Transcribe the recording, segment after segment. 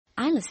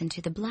I listen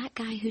to the Black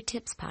Guy Who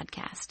Tips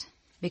podcast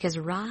because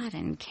Rod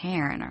and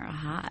Karen are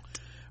hot.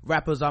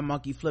 Rappers are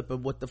monkey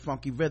flipping with the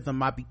funky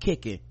rhythm I be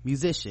kicking.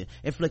 Musician,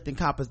 inflicting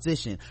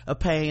composition of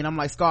pain. I'm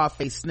like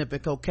Scarface sniffing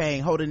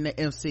cocaine, holding the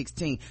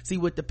M16. See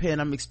with the pen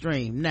I'm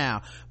extreme.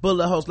 Now,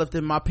 bullet holes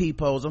lifting my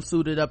peepholes. I'm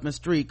suited up in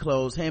street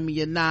clothes. Hand me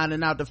a 9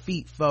 and I'll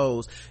defeat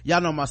foes. Y'all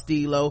know my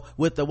stilo.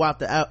 With or without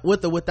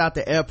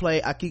the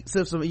airplay. I keep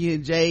sip some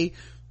E&J.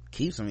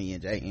 Keep some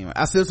E&J. Anyway,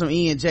 I sip some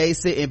E&J,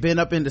 sitting bent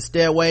up in the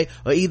stairway,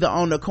 or either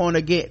on the corner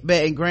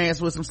betting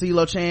grants with some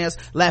CeeLo chance,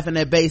 laughing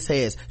at bass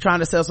heads, trying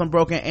to sell some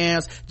broken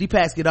amps.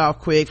 G-Packs get off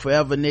quick,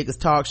 forever niggas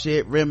talk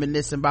shit,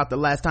 reminiscing about the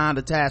last time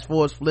the task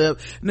force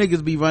flipped.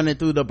 Niggas be running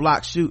through the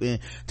block shooting.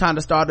 Time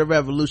to start a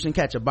revolution,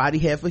 catch a body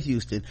head for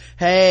Houston.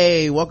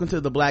 Hey, welcome to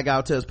the Black Guy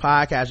Who Tips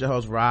podcast. Your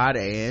host Rod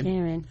and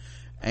Karen.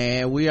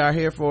 And we are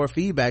here for a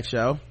feedback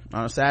show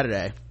on a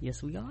Saturday.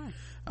 Yes, we are.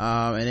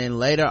 And then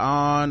later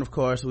on, of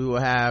course, we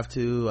will have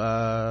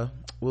to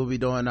we'll be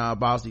doing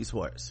Balls Deep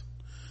Sports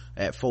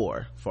at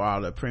 4 for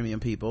all the premium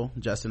people.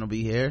 Justin will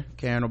be here,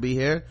 Karen will be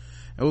here,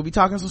 and we'll be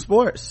talking some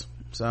sports,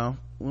 so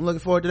we're looking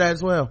forward to that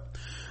as well.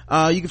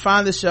 You can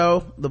find this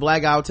show, The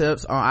Black Guy Who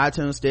Tips, on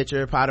iTunes,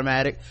 Stitcher,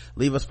 Podomatic.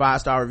 Leave us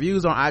 5-star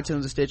reviews on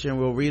iTunes and Stitcher and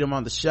we'll read them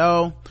on the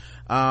show.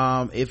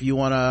 If you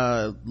want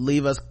to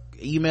leave us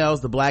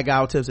emails,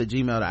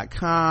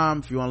 theblackguywhotips@gmail.com.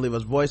 If you want to leave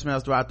us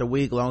voicemails throughout the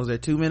week, as long as they're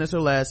 2 minutes or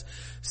less,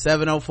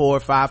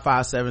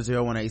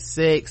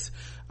 704-557-0186.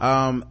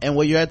 And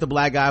when you're at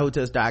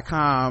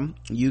theblackguywhotips.com,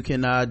 you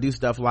can do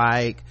stuff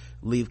like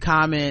leave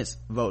comments,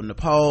 vote in the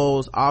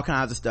polls, all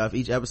kinds of stuff.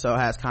 Each episode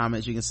has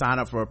comments. You can sign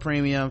up for a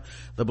premium,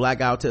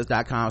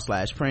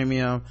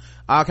 theblackguywhotips.com/premium.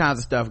 All kinds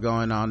of stuff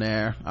going on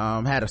there.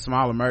 Had a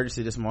small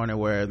emergency this morning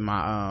where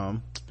my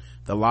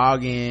the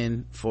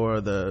login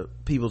for the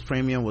People's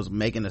Premium was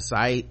making the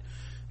site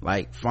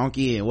like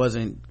funky and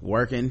wasn't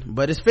working,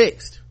 but it's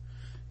fixed.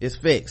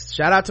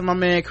 Shout out to my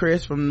man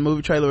Chris from the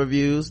Movie Trailer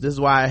Reviews. This is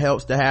why it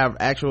helps to have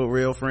actual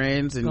real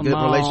friends and good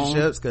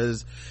relationships,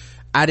 because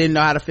I didn't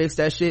know how to fix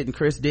that shit and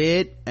Chris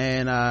did.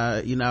 And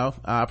I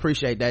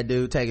appreciate that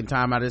dude taking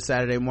time out of this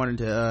Saturday morning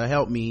to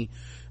help me,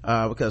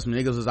 because some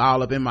niggas was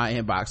all up in my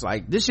inbox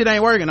like, this shit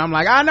ain't working. I'm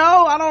like, I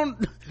know, I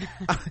don't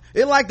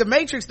it like the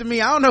Matrix to me.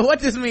 I don't know what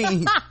this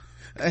means.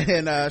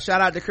 And shout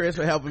out to Chris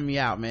for helping me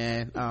out,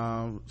 man.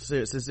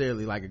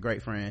 Sincerely, like a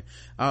great friend.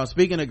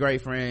 Speaking of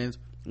great friends,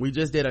 we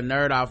just did a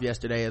nerd off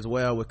yesterday as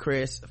well with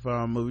Chris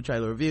from Movie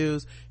Trailer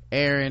Reviews,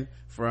 Aaron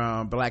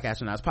from Black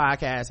Astronauts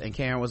Podcast, and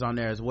Karen was on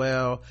there as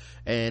well,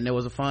 and it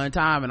was a fun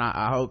time, and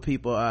I hope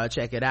people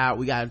check it out.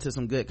 We got into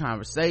some good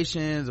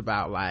conversations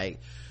about like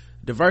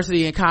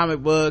diversity in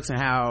comic books and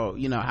how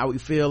we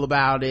feel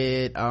about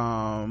it,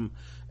 and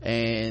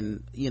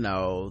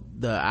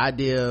the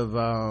idea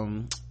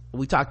of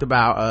we talked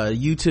about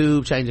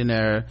YouTube changing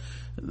their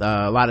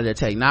a lot of their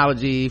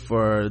technology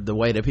for the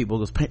way that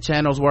people's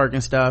channels work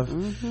and stuff.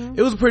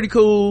 It was a pretty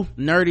cool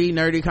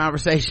nerdy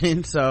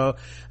conversation, so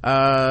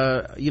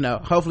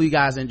hopefully you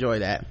guys enjoy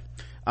that.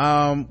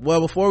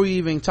 Well, before we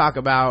even talk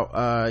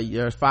about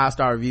your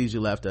 5-star reviews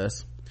you left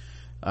us,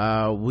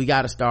 we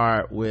got to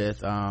start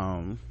with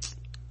the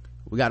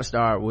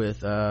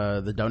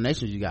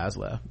donations you guys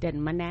left. That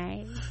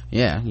money.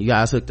 Yeah, you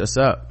guys hooked us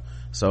up,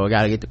 so I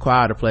got to get the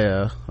choir to play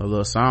a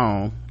little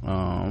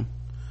song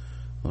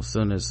as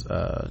soon as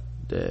there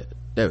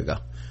we go.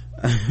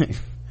 I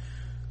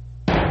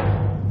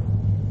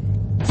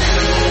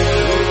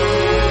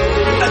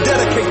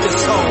dedicate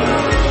this song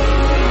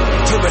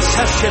to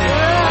recession,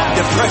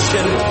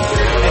 depression,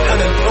 and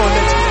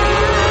unemployment.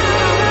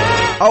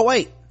 Oh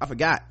wait, I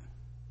forgot,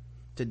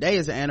 today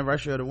is the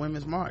anniversary of the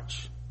Women's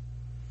March,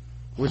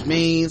 which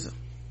means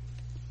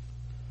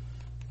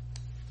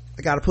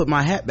I gotta put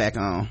my hat back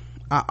on.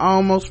 I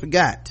almost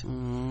forgot.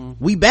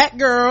 We back,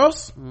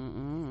 girls.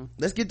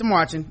 Let's get to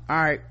marching. All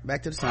right,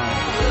 back to the song.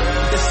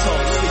 This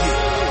song's for you.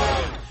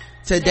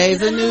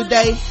 Today's a new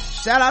day.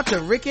 Shout out to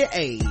Ricky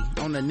A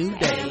on the new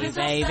day,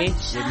 baby.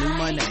 The new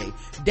Monday.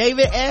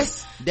 David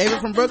S, David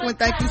from Brooklyn,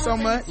 thank you so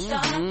much.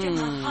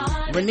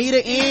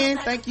 Renita N,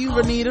 thank you,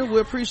 Renita. We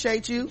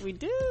appreciate you. We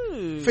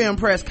do. Film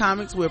Press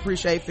Comics, we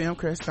appreciate Film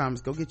Press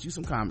Comics. Go get you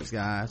some comics,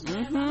 guys.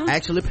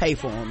 Actually pay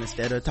for them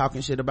instead of talking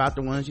shit about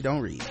the ones you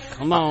don't read.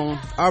 Come on.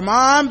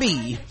 Armand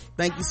B,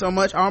 thank you so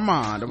much,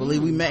 Armand. I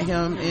believe we met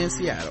him in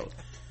Seattle.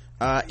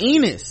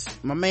 Enos,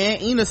 my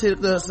man Enos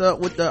hit us up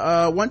with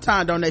the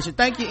one-time donation.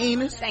 Thank you,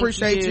 Enos.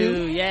 Appreciate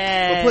you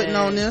for putting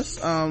on this.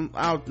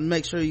 I'll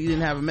make sure you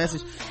didn't have a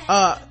message.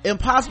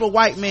 Impossible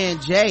White Man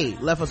Jay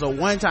left us a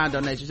one-time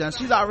donation.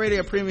 She's already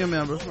a premium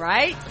member,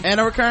 right, and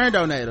a recurring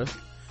donator.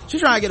 She's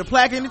trying to get a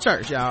plaque in the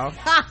church, y'all.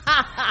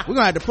 We're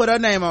gonna have to put her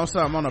name on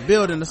something, on a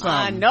building or something.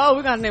 I know,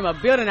 we're gonna name a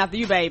building after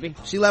you, baby.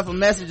 She left a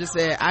message that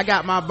said, I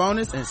got my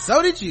bonus and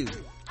so did you.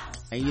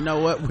 And you know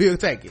what? We'll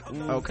take it.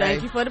 Okay.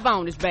 Thank you for the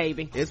bonus,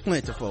 baby. It's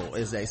plentiful,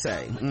 as they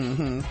say.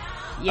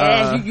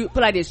 Yeah, you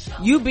put like this.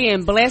 You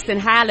being blessed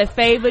and highly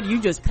favored, you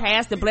just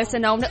pass the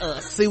blessing on to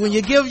us. See, when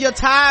you give your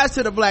tithes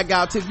to the Black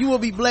Guy Tip, you will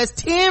be blessed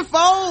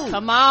tenfold.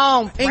 Come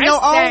on, in your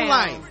own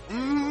life.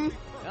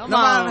 no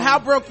matter how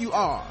broke you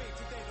are.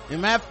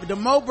 And the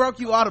more broke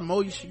you are, the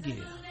more you should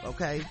give.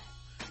 Okay,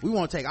 we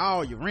want to take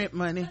all your rent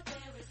money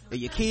and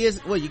your kids.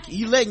 Well,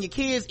 you letting your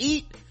kids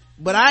eat,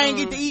 but I ain't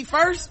get to eat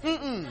first.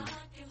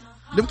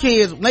 Them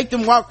kids, make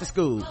them walk to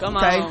school. Come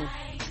okay? on.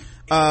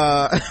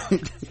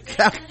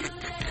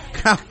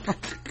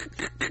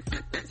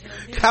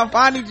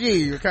 Kalfani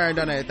G, recurring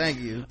donate. Thank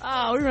you.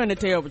 Oh, we run a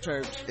terrible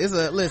church.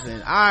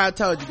 Listen, I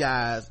told you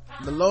guys,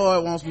 the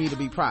Lord wants me to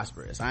be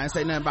prosperous. I ain't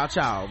say nothing about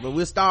y'all, but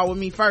we'll start with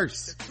me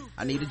first.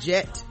 I need a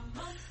jet.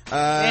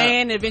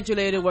 And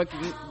eventually it'll work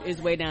its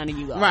way down to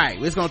you all. Right.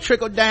 It's gonna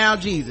trickle down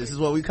Jesus is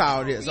what we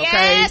call this,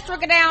 okay? Yes,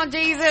 trickle down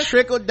Jesus.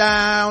 Trickle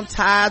down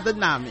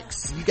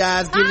Titheonomics. You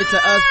guys give it to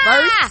us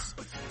first,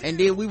 and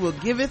then we will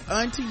give it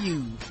unto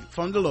you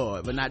from the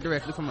Lord, but not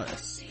directly from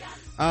us.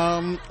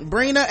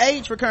 Brina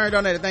H, recurring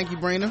donator. Thank you,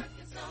 Brina.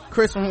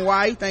 Chris from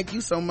Hawaii, thank you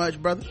so much,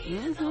 brother.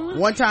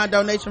 One-time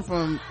donation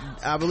from,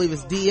 I believe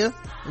it's Dia,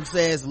 who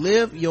says,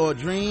 live your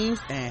dreams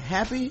and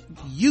happy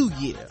you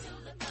year.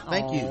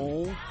 Thank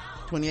you.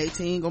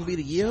 2018 gonna be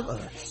the year of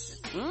us.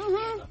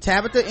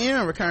 Tabitha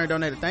M, recurring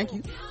donator. Thank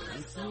you.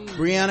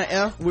 Brianna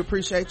F, we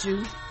appreciate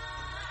you.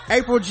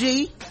 April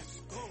G,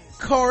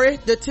 Corey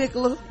the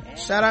Tickler,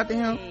 shout out to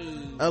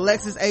him.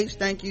 Alexis H,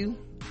 thank you.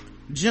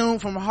 June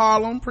from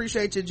Harlem,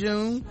 appreciate you,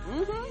 June.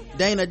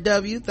 Dana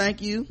W,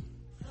 thank you.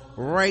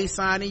 Ray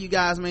Sonny, you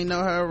guys may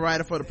know her,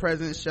 writer for the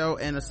President's Show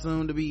and a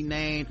soon to be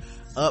named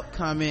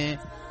upcoming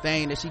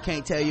thing that she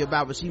can't tell you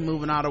about, but she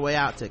moving all the way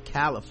out to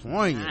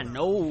California. I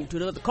know, to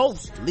the other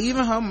coast,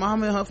 leaving her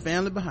mama and her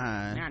family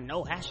behind. I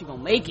know how she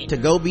gonna make it to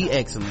go be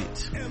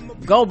excellent.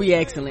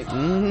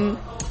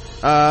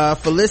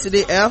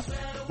 Felicity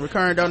F,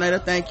 recurring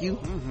donator, thank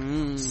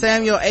you.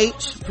 Samuel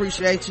H,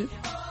 appreciate you.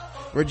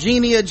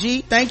 Regina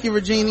G, thank you,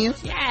 Regina.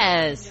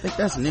 Yes, I think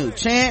that's new.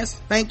 Chance,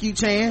 thank you,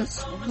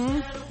 Chance.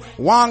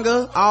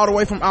 Wonga, all the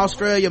way from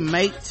Australia,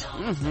 mate.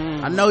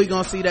 I know you're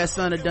gonna see that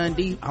Son of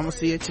Dundee. I'm gonna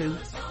see it too.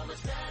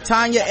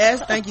 Tanya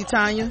S, thank you,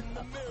 Tanya.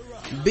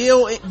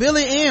 Billy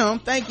M,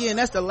 thank you. And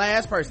that's the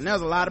last person. That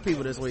was a lot of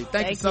people this week.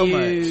 Thank you so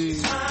much.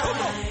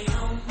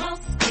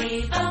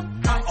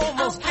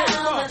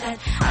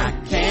 I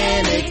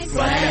can't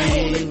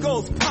explain. Holy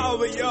Ghost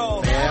power,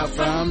 y'all. Fell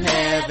from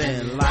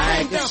heaven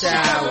like a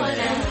shower.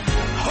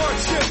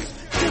 Hardships,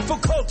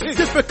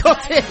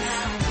 difficulties.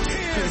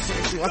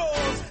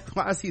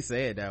 Why does he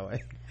say it that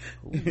way?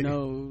 Who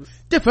knows?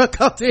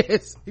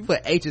 Difficulties. He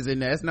put H's in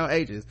there. It's no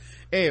H's.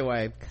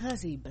 Anyway.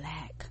 Cause he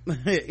black.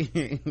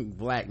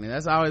 Blackness.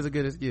 That's always a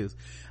good excuse.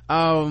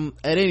 At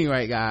any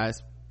rate,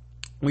 guys,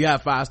 we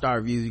got 5-star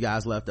reviews you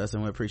guys left us,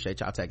 and we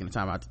appreciate y'all taking the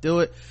time out to do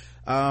it.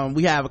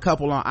 We have a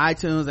couple on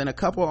iTunes and a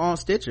couple on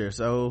Stitcher,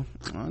 so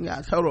we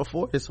got a total of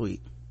 4 this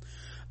week.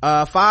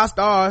 5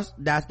 stars, ...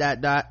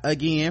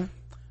 again,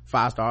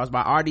 5 stars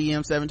by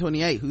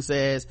RDM728, who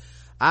says,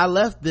 I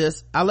left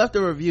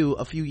a review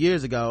a few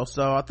years ago,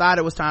 so I thought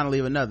it was time to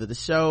leave another. The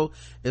show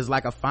is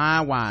like a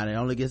fine wine. It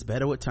only gets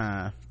better with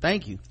time.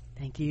 Thank you.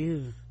 Thank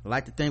you. I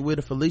like to think we're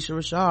the Felicia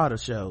Rashad of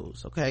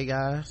shows. Okay,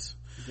 guys?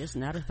 Just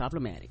not as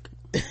problematic.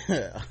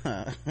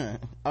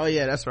 Oh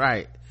yeah, that's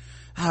right.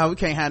 We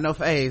can't have no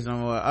phase no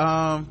more.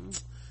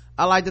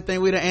 I like to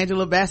think we're the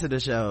Angela Bassett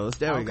of shows.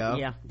 There we go.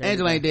 Yeah,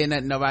 Angela ain't did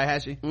nothing nobody,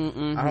 has she?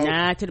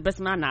 Nah, to the best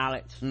of my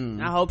knowledge.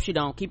 I hope she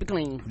don't. Keep it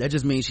clean. That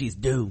just means she's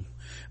due.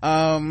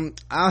 I'm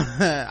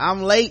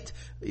late,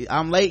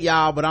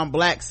 y'all, but I'm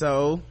black,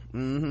 so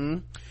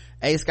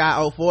A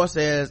Sky 04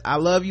 says, I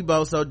love you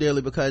both so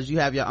dearly because you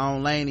have your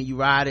own lane and you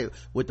ride it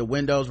with the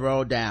windows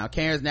rolled down.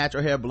 Karen's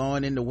natural hair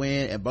blowing in the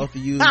wind, and both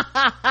of you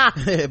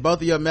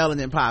both of your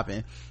melanin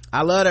popping.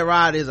 I love that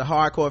Rod is a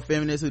hardcore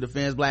feminist who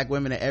defends black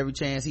women at every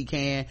chance he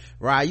can.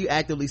 Rod, you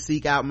actively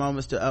seek out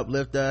moments to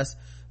uplift us.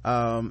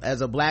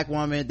 As a black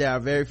woman, there are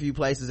very few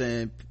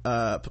places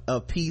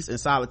of peace and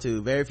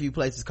solitude, very few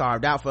places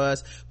carved out for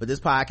us, but this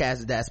podcast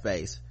is that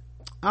space.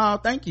 Oh,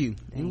 thank you.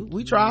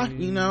 We try,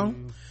 you know.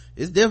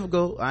 It's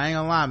difficult. I ain't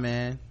gonna lie,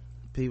 man.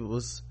 The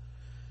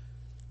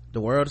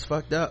world is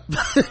fucked up.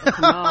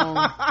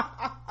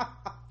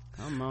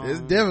 Come on. It's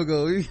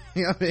difficult. You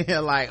know what I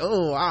mean? Like,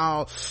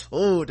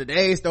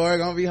 today's story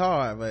gonna be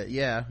hard, but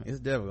yeah, it's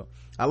difficult.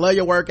 I love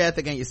your work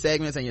ethic and your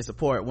segments and your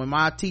support. When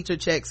my teacher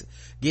checks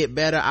get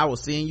better, I will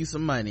send you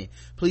some money.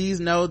 Please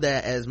know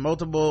that as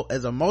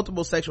a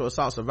multiple sexual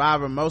assault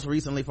survivor, most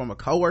recently from a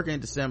coworker in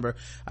December,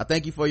 I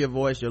thank you for your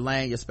voice, your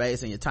lane, your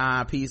space, and your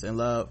time. Peace and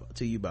love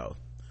to you both.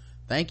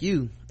 Thank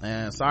you.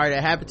 And sorry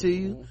that happened to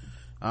you.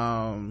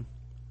 Man,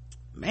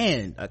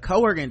 a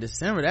coworker in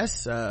December,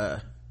 that's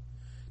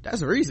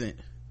recent.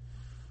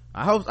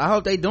 I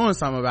hope they doing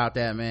something about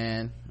that,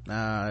 man.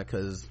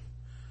 Cause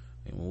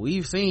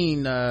we've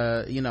seen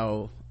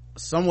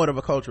somewhat of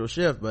a cultural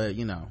shift, but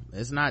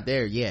it's not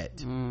there yet.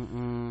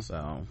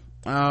 So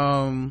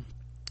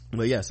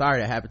but yeah,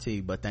 sorry that happened to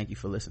you, but thank you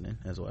for listening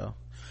as well.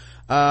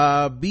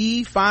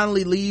 B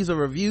finally leaves a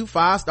review,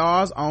 5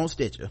 stars on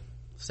Stitcher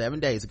 7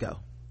 days ago.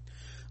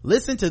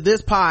 Listen to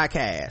this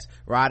podcast.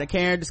 Rod and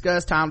Karen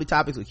discuss timely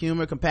topics with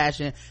humor,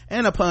 compassion,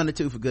 and a pun or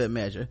two for good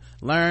measure.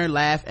 Learn,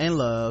 laugh, and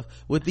love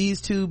with these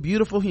two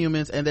beautiful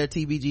humans and their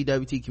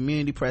TBGWT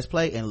community. Press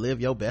play and live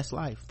your best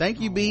life.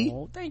 Thank you, B.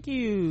 Thank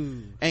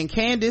you. And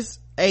Candace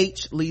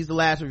H leaves the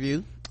last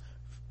review.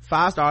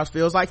 5 stars.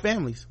 Feels like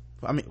families.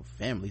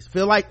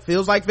 Feels like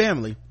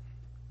family.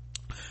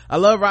 I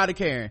love Rod and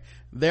Karen.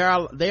 They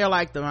are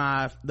like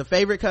the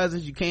favorite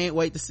cousins you can't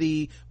wait to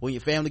see when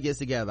your family gets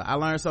together. I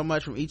learned so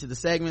much from each of the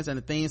segments, and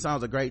the theme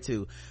songs are great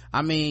too.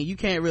 I mean, you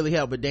can't really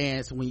help but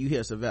dance when you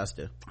hear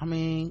Sylvester.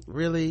 We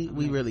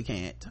really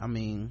can't.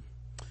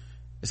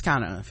 It's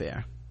kind of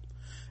unfair.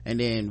 And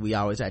then we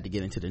always have to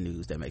get into the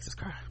news that makes us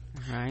cry.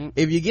 Right.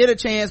 If you get a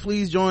chance,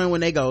 please join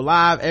when they go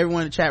live.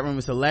 Everyone in the chat room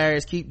is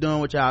hilarious. Keep doing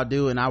what y'all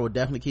do, and I will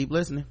definitely keep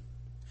listening.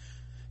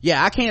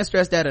 Yeah, I can't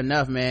stress that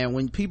enough, man.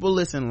 When people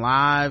listen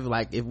live,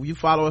 like if you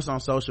follow us on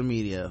social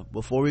media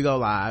before we go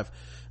live,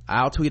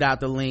 I'll tweet out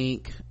the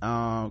link.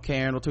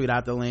 Karen will tweet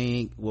out the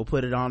link. We'll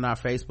put it on our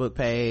Facebook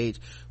page.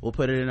 We'll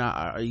put it in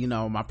our,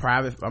 my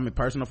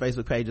personal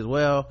Facebook page as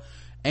well.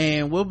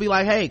 And we'll be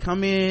like, hey,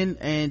 come in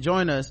and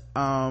join us.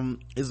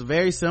 It's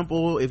very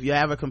simple. If you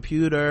have a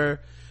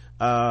computer,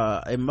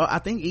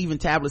 I think even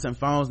tablets and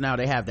phones now,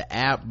 they have the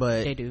app,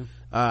 but they do.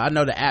 I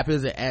know the app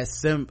isn't as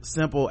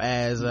simple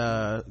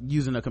as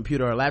using a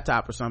computer or a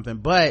laptop or something,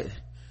 but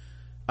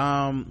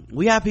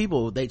we have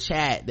people, they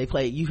chat, they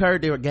play. You've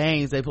heard their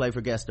games they play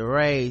for Guess the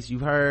Race. You've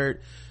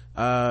heard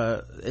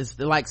it's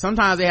like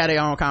sometimes they have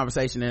their own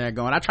conversation in there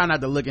going. I try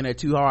not to look in there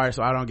too hard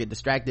so I don't get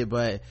distracted,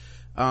 but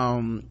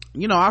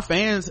our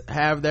fans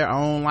have their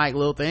own like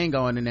little thing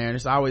going in there, and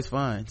it's always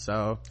fun.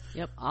 So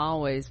yep,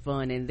 always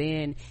fun. And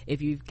then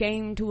if you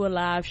came to a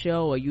live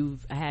show or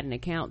you've had an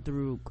account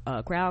through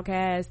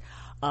Crowdcast,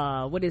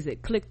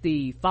 click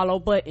the follow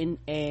button,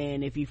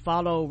 and if you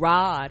follow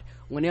Rod,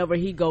 whenever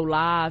he go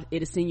live,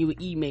 it'll send you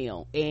an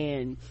email.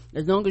 And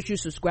as long as you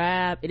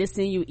subscribe, it'll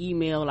send you an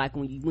email like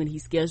when he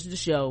schedules the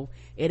show.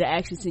 It'll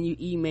actually send you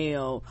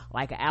email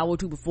like an hour or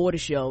two before the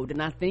show. Then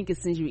I think it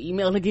sends you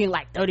email again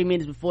like 30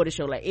 minutes before the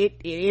show. Like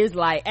it is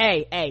like,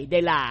 hey,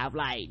 they live.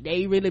 Like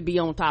they really be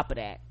on top of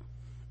that.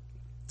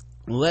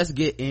 Let's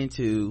get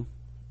into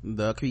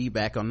the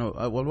feedback on the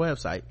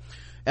website.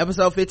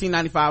 Episode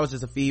 1595 was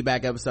just a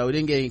feedback episode. We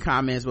didn't get any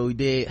comments, but we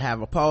did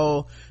have a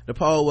poll. The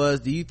poll was,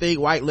 do you think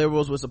white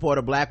liberals would support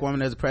a black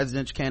woman as a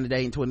presidential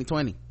candidate in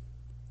 2020?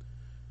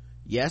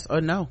 Yes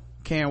or no?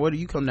 Karen, where do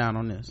you come down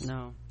on this?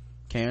 No.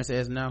 Karen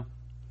says no.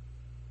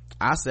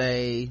 I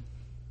say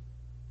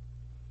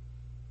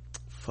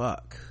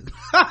fuck.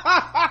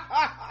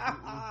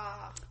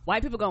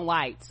 White people going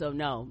white, so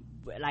no.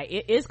 Like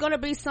it's gonna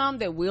be some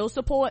that will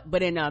support,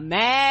 but in a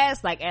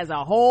mass, like as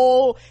a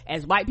whole,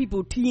 as white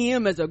people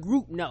TM as a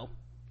group, no.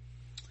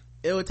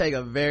 It would take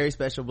a very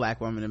special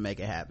black woman to make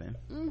it happen.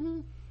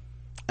 Mm-hmm.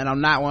 And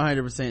I'm not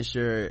 100%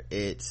 sure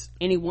it's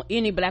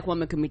any black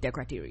woman can meet that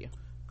criteria.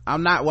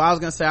 I'm not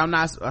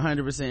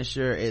 100%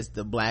 sure it's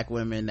the black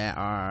women that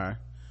are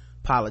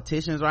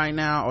politicians right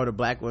now or the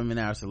black women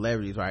that are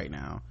celebrities right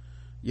now.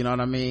 You know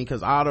what I mean?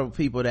 Because all the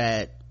people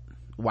that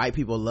white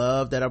people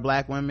love that are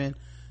black women,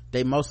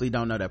 they mostly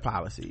don't know their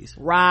policies.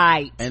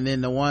 Right. And then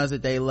the ones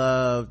that they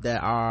love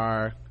that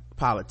are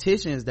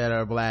politicians that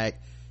are black,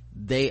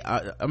 they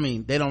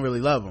don't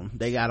really love them.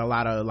 They got a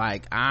lot of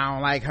like, I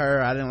don't like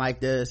her, I didn't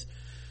like this.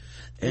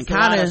 And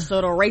kind of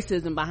sort of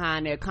racism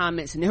behind their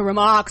comments and their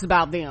remarks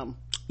about them.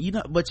 You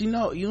know what needs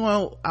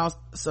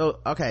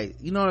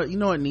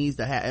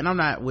to happen, and I'm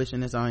not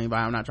wishing this on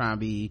anybody, I'm not trying to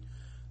be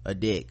a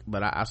dick,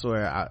 but I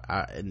swear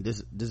and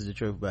this is the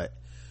truth, but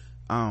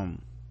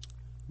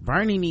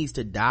Bernie needs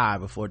to die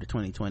before the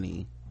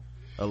 2020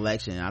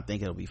 election. I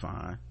think it'll be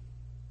fine,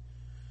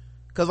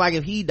 because like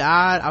if he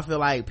died, I feel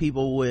like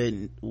people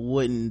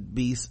wouldn't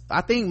be.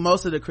 I think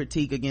most of the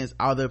critique against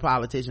other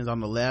politicians on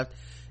the left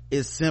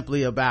is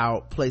simply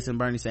about placing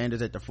Bernie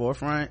Sanders at the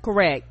forefront.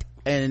 Correct.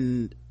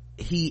 And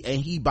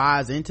he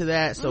buys into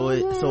that, so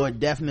it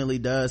definitely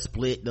does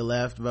split the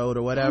left vote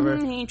or whatever.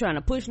 He ain't trying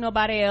to push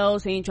nobody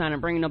else, he ain't trying to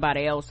bring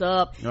nobody else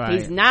up. Right.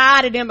 He's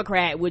not a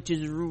Democrat, which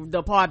is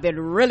the part that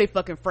really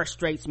fucking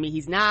frustrates me.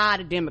 He's not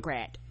a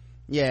Democrat.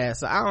 Yeah,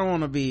 so I don't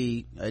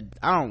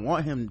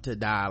want him to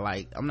die.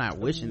 Like, I'm not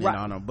wishing it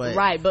on him, but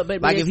right, but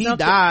like if he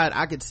died,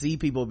 I could see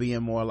people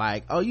being more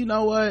like, oh, you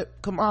know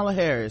what, Kamala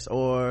Harris,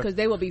 or because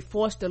they will be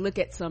forced to look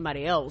at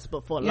somebody else.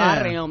 But for a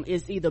lot of them,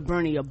 it's either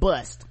Bernie or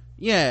bust.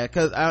 Yeah,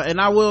 because and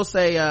I will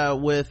say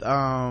with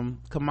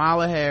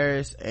Kamala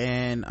Harris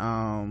and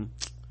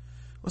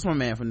what's my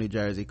man from New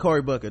Jersey,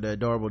 Cory Booker, the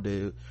adorable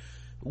dude,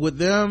 with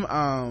them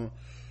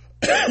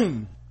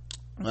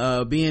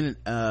being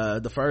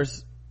the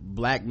first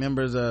black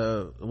members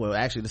of, well,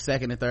 actually the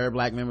second and third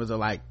black members of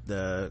like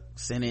the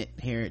Senate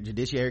hearing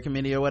Judiciary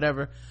Committee or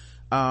whatever,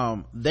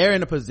 they're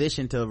in a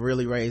position to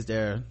really raise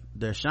their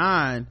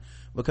shine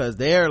because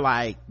they're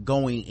like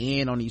going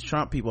in on these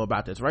Trump people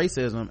about this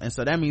racism, and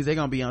so that means they're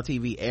gonna be on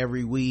TV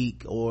every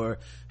week or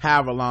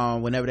however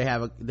long,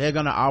 whenever they're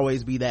gonna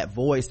always be that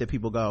voice that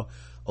people go,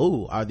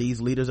 oh, are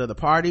these leaders of the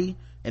party?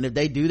 And if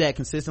they do that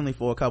consistently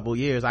for a couple of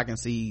years, I can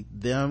see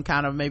them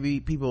kind of, maybe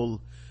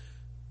people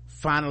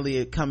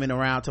finally coming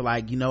around to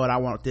like, you know what, I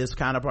want this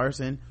kind of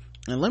person.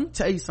 And let me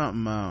tell you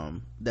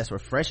something that's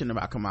refreshing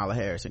about Kamala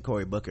Harris and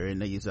Cory Booker in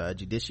these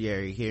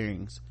judiciary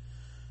hearings.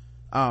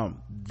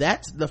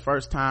 That's the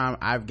first time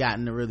I've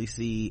gotten to really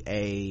see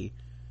a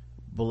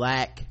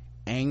black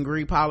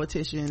angry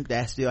politician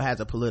that still has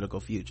a political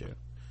future.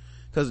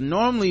 Because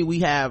normally we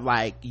have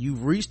like,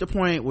 you've reached a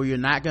point where you're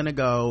not gonna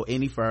go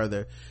any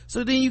further,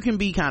 so then you can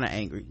be kind of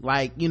angry.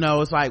 Like, you know,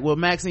 it's like, well,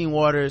 Maxine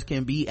Waters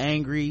can be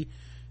angry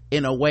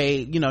in a way,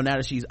 you know, now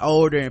that she's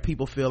older and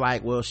people feel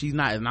like, well, it's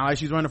not like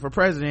she's running for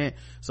president,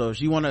 so if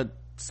she want to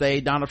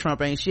say Donald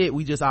Trump ain't shit,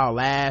 we just all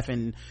laugh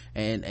and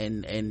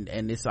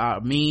it's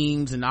all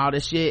memes and all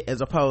this shit,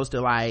 as opposed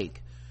to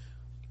like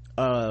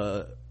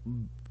Kamala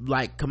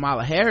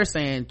Harris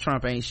saying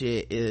Trump ain't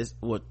shit is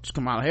what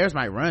Kamala Harris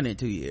might run in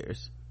 2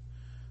 years.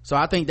 So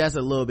I think that's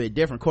a little bit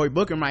different. Cory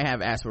Booker might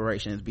have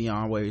aspirations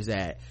beyond where he's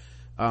at,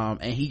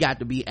 and he got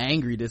to be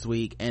angry this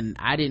week, and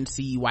I didn't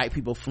see white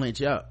people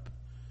flinch up,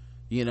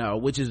 you know,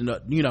 which is,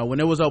 you know,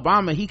 when it was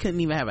Obama, he couldn't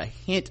even have a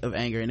hint of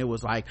anger, and it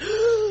was like,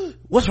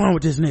 what's wrong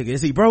with this nigga?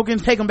 Is he broken?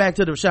 Take him back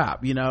to the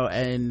shop, you know.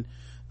 And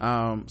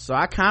so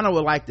I kind of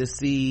would like to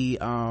see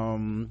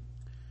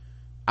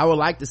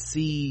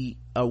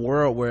a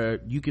world where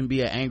you can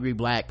be an angry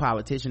black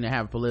politician and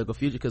have a political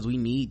future, because we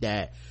need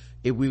that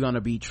if we're going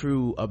to be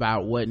true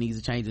about what needs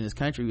to change in this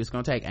country. It's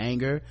going to take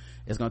anger.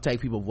 It's going to take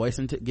people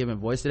giving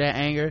voice to that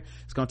anger.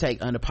 It's going to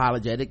take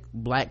unapologetic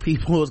black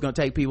people. It's going to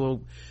take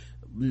people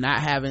not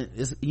having,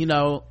 you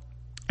know,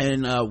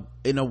 and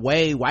in a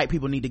way white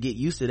people need to get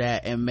used to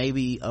that, and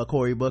maybe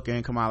Cory Booker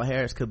and Kamala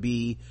Harris could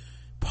be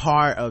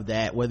part of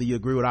that, whether you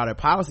agree with all their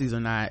policies or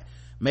not.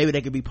 Maybe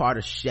they could be part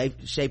of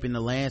shaping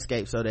the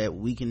landscape so that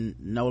we can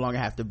no longer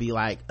have to be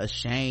like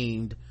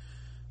ashamed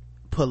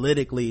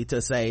politically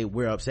to say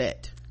we're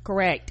upset.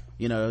 Correct.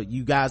 You know,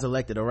 you guys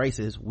elected a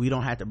racist, we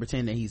don't have to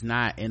pretend that he's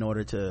not in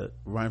order to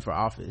run for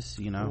office,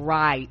 you know.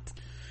 Right.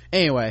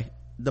 Anyway,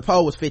 the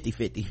poll was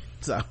 50-50,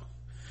 so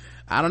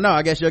I don't know,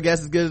 I guess your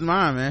guess is good as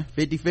mine, man.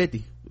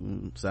 50-50.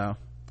 So,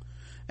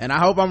 and I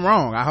hope I'm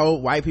wrong. I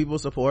hope white people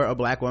support a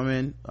black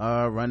woman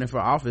running for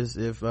office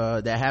if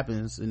that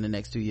happens in the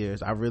next 2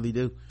 years. I really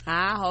do.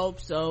 I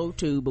hope so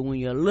too. But when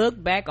you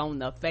look back on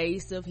the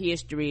face of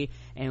history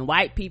and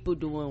white people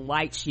doing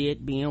white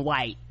shit being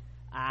white,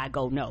 I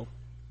go no.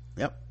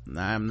 Yep,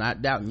 I'm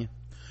not doubting you.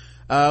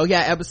 We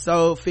got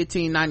episode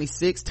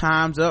 1596,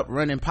 Time's Up,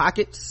 Running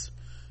Pockets.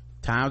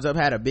 Time's Up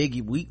had a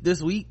big week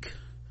this week.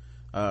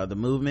 The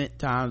movement,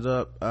 Time's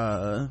Up,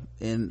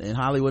 in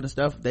Hollywood and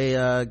stuff, they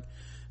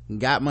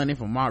got money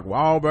from Mark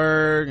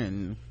Wahlberg,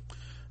 and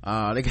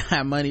they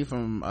got money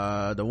from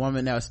the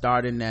woman that was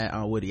starring in that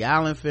Woody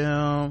Allen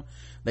film.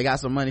 They got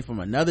some money from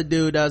another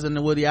dude that was in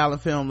the Woody Allen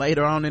film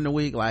later on in the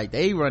week. Like,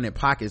 they running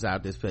pockets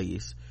out this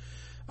place,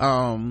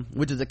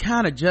 which is the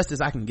kind of justice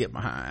I can get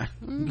behind.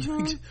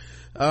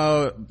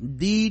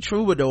 D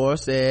Troubadour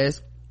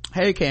says,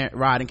 hey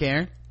Rod and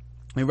Karen,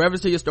 in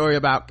reference to your story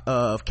about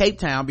Cape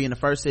Town being the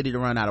first city to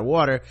run out of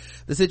water,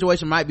 the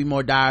situation might be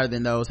more dire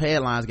than those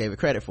headlines gave it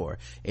credit for.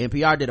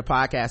 NPR did a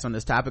podcast on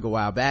this topic a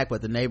while back,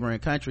 but the neighboring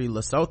country,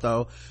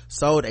 Lesotho,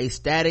 sold a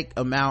static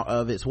amount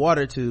of its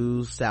water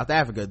to South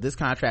Africa. This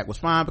contract was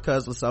fine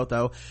because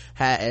Lesotho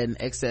had an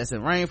excess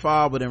in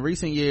rainfall, but in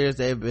recent years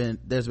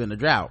there's been a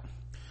drought.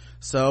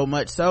 So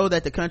much so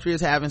that the country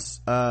is having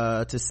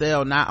to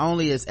sell not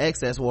only its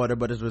excess water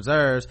but its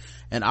reserves,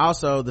 and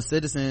also the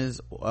citizens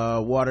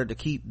water to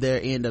keep their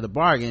end of the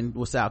bargain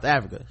with South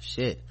Africa.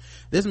 Shit,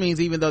 this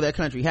means even though that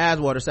country has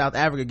water, South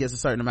Africa gets a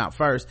certain amount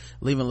first,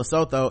 leaving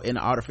Lesotho in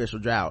an artificial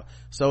drought.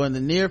 So in the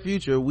near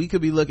future we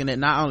could be looking at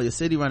not only a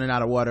city running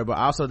out of water but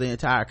also the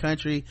entire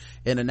country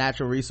in a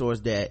natural resource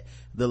debt.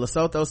 The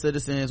Lesotho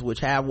citizens, which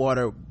have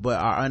water but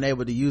are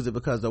unable to use it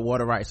because the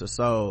water rights are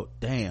sold.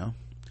 Damn,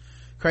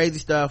 crazy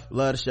stuff.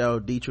 Love the show.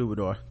 D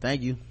Troubadour,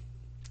 thank you.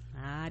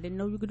 I didn't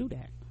know you could do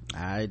that.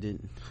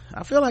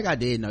 I feel like I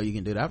did know you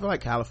can do that. I feel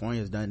like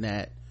California's done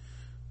that.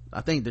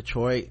 I think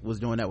Detroit was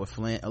doing that with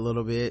Flint a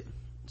little bit.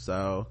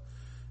 So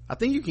I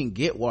think you can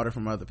get water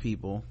from other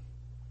people.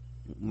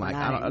 Like,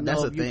 I don't,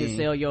 that's a thing. You can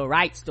sell your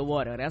rights to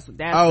water. That's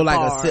oh,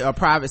 like a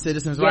private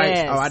citizen's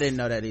rights. Oh, I didn't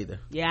know that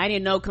either. Yeah, I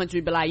didn't know country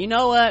be like, you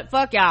know what,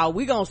 fuck y'all,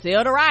 we gonna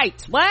sell the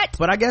rights. What?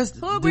 But I guess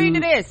who agreed to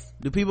this?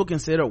 Do people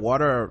consider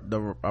water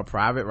a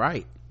private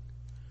right?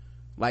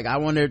 Like, I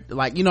wonder,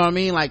 like, you know what I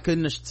mean? Like,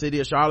 couldn't the city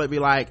of Charlotte be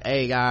like,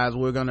 hey guys,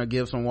 we're gonna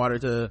give some water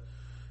to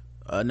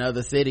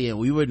another city, and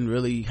we wouldn't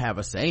really have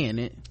a say in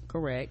it?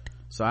 Correct.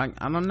 So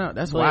I don't know.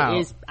 That's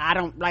wild.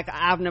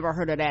 I've never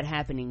heard of that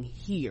happening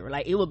here.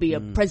 Like, it would be a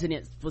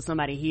precedent for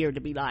somebody here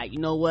to be like, you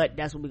know what,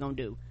 that's what we're gonna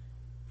do.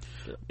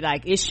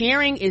 Like,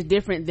 sharing is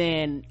different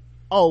than,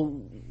 oh,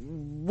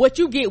 what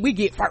you get, we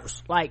get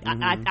first. Like,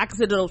 I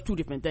consider those two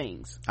different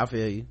things. I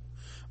feel you.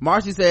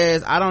 Marcy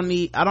says, I don't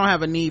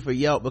have a need for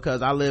Yelp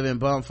because I live in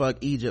bumfuck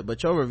Egypt,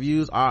 but your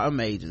reviews are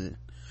amazing.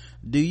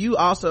 Do you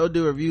also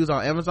do reviews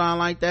on Amazon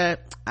like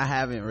that? I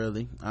haven't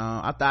really.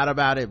 I thought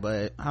about it,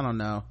 but I don't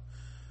know.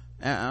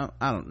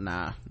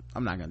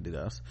 I'm not gonna do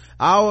those.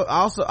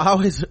 I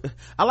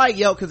like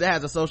Yelp because it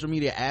has a social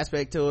media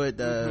aspect to it.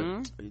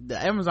 The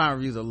Amazon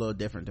reviews are a little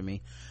different to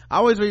me. I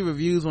always read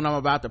reviews when I'm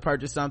about to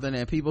purchase something,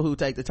 and people who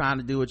take the time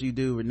to do what you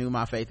do renew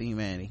my faith in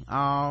humanity.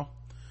 Oh,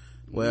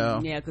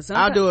 well, yeah, because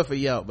I'll do it for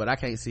Yelp, but I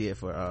can't see it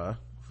for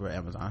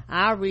Amazon.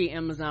 I read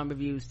Amazon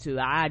reviews too.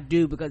 I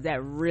do, because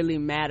that really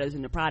matters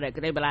in the product.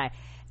 Cause they be like,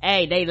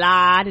 hey, they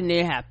lied, and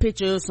they have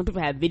pictures. Some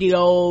people have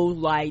videos.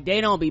 Like,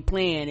 they don't be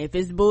playing. If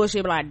it's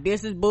bullshit, like,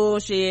 this is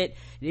bullshit.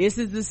 This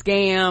is the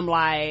scam.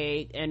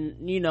 Like,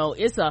 and you know,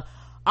 it's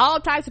all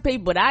types of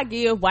people, but I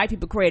give white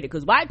people credit,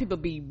 because white people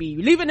be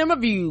leaving them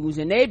reviews,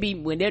 and they be,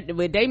 when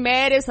they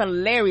mad, it's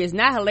hilarious.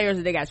 Not hilarious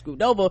that they got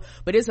screwed over,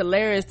 but it's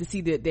hilarious to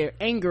see their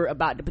anger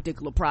about the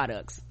particular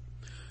products.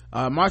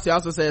 Marcy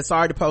also says,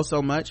 sorry to post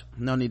so much.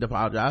 No need to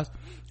apologize.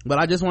 But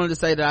I just wanted to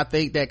say that I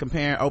think that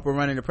comparing Oprah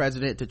running the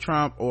president to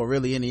Trump, or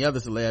really any other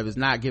celeb, is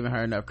not giving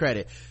her enough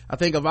credit. I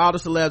think of all the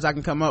celebs I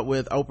can come up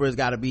with, Oprah's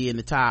got to be in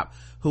the top,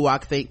 who I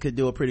think could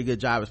do a pretty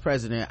good job as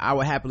president. I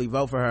would happily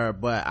vote for her,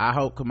 but I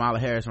hope Kamala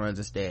Harris runs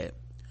instead.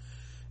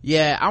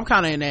 Yeah, I'm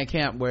kind of in that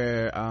camp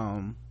where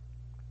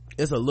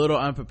it's a little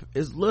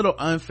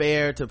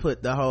unfair to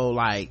put the whole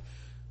like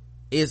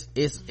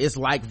it's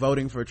like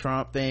voting for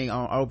Trump thing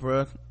on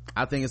Oprah.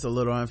 I think it's a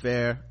little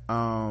unfair.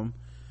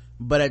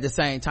 But at the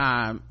same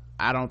time,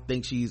 I don't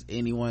think she's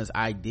anyone's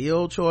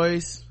ideal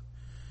choice.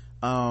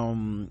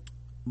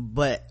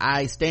 But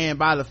I stand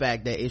by the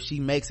fact that if she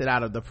makes it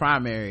out of the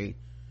primary,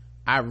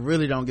 I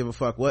really don't give a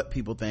fuck what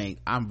people think.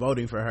 I'm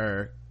voting for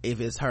her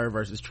if it's her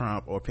versus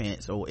Trump or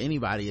Pence or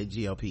anybody at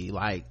GOP.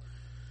 Like,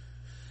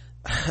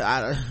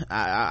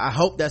 I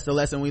hope that's the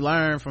lesson we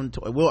learn from,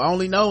 we'll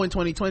only know in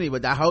 2020,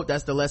 but I hope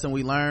that's the lesson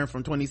we learned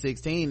from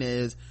 2016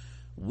 is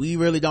we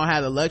really don't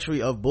have the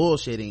luxury of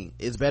bullshitting.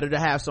 It's better to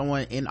have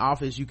someone in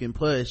office you can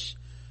push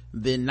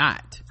than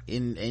not.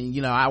 And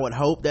you know, I would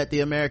hope that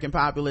the American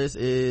populace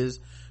is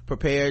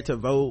prepared to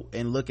vote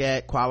and look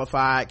at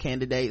qualified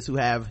candidates who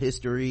have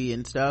history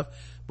and stuff,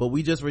 but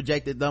we just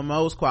rejected the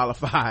most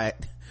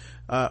qualified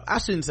I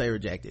shouldn't say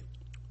rejected,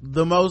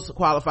 the most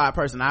qualified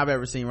person I've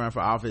ever seen run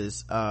for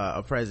office,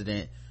 a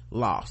president,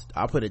 lost.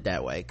 I'll put it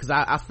that way, because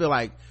I feel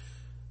like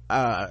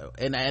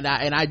and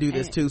I do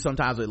this too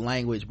sometimes with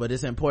language, but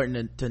it's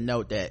important to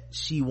note that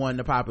she won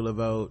the popular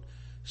vote.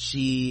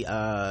 She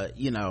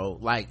you know,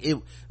 like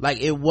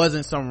it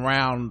wasn't some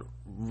round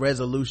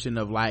resolution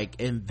of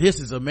like, and this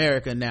is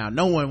America now,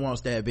 no one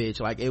wants that bitch.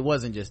 Like, it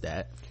wasn't just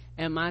that.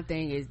 And my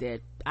thing is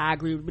that I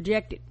agree with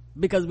rejected,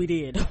 because we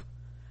did.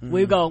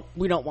 We don't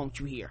want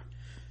you here.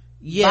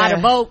 Yeah, by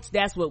the votes,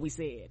 that's what we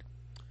said.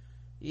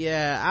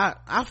 Yeah,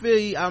 I feel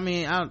you. I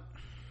mean,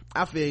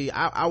 I feel you.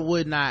 I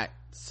would not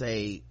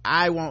say,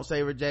 I won't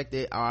say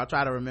rejected, or I'll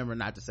try to remember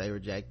not to say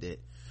rejected,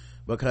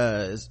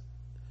 because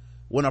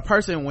when a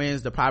person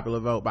wins the popular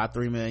vote by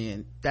 3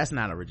 million, that's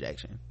not a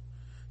rejection.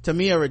 To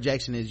me, a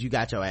rejection is you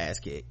got your ass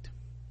kicked.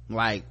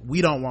 Like,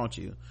 we don't want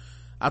you.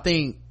 I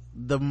think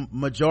the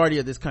majority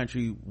of this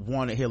country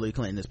wanted Hillary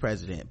Clinton as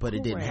president, but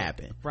it didn't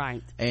happen.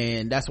 Right.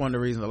 And that's one of the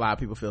reasons a lot of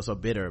people feel so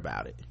bitter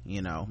about it,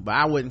 you know. But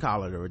I wouldn't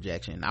call it a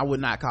rejection. I would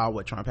not call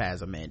what Trump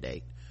has a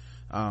mandate.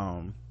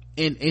 In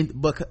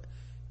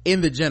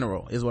the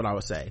general is what I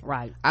would say.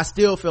 Right. I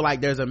still feel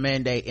like there's a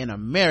mandate in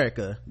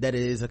America that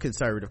it is a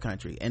conservative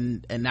country,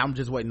 and I'm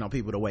just waiting on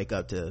people to wake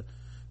up to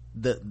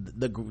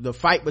the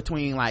fight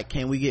between like,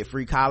 can we get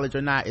free college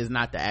or not, is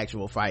not the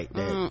actual fight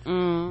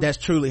that's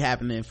truly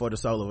happening for the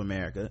soul of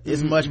America.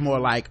 It's much more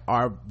like,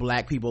 are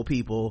black people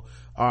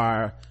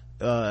are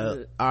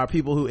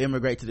people who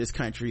immigrate to this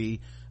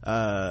country,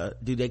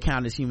 do they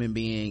count as human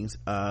beings?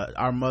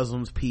 Are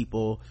Muslims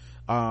people?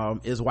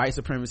 Is white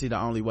supremacy the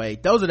only way?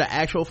 Those are the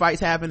actual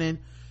fights happening.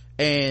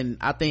 And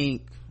I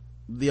think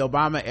the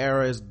Obama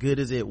era, as good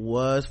as it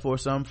was for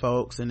some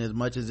folks, and as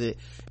much as it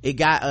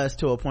got us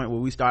to a point where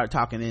we started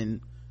talking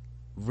in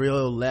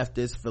real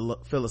leftist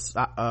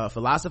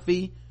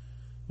philosophy,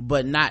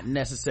 but not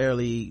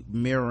necessarily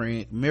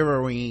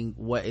mirroring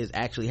what is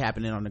actually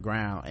happening on the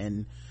ground.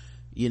 And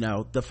you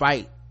know, the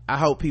fight, I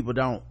hope people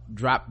don't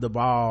drop the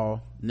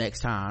ball next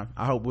time.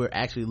 I hope we're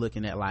actually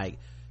looking at like,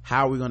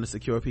 how are we going to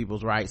secure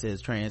people's rights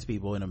as trans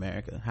people in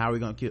America? How are we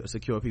going to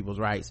secure people's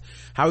rights?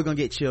 How are we going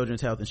to get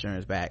children's health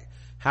insurance back?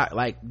 How,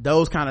 like,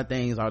 those kind of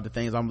things are the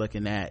things I'm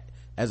looking at,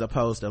 as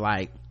opposed to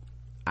like,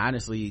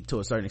 honestly, to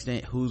a certain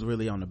extent, who's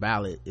really on the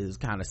ballot is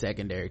kind of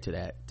secondary to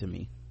that, to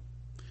me.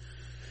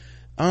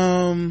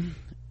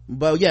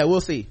 But yeah,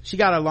 we'll see. She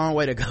got a long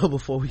way to go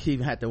before we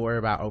even have to worry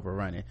about Oprah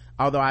running.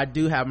 Although I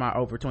do have my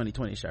Oprah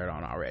 2020 shirt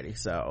on already,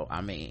 so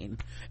I mean,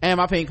 and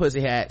my pink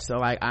pussy hat, so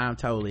like, I'm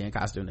totally in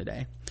costume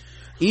today.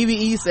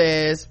 EVE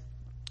says,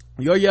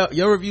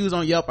 Your reviews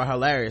on Yelp are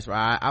hilarious,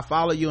 right? I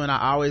follow you and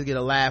I always get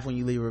a laugh when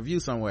you leave a review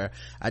somewhere.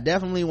 I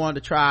definitely want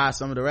to try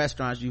some of the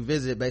restaurants you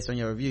visit based on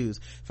your reviews.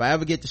 If I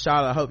ever get to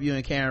Charlotte, I hope you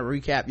and Karen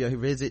recap your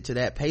visit to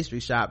that pastry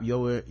shop you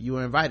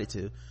were invited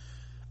to.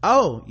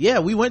 Oh yeah,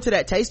 we went to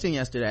that tasting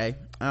yesterday.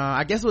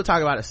 I guess we'll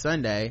talk about it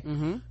Sunday.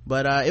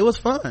 But it was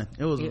fun.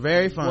 It was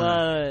very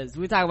fun.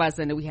 We talk about it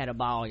Sunday. We had a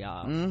ball,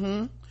 y'all.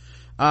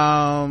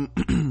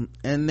 And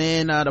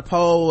then the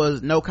poll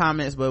was no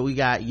comments, but we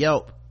got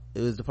Yelp. It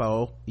was the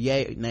poll.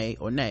 Yay, nay,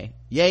 or nay.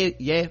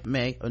 Yay,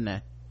 may, or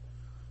nay.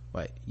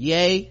 Wait.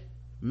 Yay,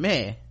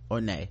 meh, or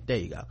nay. There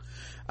you go.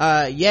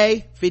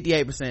 Yay,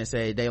 58%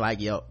 said they like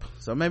Yelp.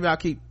 So maybe I'll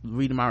keep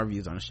reading my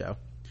reviews on the show.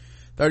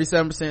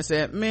 37%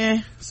 said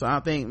meh. So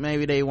I think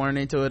maybe they weren't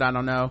into it. I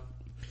don't know.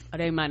 Or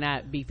they might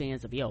not be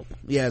fans of Yelp.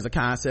 Yeah, as a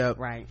concept.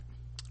 Right.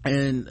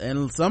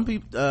 And some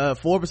people,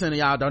 4% of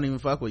y'all don't even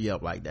fuck with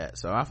Yelp like that.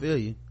 So I feel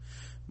you.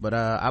 But,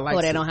 I like.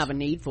 Or they don't have a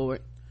need for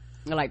it.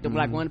 Like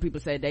like one of the people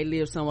said they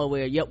live somewhere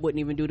where Yelp wouldn't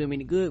even do them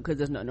any good because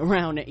there's nothing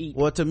around to eat.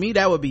 Well, to me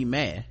that would be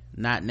meh,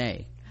 not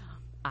nay.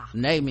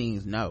 Nay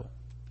means no.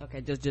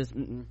 Okay, just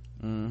who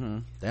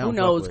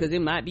knows, because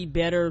it might be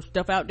better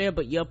stuff out there,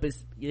 but Yelp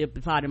is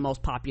probably the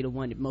most popular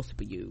one that most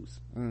people use.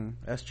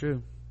 That's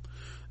true.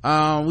 We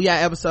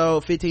got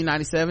episode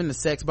 1597, the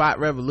sex bot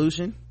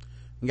revolution.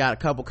 We got a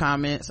couple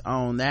comments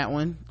on that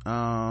one.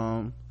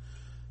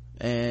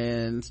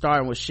 And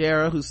starting with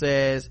Shara, who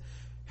says,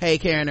 hey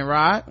Karen and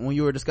Rod, when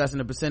you were discussing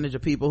the percentage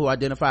of people who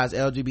identify as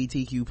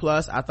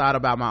LGBTQ+, I thought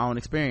about my own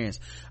experience.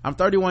 I'm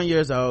 31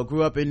 years old,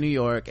 grew up in New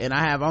York, and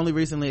I have only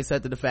recently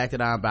accepted the fact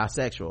that I'm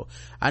bisexual.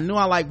 I knew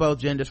I liked both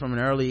genders from as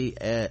early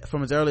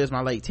as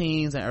my late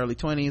teens and early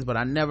 20s, but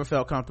I never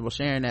felt comfortable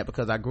sharing that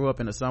because I grew up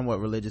in a somewhat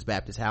religious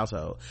Baptist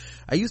household.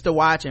 I used to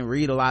watch and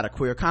read a lot of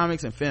queer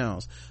comics and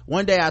films.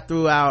 One day I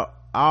threw out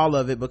all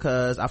of it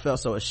because I felt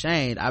so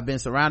ashamed. I've been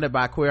surrounded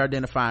by queer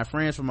identifying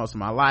friends for most of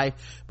my life,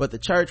 but the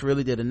church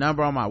really did a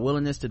number on my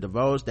willingness to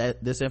divulge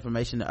this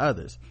information to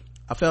others.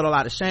 I felt a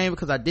lot of shame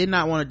because I did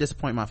not want to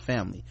disappoint my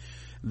family.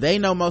 They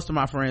know most of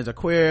my friends are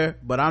queer,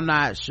 but I'm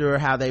not sure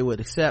how they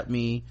would accept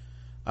me.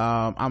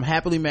 I'm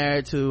happily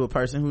married to a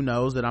person who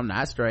knows that I'm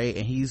not straight,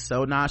 and he's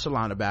so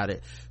nonchalant about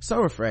it. So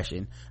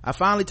refreshing. I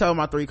finally told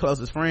my 3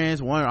 closest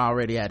friends. One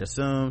already had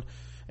assumed,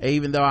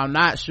 even though I'm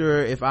not sure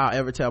if I'll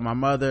ever tell my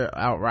mother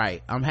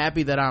outright. I'm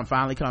happy that I'm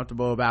finally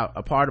comfortable about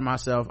a part of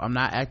myself. I'm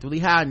not actively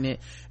hiding it,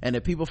 and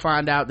if people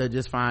find out, they'll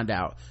just find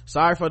out.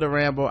 Sorry for the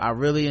ramble. I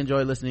really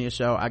enjoy listening to your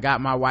show. I got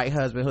my white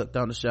husband hooked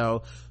on the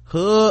show.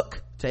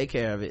 Take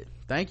care of it.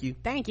 Thank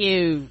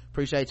you.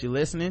 Appreciate you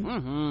listening.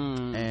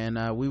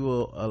 And we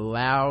will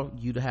allow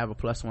you to have a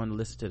 +1 to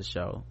listen to the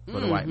show for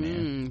the white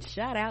man.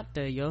 Shout out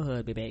to your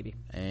hubby, baby.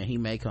 And he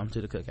may come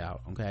to the cookout.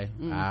 Okay,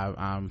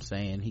 I'm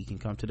saying he can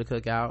come to the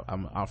cookout.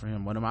 I'm offering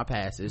him one of my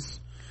passes,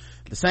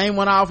 the same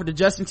one I offered to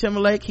Justin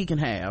Timberlake. He can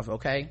have.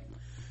 Okay,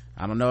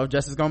 I don't know if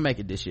Justin's gonna make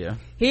it this year.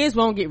 His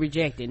won't get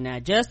rejected. Now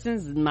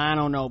Justin's, I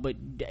don't know, but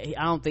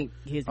I don't think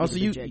his will get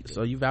rejected.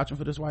 So you vouching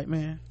for this white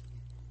man?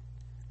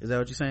 Is that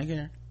what you're saying,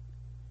 Karen?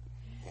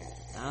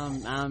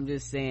 I'm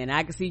just saying,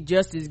 I can see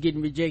Justice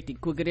getting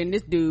rejected quicker than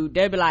this dude.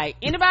 They'll be like,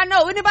 anybody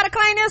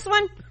claim this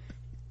one?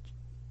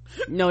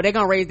 No, they're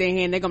gonna raise their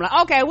hand. They're gonna be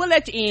like, okay, we'll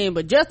let you in,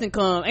 but Justin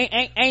come.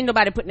 Ain't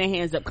nobody putting their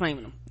hands up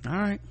claiming them. All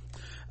right.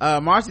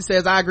 Marcy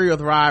says, I agree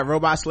with Rod.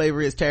 Robot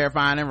slavery is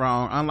terrifying and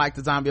wrong. Unlike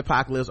the zombie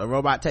apocalypse, a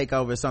robot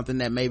takeover is something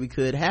that maybe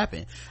could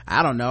happen.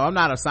 I don't know. I'm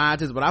not a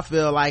scientist, but I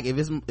feel like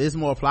if it's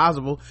more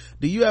plausible.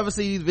 Do you ever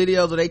see these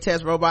videos where they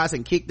test robots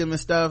and kick them and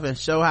stuff and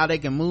show how they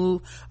can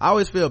move? I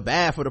always feel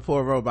bad for the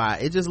poor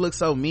robot. It just looks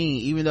so mean,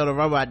 even though the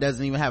robot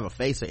doesn't even have a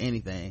face or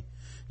anything.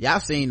 Y'all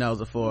seen those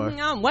before.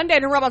 One day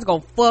the robot's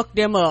gonna fuck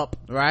them up.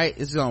 Right?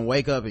 It's gonna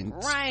wake up and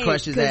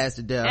crush his ass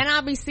to death. And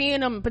I'll be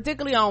seeing them,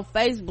 particularly on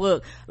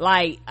Facebook.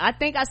 Like, I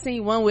think I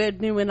seen one where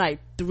there were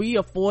like 3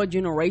 or 4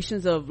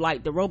 generations of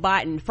like the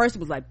robot, and first it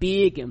was like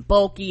big and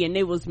bulky, and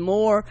it was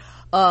more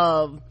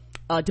of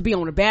to be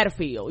on the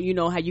battlefield. You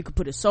know how you could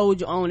put a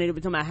soldier on it. It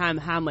was talking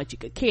about how much it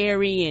could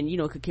carry, and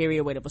it could carry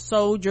a weight of a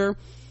soldier.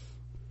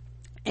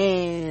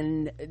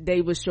 And they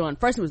was showing,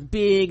 first it was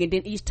big, and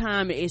then each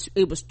time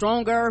it was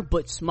stronger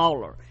but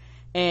smaller,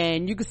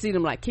 and you could see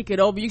them like kick it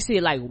over. You could see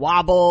it like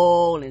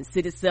wobble and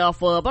sit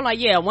itself up. I'm like,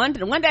 yeah, one day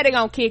they're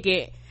gonna kick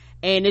it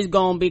and it's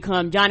gonna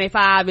become Johnny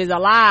Five is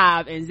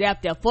alive and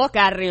zap the fuck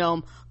out of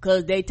them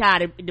because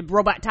the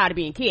robot tired of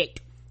being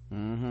kicked.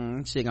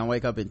 She gonna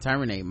wake up in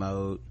Terminate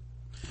mode.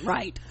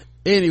 Right.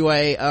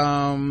 Anyway,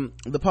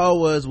 the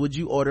poll was, would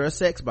you order a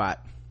sex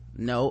bot?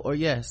 No or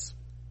yes?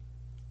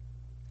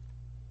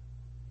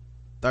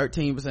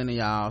 13% of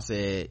y'all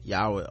said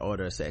y'all would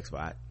order a sex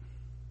bot.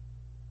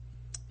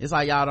 It's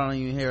like y'all don't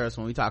even hear us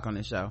when we talk on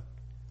this show.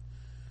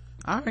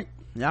 All right,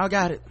 y'all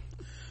got it.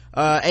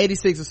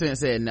 86%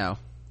 said no.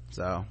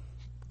 So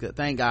good,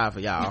 thank God for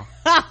y'all.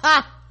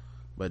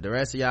 But the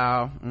rest of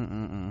y'all,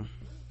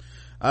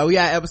 we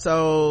got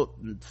episode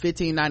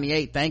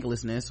 1598,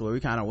 thanklessness, where we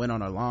kind of went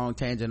on a long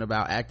tangent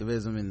about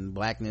activism and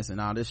blackness and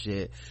all this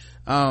shit.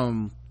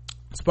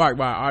 sparked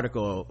by an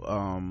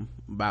article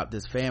about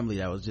this family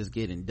that was just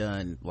getting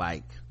done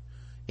like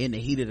in the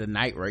heat of the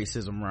night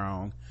racism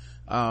wrong.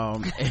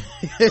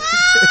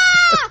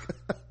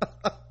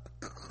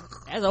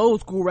 That's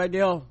old school right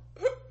there.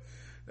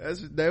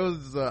 There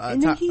was in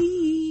the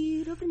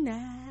heat of the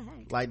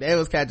night. Like they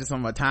was catching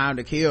some time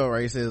to kill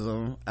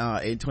racism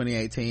in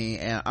 2018.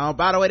 And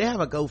by the way, they have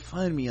a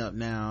GoFundMe up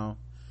now.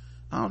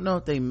 I don't know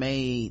if they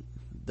made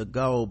the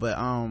goal, but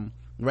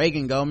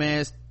Reagan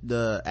Gomez,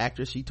 the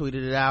actress, she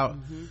tweeted it out.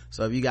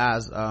 So if you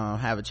guys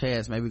have a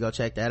chance, maybe go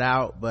check that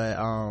out. But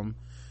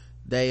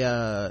they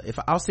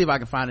I'll see if I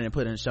can find it and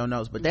put it in the show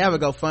notes. But they have a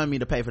GoFundMe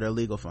to pay for their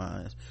legal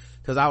funds,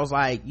 because I was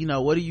like,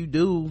 what do you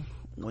do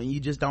when you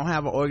just don't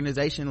have an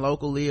organization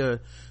locally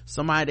or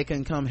somebody that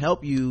can come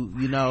help you,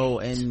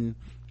 and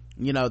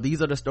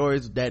these are the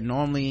stories that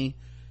normally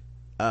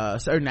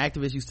certain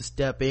activists used to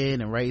step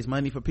in and raise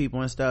money for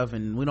people and stuff,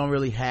 and we don't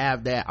really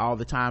have that all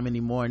the time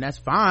anymore, and that's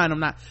fine. I'm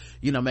not,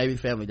 maybe the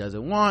family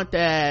doesn't want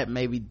that,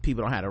 maybe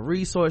people don't have the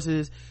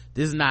resources.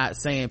 This is not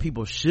saying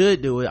people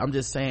should do it. I'm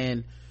just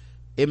saying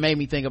it made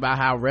me think about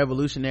how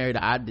revolutionary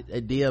the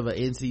idea of an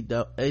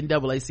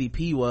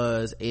NAACP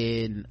was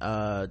in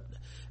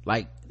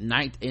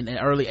in the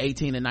early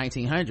 18 and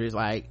 1900s,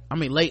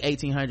 late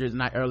 1800s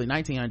and early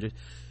 1900s.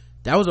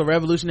 That was a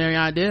revolutionary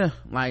idea,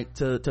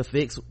 to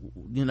fix,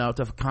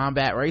 to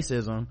combat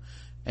racism,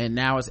 and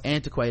now it's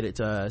antiquated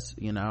to us.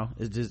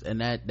 It's just,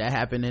 and that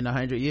happened in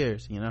 100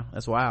 years.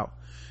 That's wild.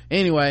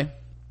 Anyway,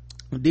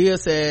 Dia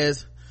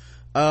says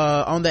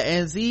on the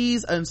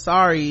Aziz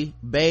Ansari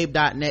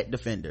Babe.net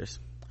defenders,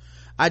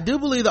 I do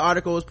believe the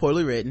article was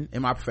poorly written,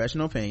 in my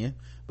professional opinion,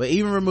 but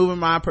even removing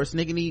my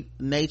persnickety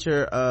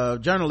nature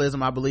of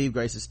journalism, I believe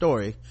Grace's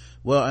story.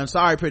 Well,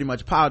 Ansari pretty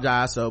much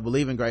apologized, so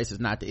believing Grace is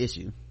not the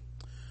issue.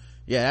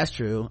 Yeah, that's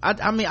true.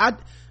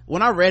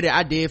 When I read it,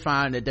 I did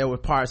find that there were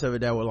parts of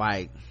it that were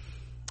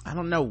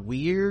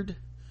weird,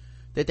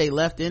 that they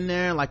left in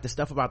there. Like the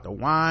stuff about the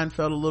wine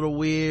felt a little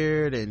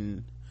weird,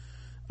 and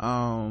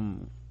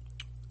I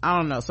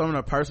don't know, some of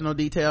the personal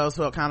details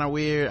felt kind of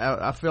weird.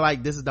 I feel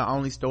like this is the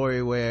only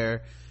story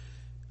where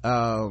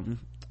of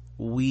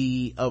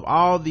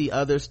all the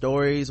other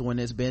stories, when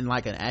it's been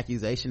like an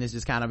accusation, it's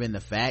just kind of in the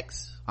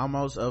facts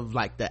almost of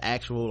like the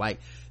actual,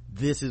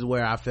 this is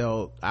where I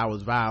felt I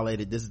was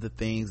violated, this is the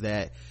things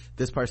that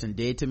this person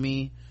did to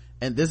me.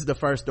 And this is the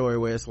first story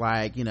where it's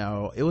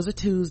it was a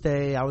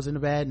Tuesday, I was in a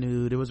bad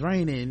mood, it was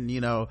raining,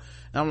 and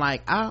I'm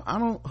like, I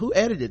don't, who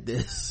edited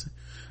this?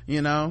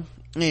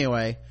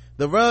 Anyway,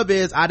 the rub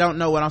is I don't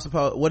know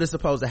what is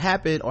supposed to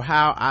happen or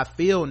how I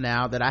feel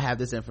now that I have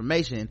this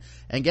information.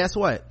 And guess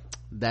what?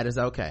 That is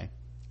okay.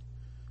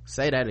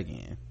 Say that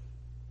again.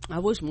 I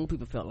wish more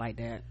people felt like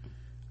that.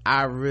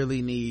 I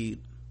really need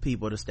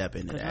people to step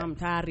into that. I'm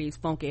tired of these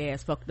funky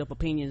ass fucked up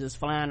opinions just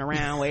flying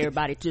around where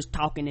everybody just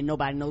talking and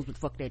nobody knows what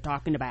the fuck they're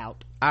talking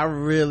about. I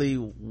really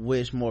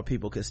wish more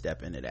people could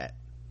step into that,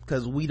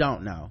 because we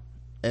don't know,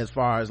 as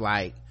far as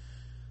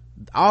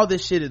all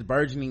this shit is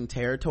burgeoning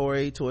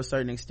territory to a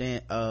certain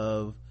extent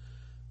of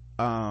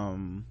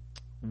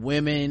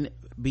women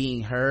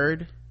being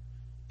heard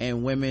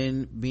and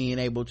women being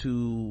able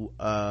to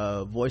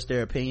voice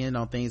their opinion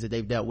on things that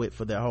they've dealt with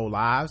for their whole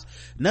lives.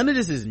 None of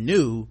this is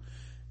new.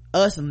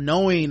 Us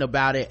knowing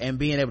about it and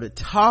being able to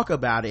talk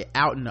about it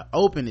out in the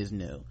open is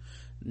new.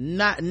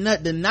 Not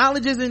the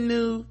knowledge isn't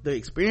new, the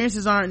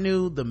experiences aren't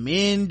new, the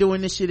men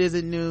doing this shit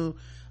isn't new.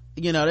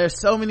 There's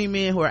so many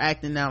men who are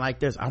acting now like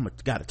this.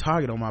 Got a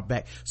target on my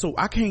back, so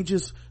I can't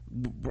just,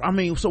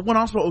 so what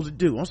I'm supposed to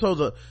do? I'm supposed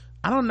to,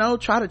 I don't know,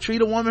 try to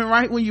treat a woman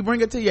right when you bring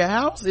her to your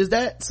house? Is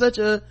that such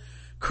a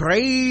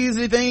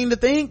crazy thing to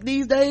think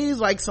these days?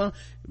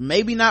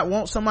 Maybe not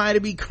want somebody to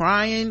be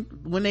crying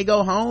when they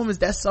go home? Is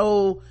that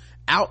so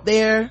out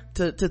there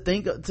to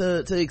think,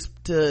 to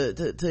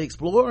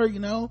explore,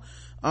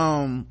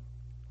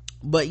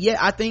 but yeah,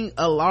 I think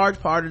a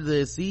large part of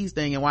the Aziz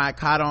thing and why I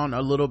caught on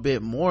a little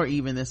bit more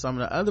even than some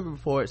of the other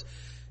reports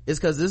is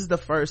because this is the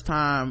first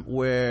time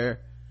where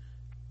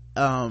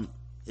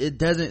it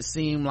doesn't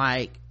seem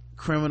like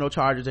criminal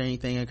charges or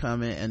anything are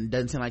coming, and it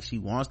doesn't seem like she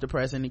wants to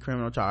press any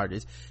criminal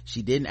charges.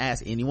 She didn't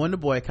ask anyone to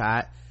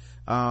boycott.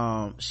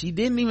 She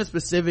didn't even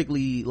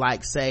specifically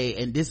say,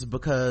 and this is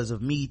because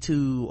of Me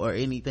Too or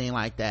anything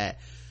like that.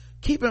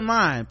 Keep in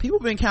mind, people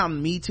been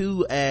counting Me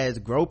Too as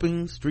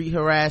groping, street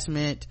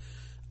harassment,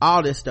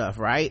 all this stuff,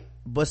 right?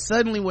 But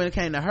suddenly when it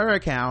came to her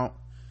account,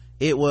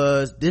 it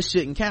was, this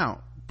shouldn't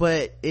count.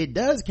 But it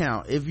does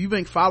count. If you've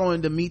been following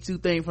the Me Too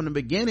thing from the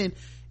beginning,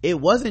 it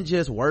wasn't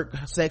just work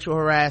sexual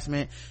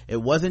harassment, it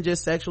wasn't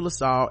just sexual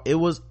assault, it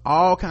was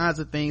all kinds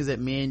of things that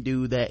men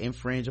do that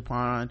infringe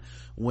upon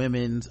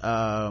women's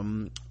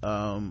autonomy,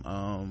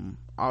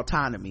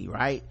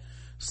 right?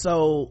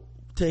 So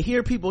to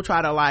hear people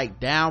try to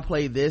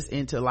downplay this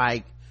into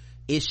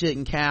it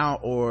shouldn't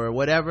count or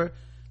whatever,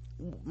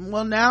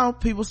 well, now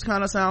people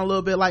kind of sound a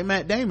little bit like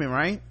Matt Damon,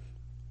 right?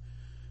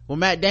 Well,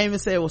 Matt Damon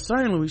said, well,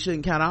 certainly we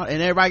shouldn't count out,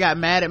 and everybody got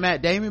mad at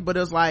Matt Damon, but it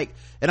was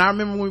and I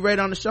remember when we read it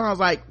on the show, I was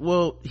like,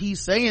 well, he's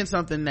saying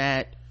something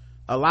that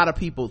a lot of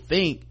people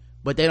think,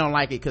 but they don't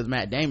like it because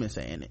Matt Damon's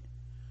saying it,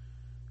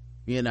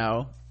 you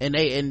know. And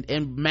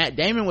and Matt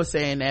Damon was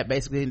saying that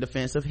basically in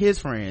defense of his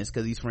friends,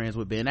 because he's friends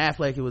with Ben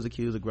Affleck, who was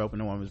accused of groping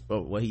a woman's,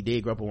 well, he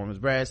did grope a woman's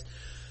breast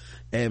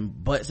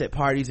and butts at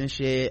parties and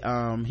shit.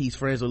 He's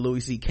friends with Louis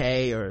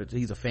C.K., or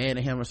he's a fan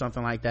of him or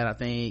something like that, I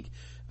think.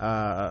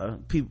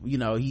 People, you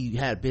know, he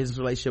had a business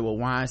relationship with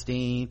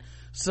Weinstein.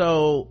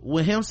 So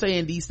with him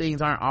saying these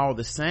things aren't all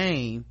the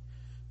same,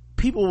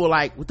 people were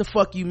like, what the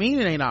fuck you mean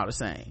it ain't all the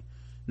same?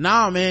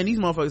 Nah, man, these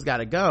motherfuckers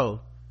gotta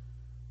go.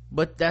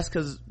 But that's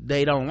because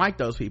they don't like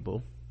those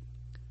people.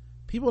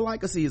 People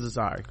like Aziz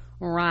Ansari,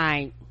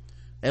 right?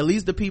 At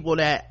least the people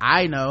that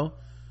I know.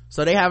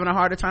 So they having a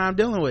harder time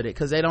dealing with it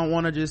because they don't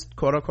want to just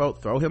quote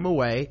unquote throw him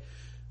away,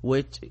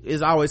 which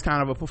is always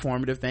kind of a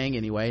performative thing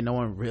anyway. No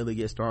one really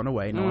gets thrown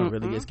away. No one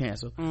really gets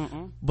canceled.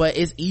 But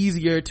it's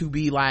easier to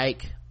be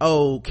like,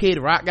 oh, Kid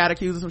Rock got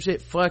accused of some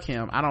shit, fuck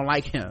him, I don't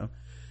like him.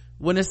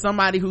 When it's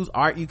somebody whose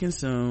art you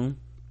consume,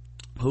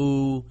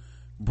 who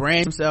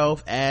brands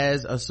himself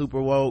as a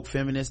super woke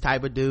feminist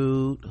type of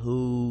dude,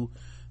 who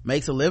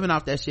makes a living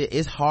off that shit,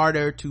 it's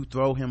harder to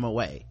throw him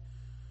away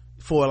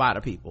for a lot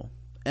of people.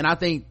 And I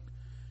think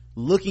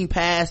looking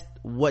past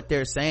what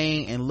they're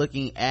saying and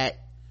looking at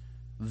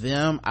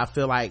them, I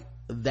feel like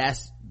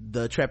that's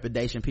the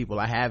trepidation people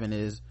are having,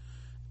 is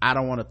I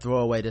don't want to throw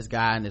away this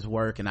guy and his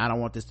work, and I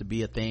don't want this to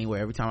be a thing where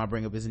every time I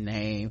bring up his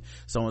name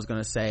someone's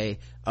gonna say,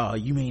 oh,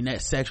 you mean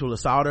that sexual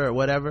assaulter or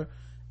whatever.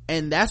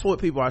 And that's what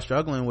people are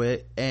struggling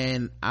with.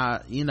 And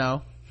I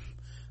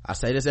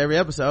say this every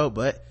episode,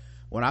 but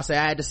when I say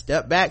I had to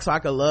step back so I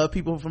could love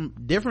people from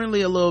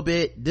differently a little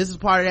bit, this is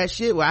part of that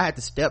shit where I had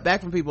to step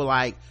back from people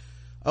like,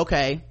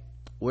 okay,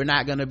 we're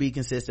not gonna be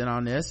consistent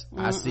on this.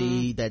 I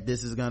see that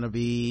this is gonna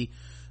be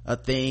a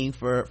thing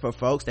for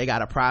folks. They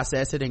gotta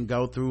process it and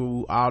go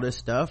through all this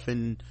stuff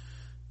and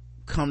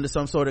come to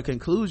some sort of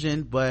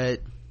conclusion.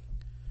 But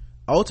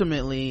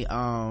ultimately,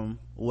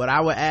 what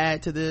I would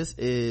add to this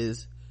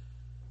is,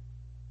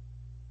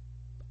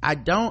 I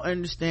don't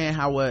understand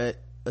how what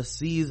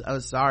Aziz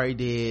Ansari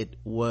did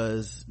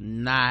was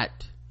not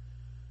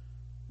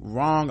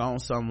wrong on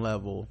some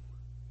level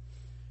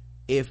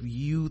if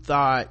you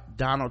thought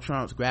Donald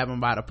Trump's grab him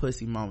by the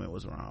pussy moment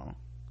was wrong.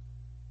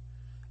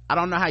 I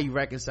don't know how you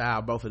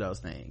reconcile both of those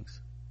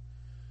things,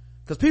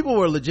 because people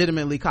were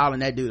legitimately calling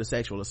that dude a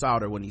sexual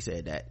assaulter when he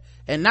said that,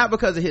 and not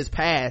because of his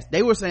past.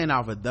 They were saying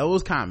off of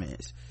those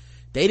comments.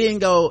 They didn't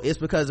go, it's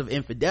because of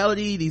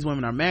infidelity, these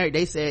women are married.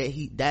 They said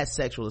that's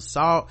sexual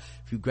assault.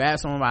 If you grab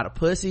someone by the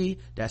pussy,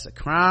 that's a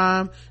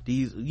crime.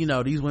 These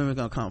women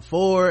gonna come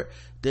forward,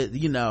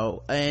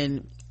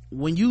 and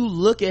when you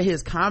look at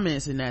his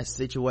comments in that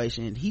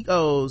situation, he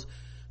goes,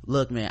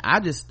 look, man,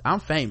 I'm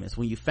famous.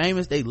 When you're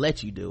famous, they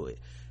let you do it.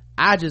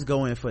 I just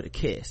go in for the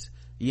kiss.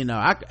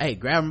 Hey,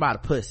 grab him by the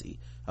pussy.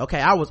 Okay,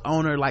 I was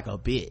on her like a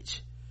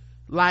bitch.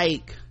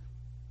 Like,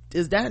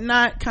 is that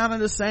not kind of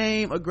the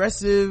same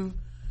aggressive,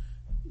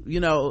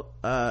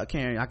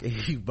 Karen, I can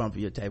hear you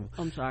bumping your table.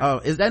 I'm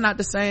sorry. Is that not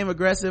the same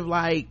aggressive,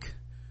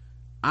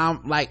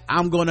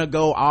 I'm gonna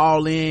go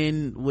all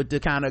in with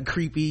the kind of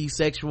creepy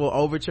sexual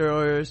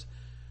overtures?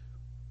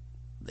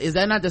 Is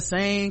that not the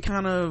same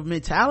kind of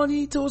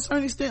mentality to a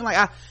certain extent?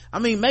 Like, I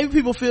mean, maybe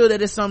people feel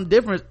that it's some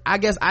difference. I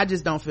guess I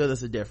just don't feel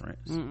there's a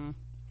difference. And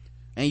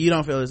you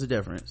don't feel there's a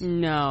difference?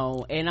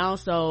 No. And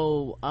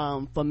also,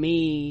 for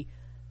me,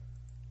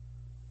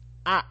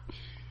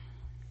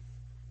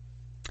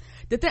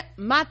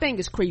 my thing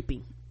is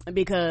creepy,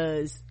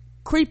 because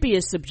creepy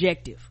is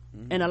subjective,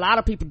 and a lot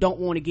of people don't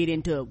want to get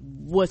into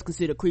what's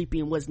considered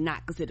creepy and what's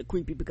not considered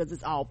creepy because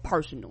it's all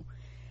personal.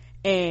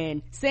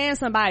 And saying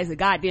somebody's a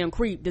goddamn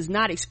creep does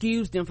not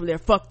excuse them from their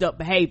fucked up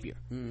behavior.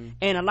 And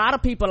a lot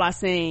of people are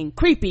saying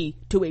creepy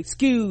to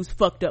excuse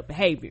fucked up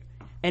behavior,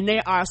 and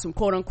there are some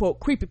quote unquote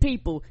creepy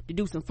people that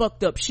do some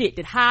fucked up shit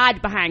that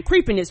hide behind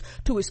creepiness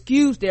to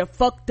excuse their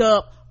fucked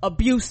up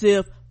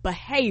abusive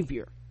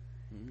behavior.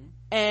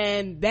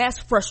 And that's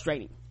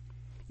frustrating.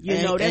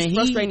 That's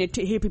frustrating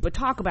to hear people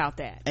talk about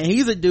that. And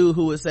he's a dude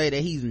who would say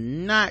that he's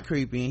not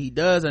creepy, and he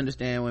does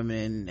understand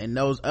women, and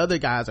those other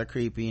guys are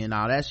creepy and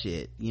all that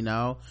shit,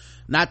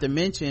 not to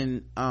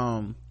mention,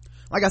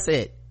 like I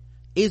said,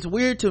 it's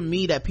weird to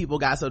me that people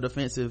got so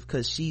defensive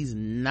because she's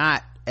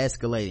not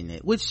escalating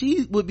it, which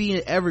she would be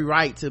in every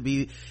right to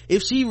be.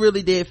 If she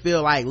really did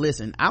feel like,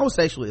 listen, I was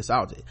sexually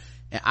assaulted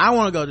and I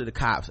want to go to the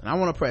cops and I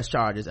want to press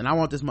charges and I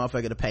want this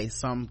motherfucker to pay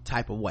some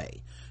type of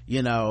way,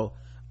 that'd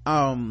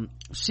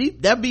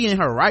be in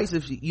her rights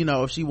if she,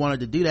 if she wanted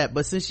to do that.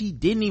 But since she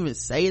didn't even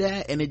say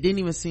that, and it didn't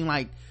even seem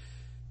like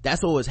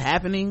that's what was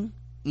happening,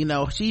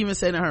 she even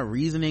said in her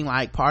reasoning,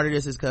 like, part of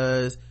this is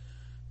because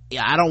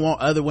I don't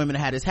want other women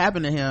to have this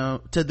happen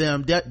to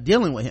them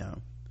dealing with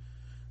him.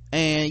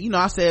 And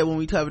I said when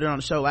we covered it on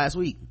the show last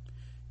week,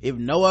 if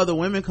no other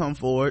women come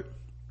forward,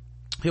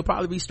 he'll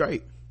probably be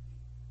straight,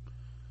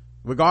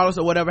 regardless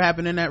of whatever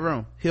happened in that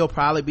room. He'll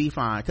probably be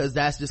fine, because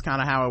that's just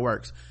kind of how it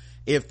works.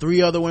 If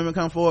 3 other women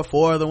come forward,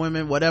 4 other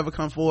women, whatever,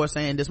 come forward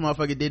saying this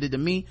motherfucker did it to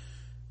me,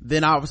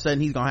 then all of a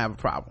sudden he's gonna have a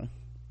problem.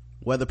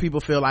 whether people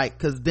feel like,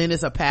 because then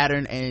it's a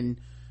pattern and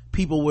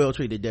people will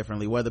treat it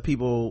differently, whether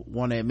people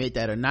want to admit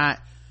that or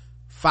not.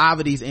 5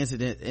 of these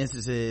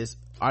instances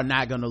are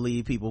not going to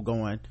leave people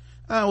going,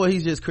 oh well,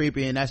 he's just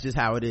creepy and that's just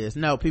how it is.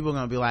 No, people are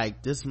going to be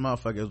like, this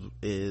motherfucker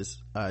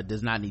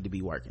does not need to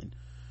be working,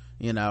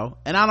 you know.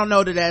 And I don't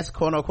know that that's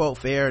quote unquote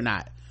fair or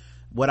not.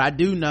 What I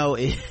do know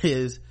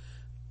is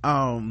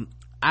I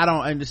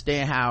don't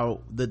understand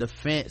how the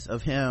defense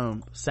of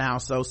him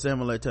sounds so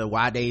similar to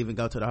why they even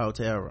go to the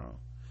hotel room,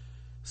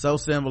 so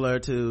similar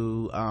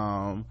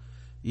to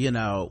you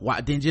know,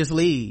 why then just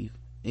leave,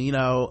 you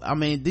know. I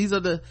mean, these are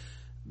the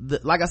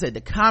like I said,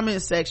 the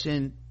comment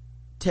section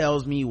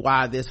tells me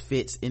why this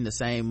fits in the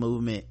same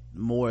movement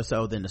more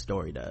so than the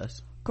story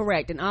does.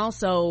 Correct. And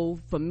also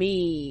for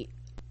me,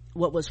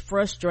 what was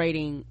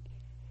frustrating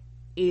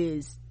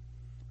is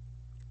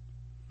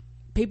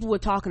people were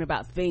talking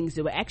about things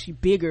that were actually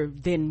bigger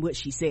than what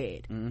she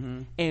said.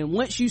 Mm-hmm. And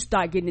once you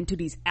start getting into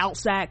these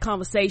outside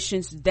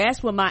conversations,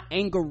 that's where my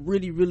anger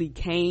really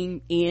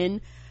came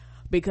in,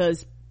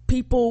 because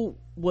people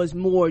was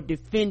more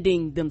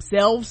defending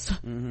themselves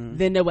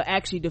than they were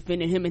actually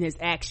defending him and his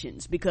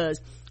actions. Because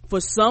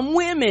for some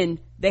women,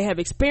 they have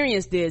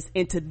experienced this,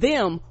 and to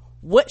them,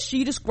 what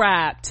she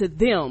described to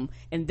them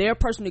and their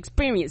personal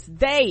experience,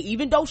 they,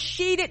 even though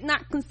she did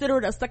not consider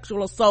it a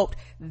sexual assault,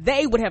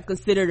 they would have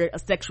considered it a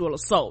sexual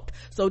assault.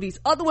 So these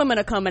other women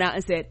are coming out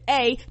and said,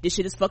 hey, this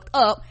shit is fucked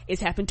up,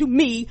 it's happened to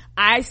me,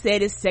 I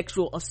said it's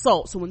sexual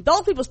assault. So when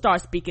those people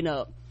start speaking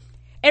up,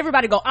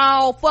 everybody go,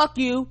 oh fuck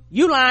you,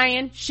 you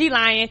lying, she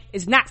lying,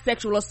 it's not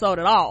sexual assault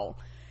at all.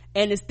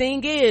 And this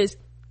thing is,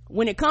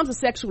 when it comes to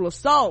sexual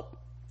assault,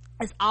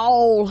 it's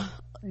all,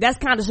 that's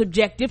kind of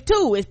subjective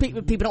too. Is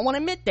people don't want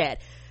to admit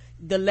that.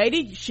 The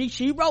lady,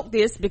 she wrote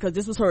this because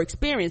this was her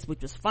experience,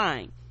 which was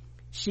fine.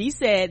 She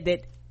said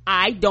that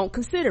I don't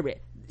consider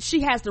it.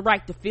 She has the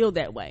right to feel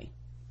that way.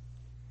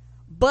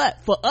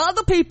 But for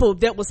other people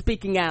that were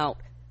speaking out,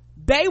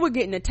 they were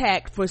getting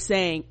attacked for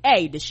saying,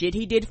 hey, the shit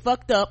he did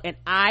fucked up and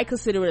I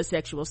consider it a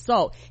sexual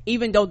assault,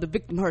 even though the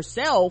victim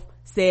herself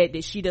said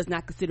that she does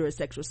not consider it a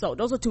sexual assault.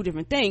 Those are two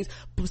different things.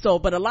 So,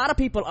 but a lot of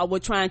people were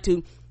trying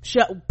to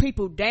shut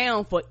people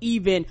down for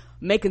even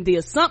making the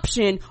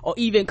assumption or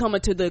even coming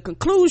to the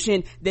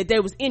conclusion that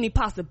there was any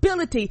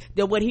possibility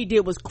that what he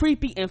did was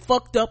creepy and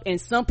fucked up,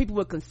 and some people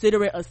would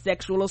consider it a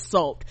sexual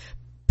assault.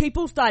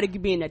 People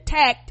started being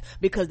attacked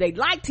because they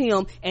liked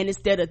him, and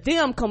instead of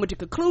them coming to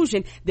the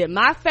conclusion that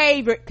my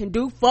favorite can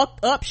do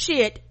fucked up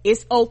shit,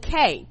 it's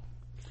okay.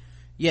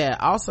 Yeah,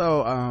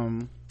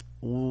 also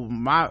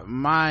my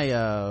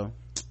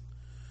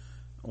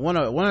one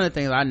of the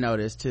things I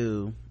noticed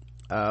too,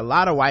 a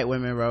lot of white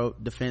women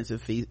wrote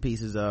defensive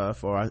pieces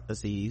for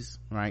Aziz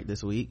right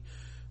this week.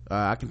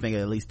 I can think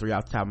of at least 3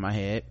 off the top of my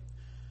head.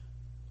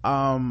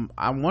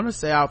 I want to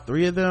say all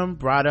 3 of them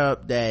brought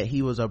up that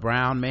he was a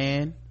brown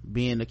man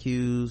being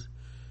accused,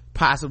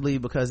 possibly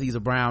because he's a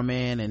brown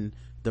man and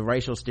the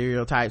racial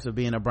stereotypes of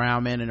being a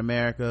brown man in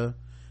America,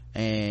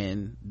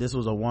 and this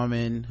was a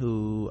woman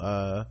who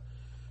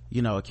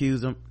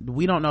accused him.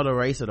 We don't know the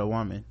race of the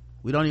woman.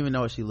 We don't even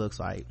know what she looks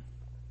like.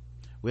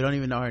 We don't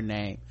even know her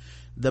name.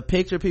 The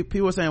picture,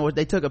 people were saying, well,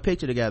 they took a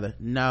picture together.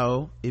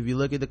 No, if you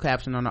look at the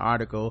caption on the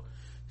article,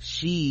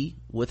 she,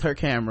 with her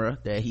camera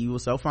that he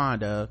was so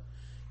fond of,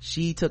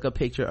 she took a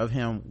picture of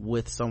him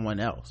with someone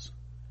else,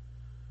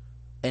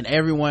 and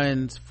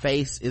everyone's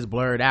face is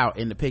blurred out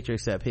in the picture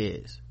except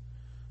his.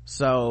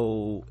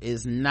 So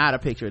it's not a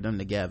picture of them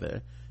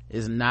together.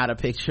 It's not a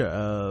picture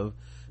of,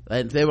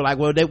 and they were like,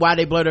 well, why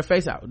they blurred their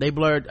face out? They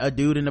blurred a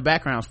dude in the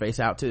background's face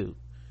out too.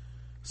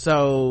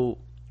 So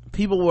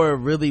people were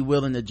really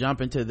willing to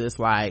jump into this,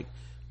 like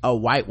a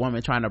white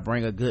woman trying to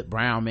bring a good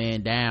brown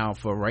man down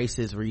for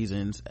racist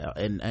reasons,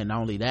 and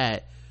only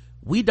that.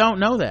 We don't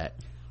know that.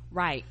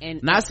 Right.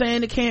 And not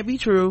saying it can't be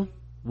true.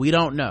 We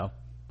don't know.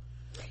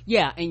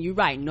 Yeah, and you're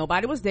right,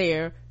 nobody was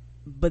there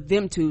but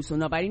them two, so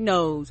nobody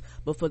knows.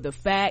 But for the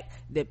fact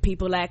that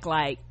people act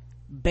like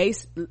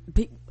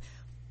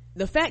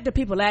the fact that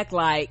people act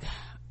like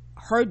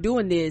her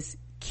doing this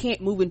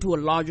can't move into a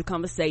larger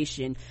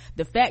conversation,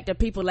 the fact that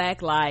people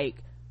act like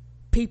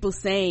people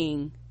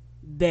saying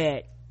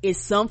that it's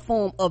some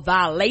form of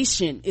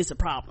violation is a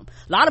problem.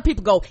 A lot of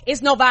people go,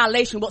 it's no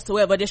violation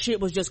whatsoever, this shit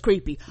was just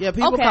creepy. Yeah,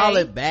 people call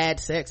it bad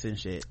sex and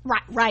shit.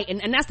 Right.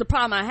 And that's the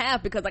problem I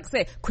have, because like I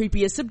said,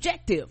 creepy is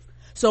subjective.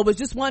 So it's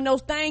just one of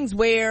those things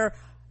where,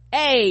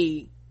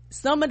 hey,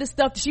 some of the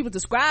stuff that she was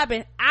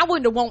describing, I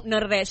wouldn't want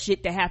none of that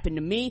shit to happen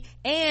to me.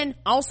 And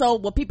also,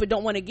 what people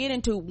don't want to get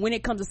into when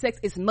it comes to sex,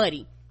 it's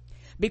muddy.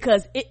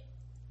 Because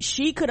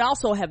she could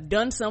also have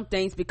done some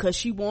things because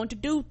she wanted to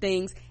do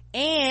things,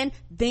 and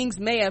things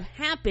may have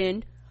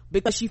happened,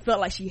 because she felt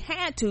like she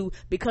had to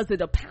because of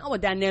the power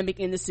dynamic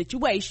in the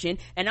situation.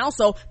 And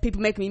also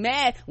people make me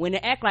mad when they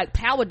act like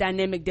power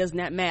dynamic does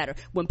not matter.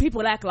 When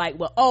people act like,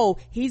 well, oh,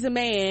 he's a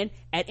man,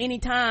 at any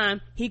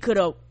time he could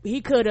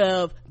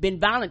have been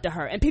violent to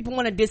her, and people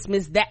want to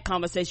dismiss that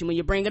conversation when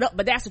you bring it up,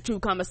 but that's a true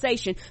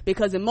conversation,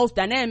 because in most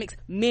dynamics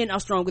men are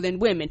stronger than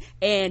women.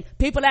 And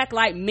people act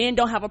like men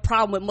don't have a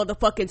problem with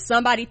motherfucking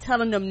somebody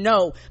telling them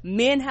no.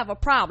 Men have a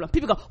problem.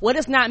 People go, well,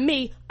 it's not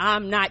me.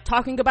 I'm not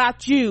talking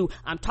about you.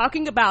 I'm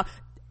talking about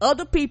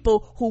other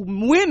people who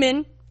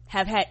women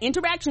have had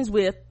interactions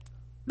with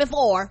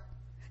before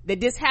that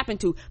this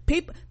happened to.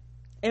 People,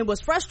 and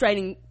what's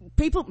frustrating,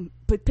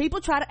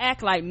 people try to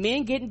act like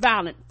men getting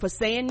violent for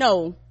saying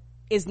no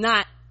is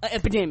not an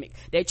epidemic.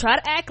 They try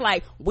to act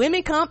like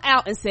women come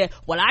out and say,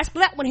 well, I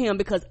slept with him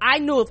because I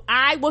knew if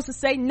I was to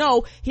say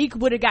no, he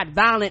would have got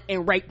violent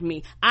and raped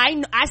me.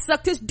 I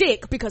sucked his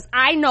dick because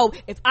I know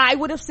if I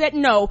would have said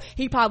no,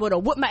 he probably would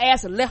have whooped my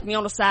ass and left me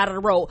on the side of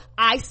the road.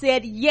 I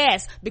said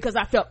yes because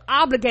I felt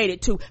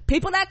obligated to.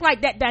 People act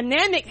like that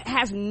dynamic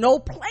has no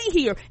play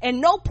here,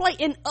 and no play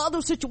in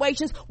other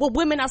situations where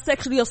women are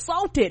sexually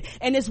assaulted.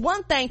 And it's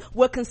one thing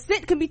where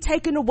consent can be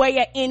taken away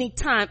at any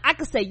time. I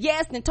could say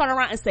yes and then turn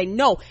around and say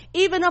no.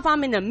 Even if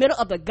I'm in the middle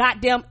of the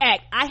goddamn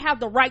act, I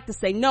have the right to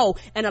say no.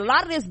 And a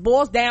lot of this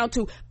boils down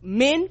to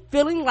men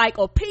feeling like,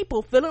 or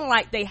people feeling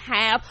like, they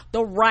have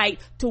the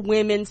right to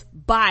women's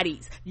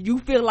bodies. You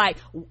feel like,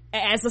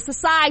 as a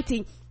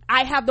society,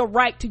 I have the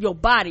right to your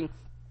body.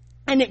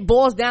 And it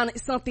boils down to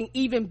something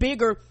even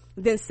bigger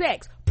than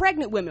sex.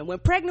 Pregnant women, when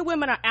pregnant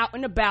women are out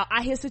and about,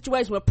 I hear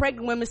situations where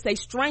pregnant women say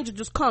strangers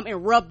just come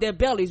and rub their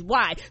bellies.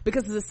 Why?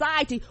 Because in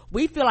society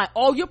we feel like,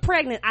 oh, you're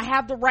pregnant, I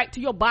have the right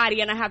to your body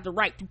and I have the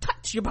right to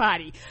touch your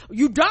body.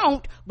 You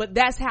don't, but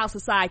that's how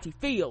society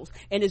feels.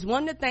 And it's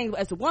one of the things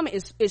as a woman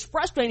is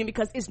frustrating,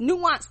 because it's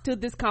nuance to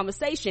this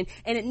conversation,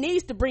 and it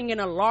needs to bring in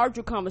a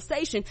larger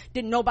conversation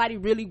that nobody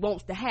really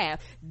wants to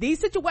have. These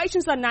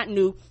situations are not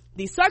new.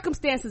 These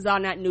circumstances are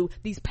not new.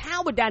 These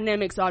power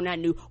dynamics are not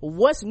new.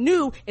 What's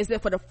new is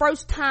that for the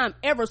first time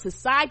ever,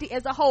 society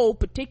as a whole,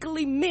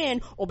 particularly men,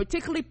 or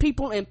particularly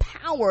people in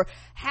power,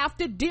 have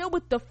to deal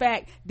with the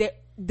fact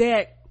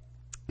that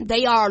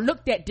they are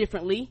looked at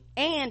differently,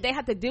 and they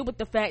have to deal with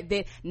the fact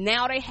that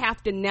now they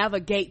have to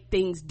navigate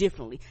things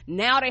differently.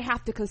 Now they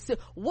have to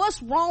consider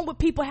what's wrong with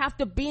people have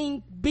to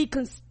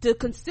to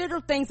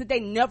consider things that they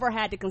never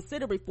had to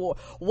consider before.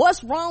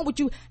 What's wrong with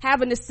you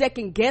having to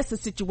second guess a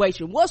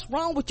situation? What's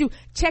wrong with you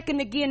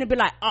checking again and be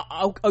like,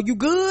 are you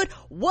good?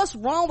 What's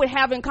wrong with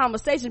having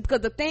conversations?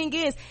 Because the thing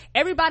is,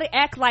 everybody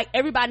act like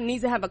everybody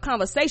needs to have a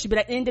conversation, but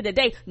at the end of the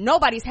day,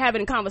 nobody's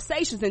having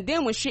conversations. And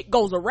then when shit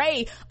goes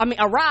awry,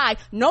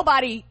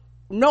 nobody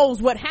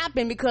knows what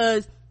happened,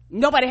 because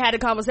nobody had a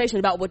conversation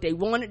about what they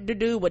wanted to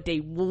do, what they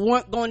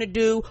weren't going to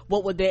do,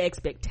 what were their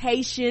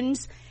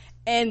expectations.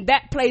 And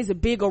that plays a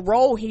bigger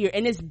role here,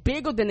 and it's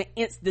bigger than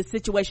the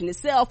situation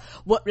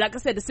itself. What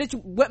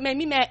made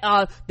me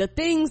mad, the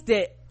things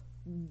that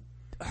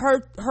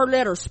her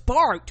letter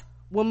sparked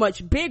were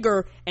much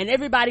bigger, and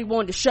everybody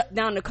wanted to shut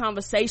down the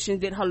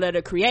conversations that her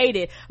letter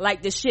created.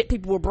 Like, the shit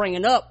people were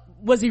bringing up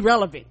was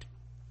irrelevant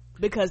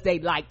because they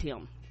liked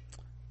him.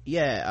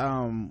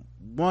 Yeah,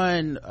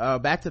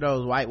 back to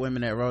those white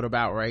women that wrote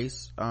about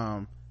race.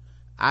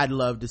 I'd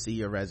love to see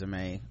your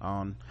resume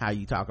on how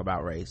you talk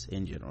about race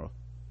in general.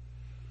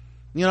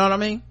 You know what I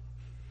mean?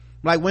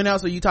 Like, when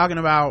else are you talking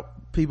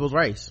about people's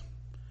race?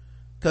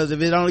 Because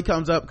if it only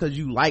comes up because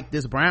you like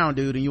this brown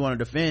dude and you want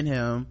to defend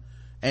him,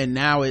 and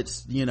now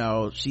it's,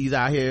 she's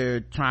out here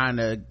trying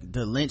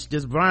to lynch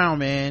this brown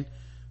man,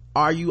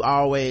 are you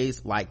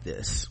always like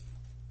this?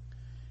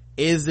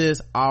 Is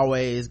this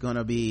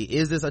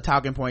a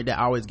talking point that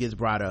always gets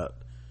brought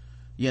up?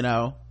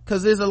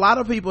 Because there's a lot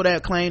of people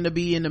that claim to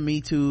be into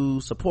Me Too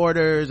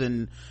supporters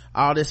and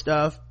all this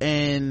stuff,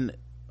 and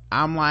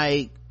I'm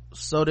like,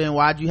 so then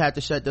why'd you have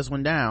to shut this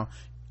one down?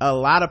 A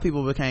lot of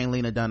people became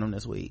Lena Dunham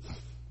this week.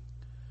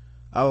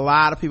 A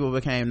lot of people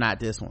became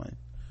not this one.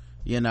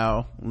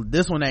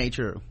 This one ain't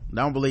true.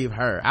 Don't believe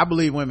her. I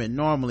believe women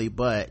normally,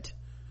 but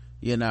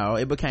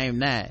it became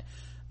that.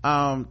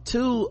 I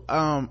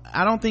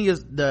don't think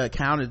the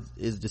account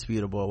is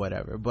disputable or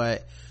whatever,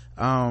 but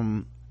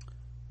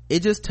it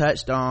just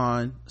touched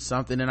on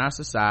something in our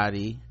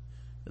society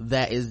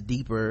that is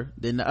deeper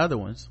than the other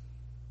ones.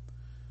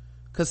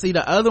 Cause see,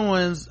 the other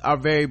ones are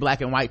very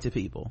black and white to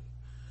people.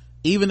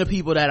 Even the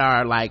people that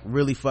are like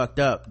really fucked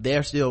up,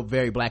 they're still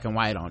very black and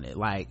white on it.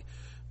 Like,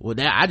 well,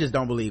 I just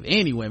don't believe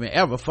any women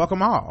ever. Fuck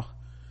them all.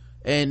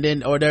 And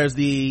then, or there's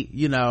the,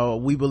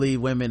 we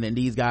believe women and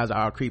these guys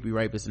are all creepy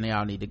rapists and they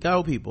all need to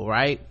go people,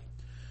 right?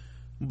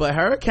 But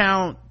her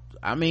account,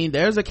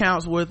 there's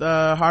accounts with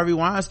Harvey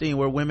Weinstein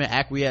where women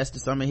acquiesced to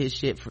some of his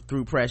shit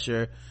through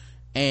pressure,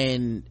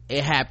 and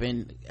it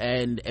happened,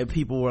 and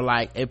people were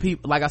like,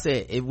 like I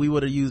said, if we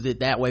would have used it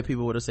that way,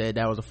 people would have said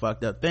that was a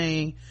fucked up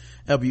thing,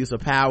 abuse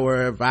of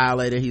power,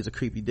 violator, he's a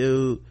creepy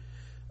dude,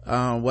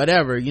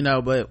 whatever,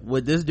 but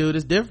with this dude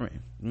is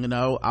different,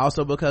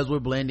 also because we're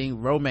blending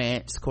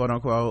romance, quote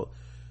unquote,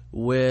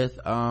 with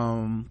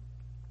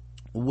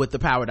the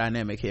power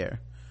dynamic here.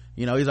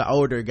 You know, he's an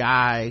older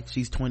guy,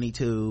 she's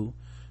 22,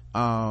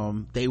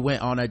 they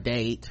went on a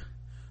date,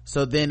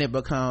 so then it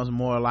becomes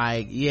more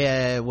like,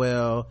 yeah,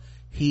 well,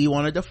 he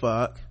wanted to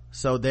fuck,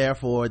 so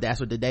therefore that's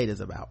what the date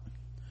is about.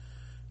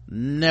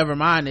 Never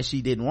mind that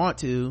she didn't want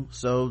to,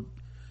 so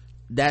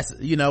that's,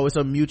 you know, it's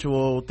a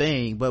mutual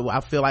thing. But I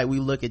feel like we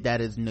look at that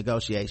as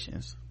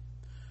negotiations,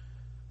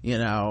 you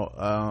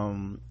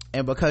know.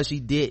 And because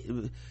she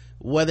did,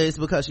 whether it's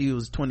because she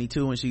was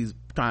 22 and she's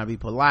trying to be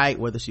polite,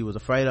 whether she was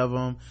afraid of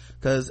him,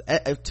 because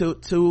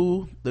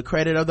to the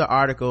credit of the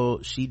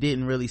article, she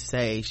didn't really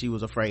say she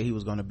was afraid he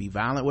was going to be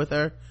violent with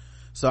her.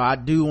 So I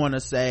do want to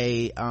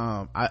say,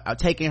 I'm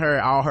taking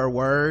her all her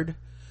word,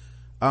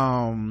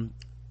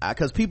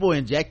 because people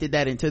injected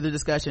that into the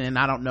discussion, and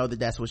I don't know that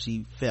that's what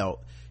she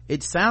felt.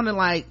 It sounded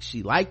like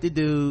she liked the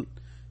dude,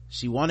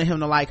 she wanted him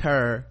to like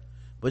her,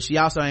 but she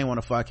also ain't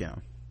want to fuck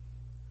him.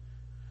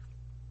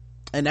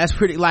 And that's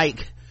pretty,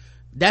 like,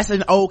 that's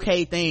an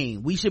okay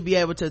thing. We should be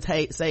able to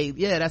say,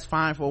 yeah, that's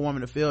fine for a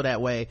woman to feel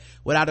that way,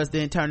 without us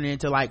then turning it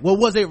into like, well,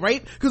 was it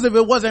rape? Because if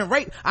it wasn't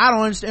rape, I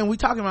don't understand. We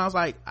talking about, I was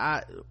like,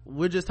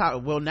 we're just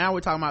talking, well, now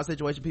we're talking about a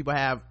situation people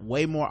have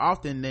way more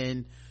often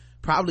than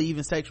probably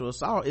even sexual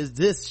assault, is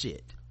this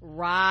shit.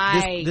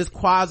 Right. This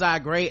quasi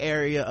gray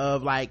area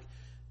of like,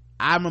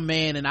 I'm a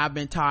man and I've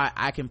been taught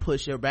I can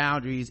push your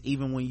boundaries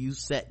even when you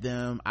set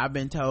them. I've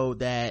been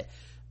told that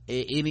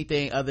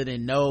anything other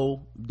than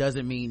no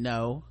doesn't mean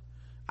no.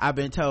 I've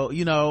been told,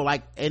 you know,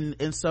 like,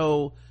 and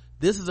so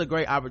this is a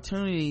great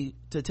opportunity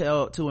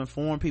to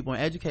inform people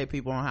and educate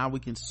people on how we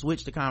can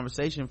switch the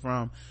conversation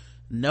from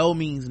no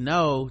means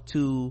no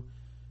to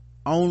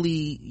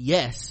only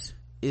yes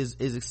is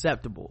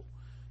acceptable,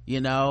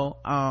 you know.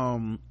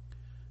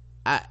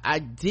 I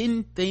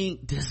didn't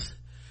think this,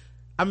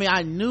 I mean,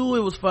 I knew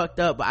it was fucked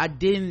up, but I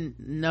didn't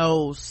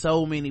know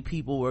so many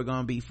people were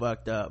gonna be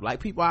fucked up. Like,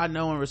 people I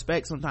know and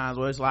respect sometimes,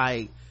 where it's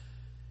like,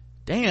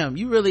 damn,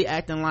 you really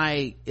acting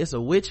like it's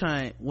a witch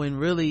hunt, when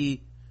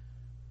really,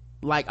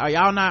 like, are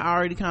y'all not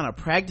already kind of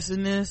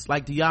practicing this?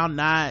 Like, do y'all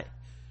not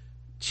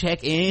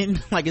check in?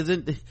 Like, is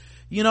it,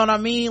 you know what I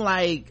mean?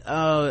 Like,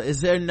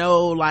 is there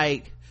no,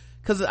 like,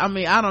 cause I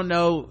mean, I don't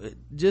know,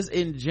 just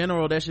in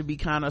general, there should be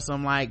kind of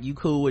some like, you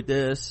cool with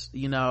this,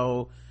 you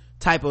know,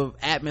 type of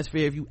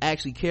atmosphere if you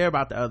actually care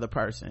about the other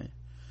person.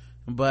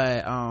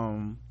 But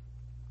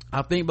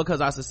I think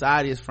because our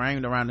society is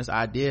framed around this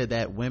idea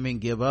that women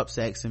give up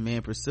sex and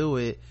men pursue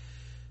it,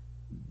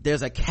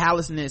 there's a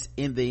callousness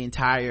in the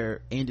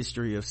entire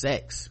industry of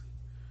sex.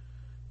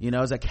 You know,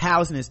 there's a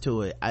callousness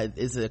to it.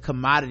 It's a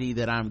commodity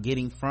that I'm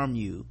getting from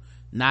you,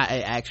 not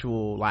an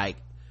actual like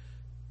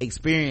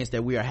experience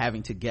that we are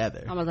having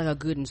together. Almost like a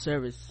good in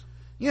service.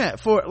 Yeah,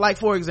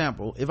 for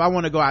example, if I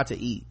want to go out to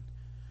eat,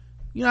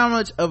 you know how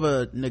much of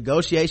a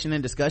negotiation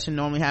and discussion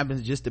normally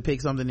happens just to pick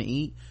something to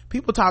eat?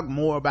 People talk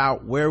more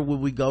about where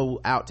would we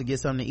go out to get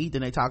something to eat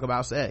than they talk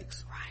about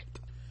sex. Right.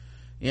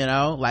 You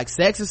know, like,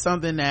 sex is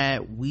something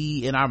that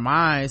we in our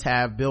minds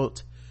have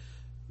built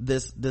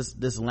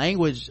this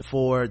language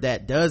for,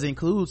 that does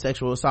include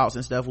sexual assaults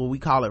and stuff, where we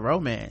call it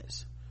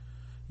romance.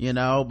 You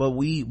know, but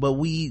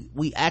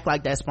we act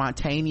like that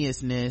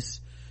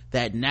spontaneousness,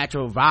 that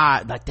natural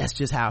vibe, like that's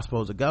just how it's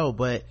supposed to go.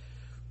 But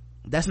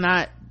that's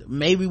not,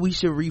 maybe we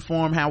should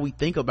reform how we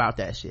think about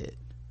that shit.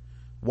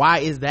 Why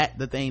is that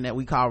the thing that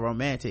we call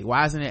romantic?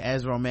 Why isn't it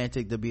as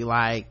romantic to be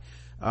like,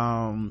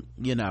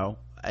 you know,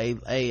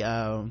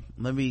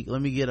 let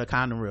me get a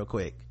condom real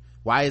quick?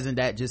 Why isn't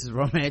that just as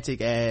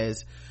romantic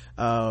as,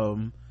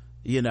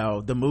 you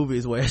know, the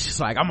movies where it's just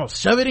like, I'm gonna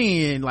shove it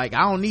in, like,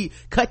 I don't need,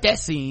 cut that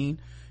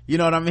scene, you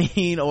know what I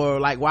mean? Or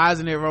like, why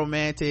isn't it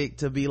romantic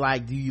to be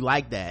like, do you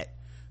like that?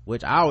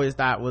 Which I always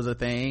thought was a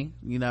thing,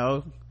 you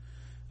know.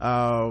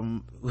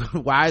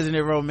 Why isn't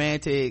it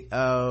romantic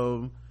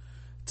to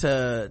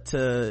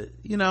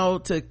you know,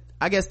 to,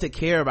 I guess, to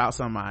care about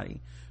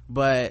somebody?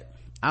 But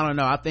I don't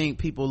know, I think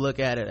people look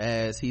at it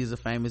as, he's a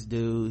famous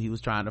dude, he was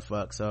trying to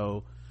fuck,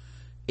 so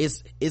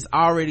it's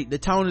already, the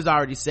tone is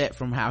already set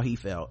from how he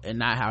felt and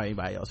not how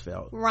anybody else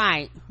felt.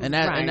 Right. And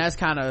that's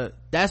kind of,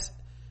 that's,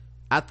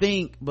 I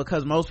think,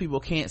 because most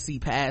people can't see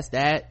past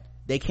that,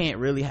 they can't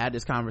really have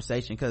this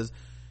conversation, because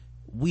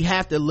we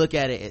have to look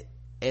at it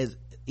as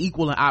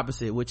equal and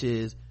opposite, which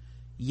is,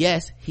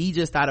 yes, he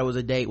just thought it was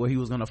a date where he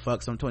was gonna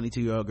fuck some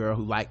 22-year-old girl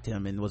who liked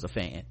him and was a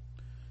fan.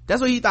 That's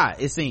what he thought,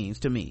 it seems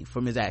to me,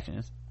 from his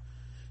actions.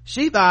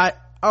 She thought,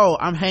 oh,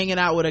 I'm hanging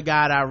out with a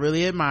guy that I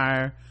really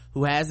admire,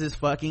 who has this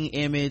fucking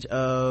image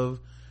of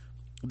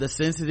the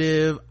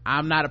sensitive,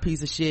 I'm not a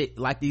piece of shit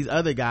like these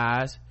other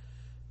guys.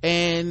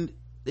 And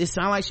it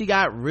sounded like she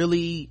got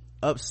really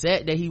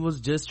upset that he was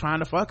just trying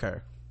to fuck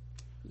her.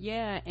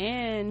 Yeah,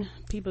 and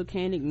people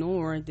can't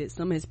ignore that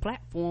some of his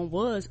platform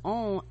was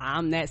on,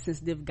 I'm that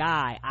sensitive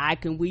guy, I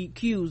can read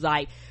cues,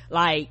 like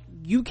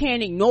you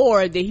can't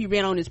ignore that he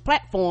ran on his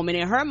platform, and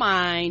in her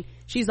mind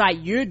she's like,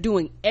 you're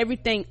doing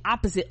everything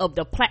opposite of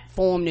the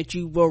platform that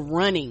you were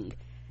running.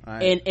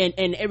 Right.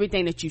 and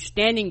everything that you're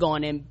standing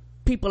on, and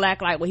people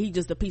act like, well, he's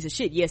just a piece of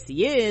shit. Yes,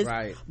 he is.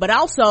 Right. But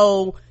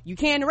also, you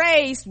can't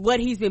erase what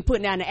he's been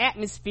putting out in the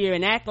atmosphere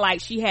and act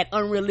like she had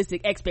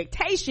unrealistic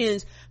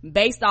expectations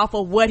based off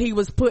of what he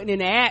was putting in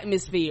the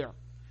atmosphere.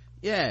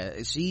 Yeah,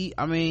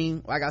 I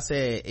mean, like I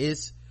said,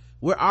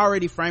 we're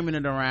already framing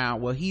it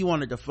around, well, he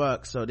wanted to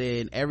fuck, so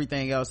then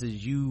everything else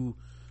is you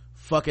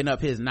fucking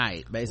up his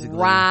night, basically.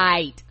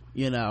 Right.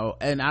 You know,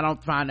 and I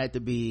don't find that to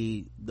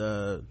be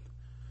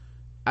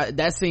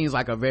that seems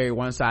like a very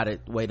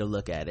one-sided way to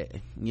look at it,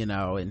 you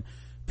know, and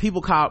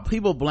people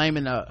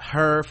blaming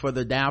her for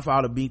the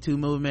downfall of the Me Too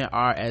movement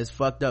are as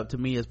fucked up to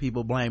me as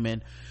people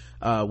blaming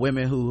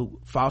women who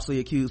falsely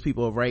accuse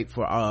people of rape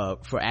for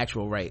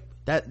actual rape.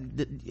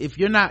 If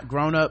you're not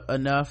grown up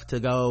enough to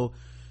go,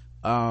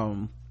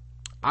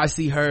 I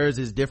see hers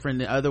is different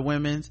than other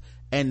women's,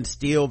 and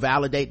still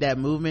validate that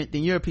movement,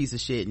 then you're a piece of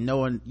shit.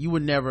 You were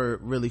never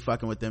really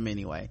fucking with them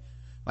anyway.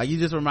 Like, you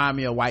just remind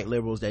me of white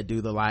liberals that do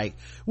the like,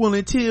 well,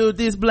 until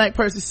this black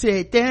person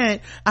said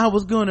that, I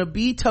was gonna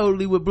be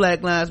totally with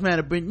Black Lives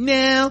Matter, but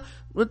now,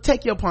 well,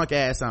 take your punk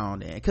ass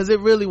on then, because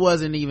it really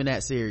wasn't even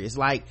that serious.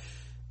 Like,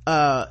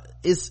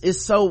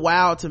 it's so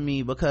wild to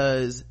me,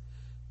 because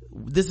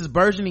this is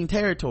burgeoning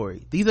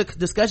territory. These are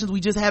discussions we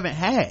just haven't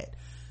had.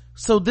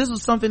 So this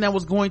was something that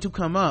was going to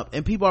come up,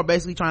 and people are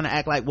basically trying to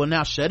act like, well,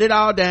 now shut it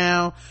all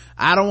down,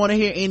 I don't want to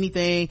hear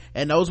anything.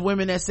 And those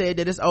women that said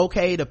that it's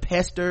okay to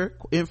pester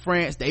in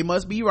France, they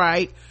must be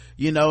right.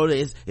 You know,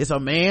 it's a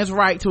man's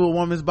right to a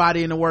woman's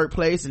body in the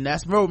workplace, and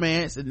that's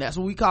romance, and that's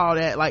what we call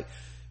that. Like,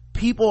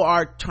 people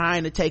are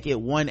trying to take it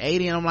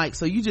 180, and I'm like,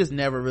 so you just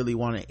never really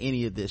wanted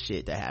any of this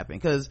shit to happen.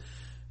 Because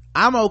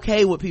I'm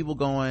okay with people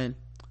going,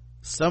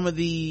 some of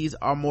these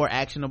are more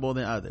actionable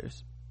than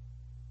others.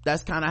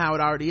 That's kind of how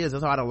it already is.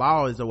 That's why the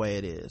law is the way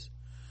it is.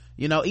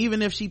 You know,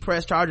 even if she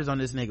pressed charges on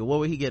this nigga, what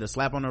would he get? A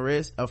slap on the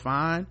wrist? A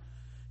fine?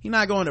 He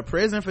not going to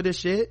prison for this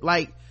shit.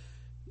 Like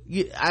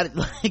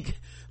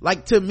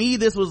to me,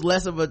 this was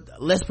less of a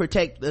let's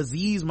protect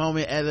Aziz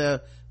moment as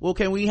well,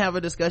 can we have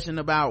a discussion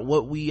about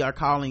what we are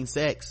calling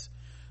sex?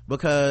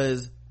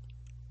 Because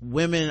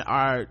women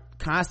are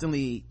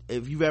constantly,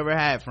 if you've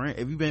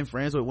been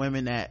friends with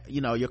women that,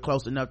 you know, you're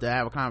close enough to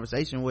have a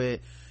conversation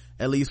with,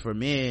 at least for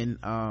men,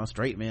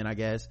 straight men, I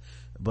guess,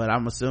 but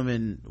I'm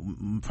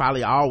assuming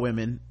probably all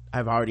women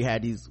have already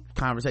had these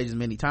conversations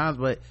many times.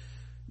 But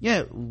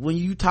yeah, when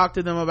you talk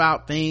to them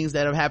about things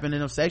that have happened to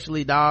them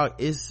sexually, dog,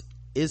 it's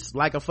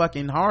like a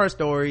fucking horror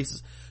story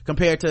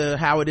compared to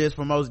how it is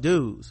for most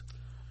dudes.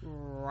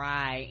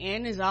 Right.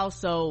 And it's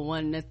also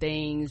one of the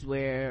things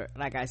where,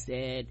 like I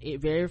said,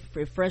 it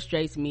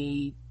frustrates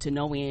me to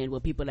no end when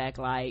people act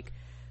like,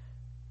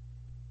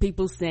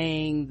 people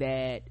saying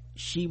that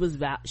she was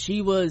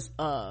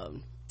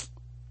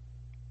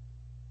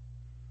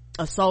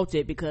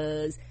assaulted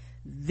because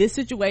this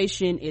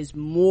situation is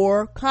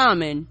more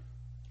common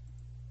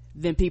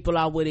than people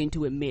are willing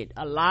to admit.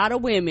 A lot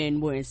of women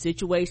were in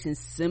situations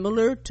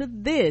similar to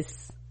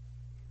this,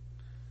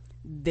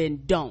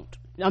 then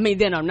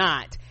are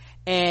not.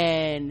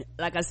 And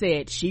like I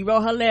said, she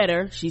wrote her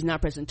letter, she's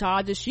not pressing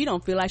charges, she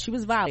don't feel like she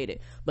was violated.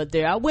 But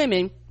there are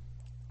women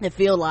that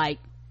feel like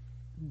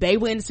they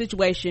were in the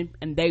situation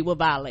and they were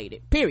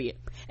violated, period.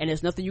 And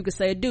there's nothing you can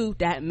say or do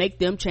that make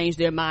them change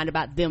their mind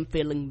about them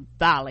feeling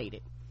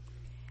violated.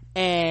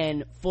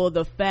 And for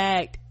the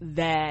fact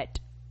that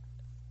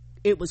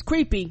it was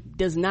creepy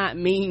does not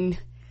mean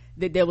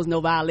that there was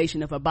no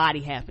violation of her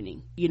body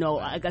happening. You know,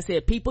 like I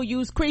said, people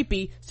use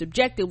creepy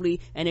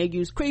subjectively, and they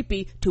use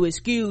creepy to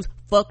excuse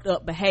fucked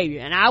up behavior.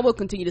 And I will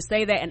continue to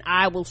say that, and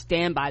I will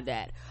stand by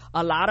that.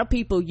 A lot of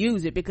people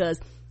use it because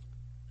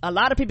a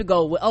lot of people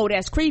go, well, oh,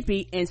 that's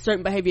creepy, and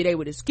certain behavior they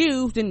would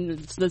excuse, and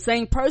the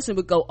same person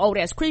would go, oh,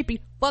 that's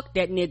creepy, fuck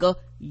that nigga,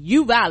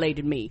 you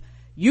violated me.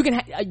 You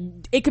can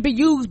it could be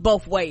used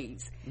both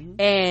ways.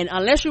 And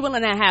unless you're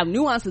willing to have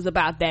nuances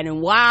about that,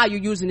 and why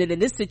you're using it in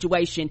this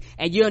situation,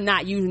 and you're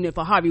not using it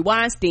for Harvey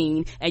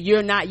Weinstein, and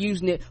you're not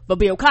using it for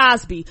Bill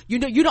Cosby,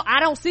 I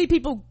don't see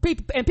people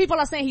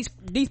are saying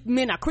these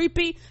men are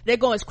creepy. They're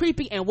going, it's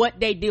creepy, and what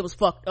they did was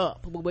fucked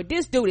up. But with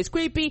this dude, it's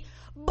creepy,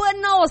 but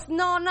no,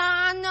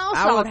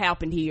 something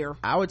happened here.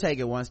 I would take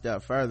it one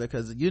step further,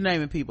 because you're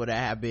naming people that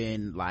have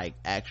been like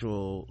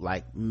actual,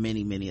 like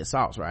many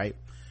assaults, right?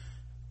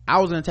 I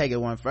was going to take it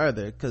one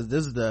further, because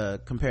this is the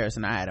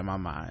comparison I had in my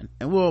mind,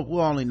 and we'll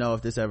only know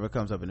if this ever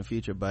comes up in the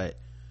future. But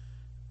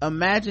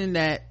imagine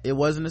that it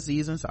wasn't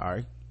Aziz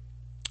Ansari.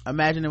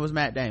 Imagine it was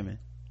Matt Damon.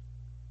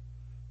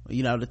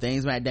 You know, the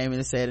things Matt Damon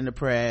has said in the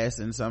press,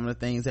 and some of the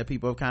things that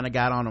people have kind of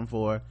got on him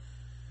for,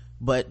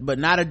 but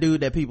not a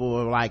dude that people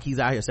were like, he's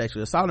out here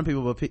sexually assaulting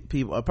people, but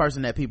a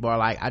person that people are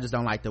like, I just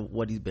don't like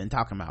what he's been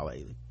talking about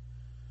lately.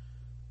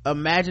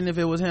 Imagine if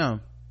it was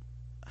him.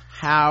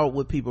 How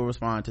would people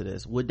respond to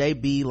this? Would they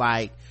be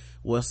like,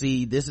 well,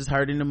 see, this is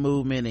hurting the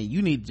movement, and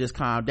you need to just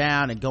calm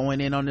down, and going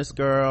in on this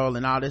girl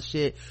and all this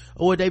shit?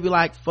 Or would they be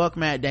like, fuck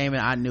Matt Damon,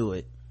 I knew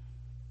it?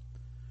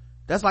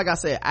 That's, like I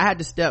said, I had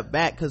to step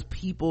back, because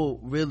people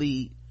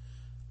really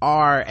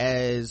are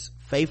as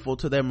faithful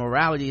to their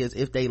morality as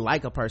if they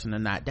like a person or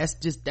not. That's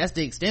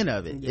the extent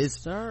of it.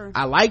 Yes, sir.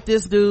 I like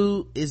this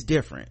dude, it's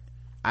different.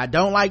 I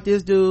don't like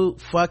this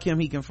dude, fuck him,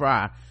 he can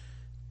fry.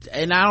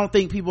 And I don't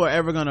think people are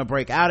ever gonna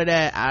break out of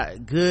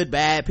that. Good,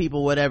 bad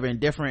people, whatever,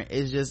 indifferent,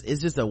 it's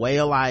just a way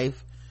of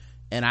life,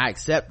 and I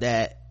accept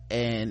that,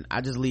 and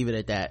I just leave it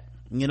at that,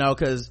 you know,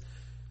 because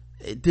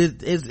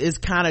it's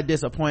kind of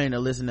disappointing to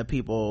listen to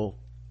people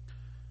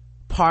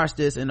parse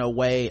this in a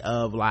way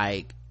of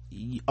like,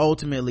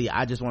 ultimately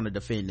I just want to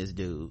defend this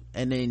dude,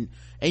 and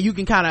you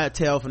can kind of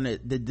tell from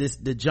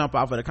the jump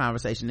off of the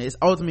conversation, it's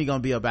ultimately going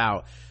to be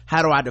about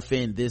how do I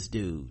defend this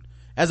dude,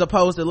 as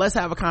opposed to let's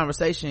have a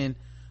conversation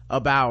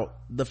about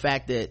the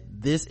fact that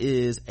this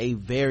is a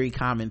very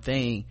common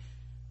thing.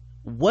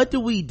 What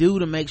do we do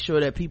to make sure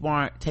that people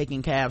aren't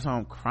taking cabs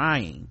home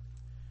crying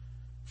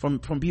from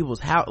people's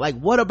house? Like,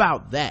 what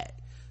about that?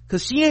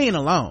 Because she ain't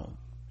alone,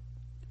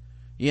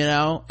 you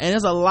know. And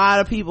there's a lot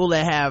of people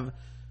that have,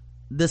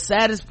 the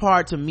saddest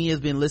part to me has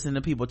been listening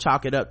to people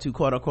chalk it up to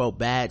quote unquote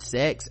bad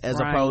sex, as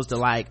opposed to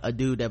like a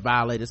dude that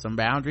violated some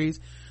boundaries.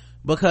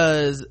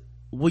 Because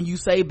when you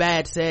say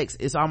bad sex,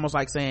 it's almost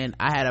like saying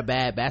I had a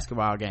bad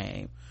basketball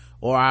game,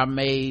 or I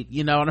made,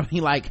 you know what I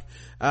mean, like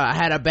I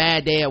had a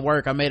bad day at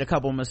work, I made a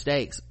couple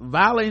mistakes.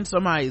 Violating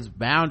somebody's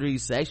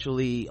boundaries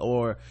sexually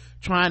or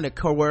trying to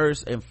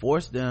coerce and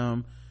force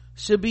them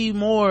should be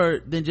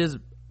more than just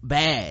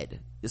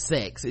bad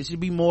sex. It should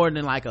be more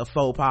than like a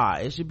faux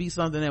pas. It should be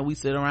something that we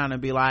sit around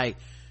and be like,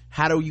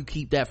 how do you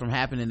keep that from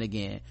happening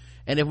again?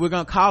 And if we're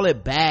gonna call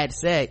it bad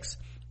sex,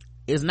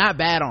 it's not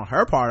bad on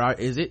her part,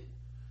 is it?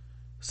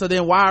 So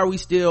then why are we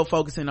still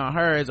focusing on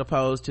her as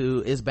opposed to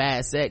it's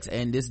bad sex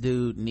and this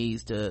dude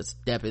needs to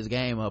step his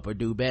game up or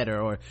do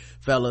better? Or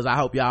fellas, I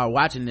hope y'all are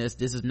watching this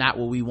is not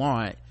what we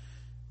want.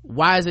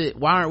 Why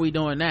aren't we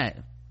doing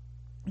that?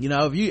 You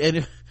know,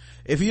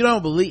 if you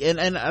don't believe,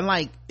 and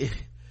like,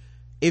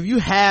 if you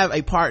have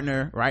a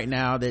partner right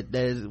now that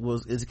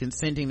is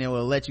consenting, that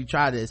will let you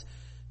try this,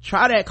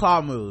 try that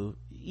claw move.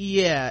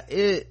 Yeah,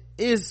 it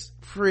is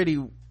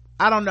pretty,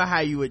 I don't know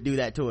how you would do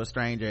that to a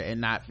stranger and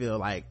not feel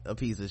like a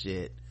piece of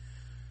shit.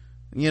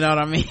 You know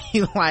what I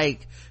mean?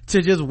 Like,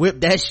 to just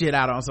whip that shit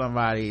out on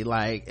somebody,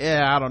 like,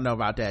 yeah, I don't know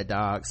about that,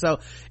 dog. So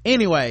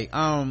anyway,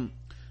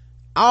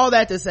 all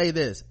that to say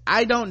this,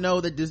 I don't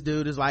know that this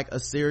dude is like a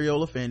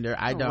serial offender.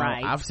 I don't.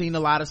 Right. I've seen a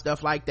lot of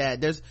stuff like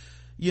that. There's,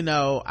 you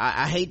know,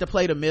 I hate to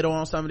play the middle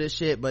on some of this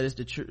shit, but it's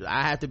the truth.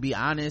 I have to be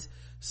honest,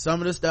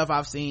 some of the stuff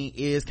I've seen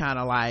is kind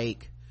of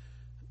like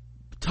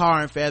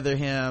tar and feather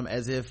him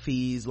as if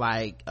he's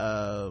like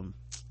I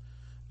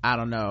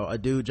don't know, a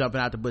dude jumping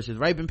out the bushes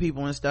raping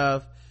people and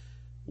stuff,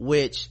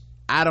 which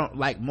I don't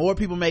like. More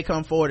people may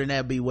come forward and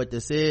that be what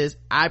this is.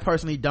 I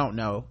personally don't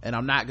know, and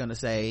I'm not gonna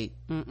say,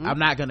 I'm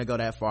not gonna go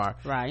that far,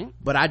 right?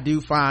 But I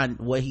do find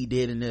what he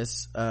did in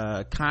this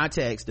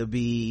context to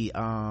be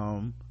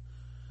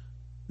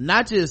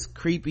not just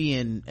creepy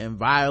and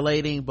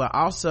violating, but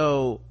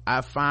also I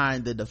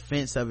find the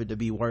defense of it to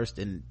be worse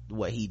than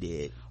what he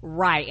did.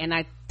 Right. And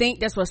I think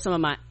that's where some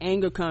of my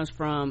anger comes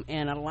from,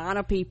 and a lot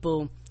of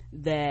people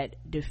that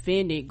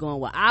defend it going,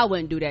 well, I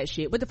wouldn't do that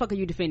shit. What the fuck are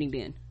you defending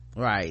then?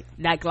 Right.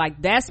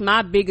 Like that's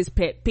my biggest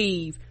pet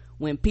peeve,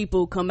 when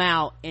people come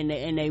out and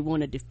they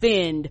want to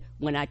defend.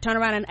 When I turn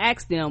around and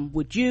ask them,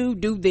 would you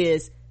do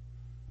this?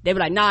 They be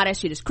like, nah, that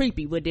shit is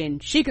creepy. But then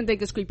she can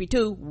think it's creepy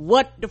too.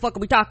 What the fuck are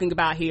we talking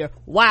about here?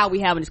 Why are we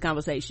having this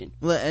conversation?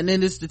 And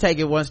then just to take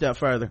it one step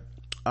further,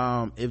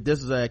 if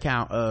this was an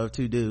account of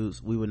two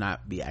dudes, we would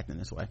not be acting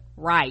this way.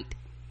 Right.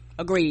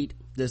 Agreed.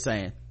 Just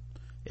saying.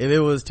 If it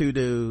was two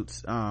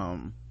dudes,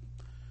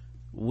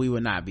 we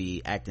would not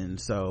be acting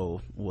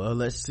so, well,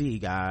 let's see,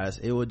 guys.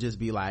 It would just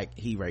be like,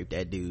 he raped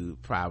that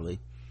dude, probably.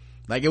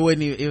 Like, it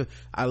wouldn't even,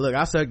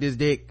 I sucked his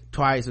dick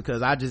twice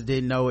because I just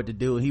didn't know what to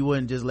do. He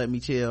wouldn't just let me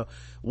chill.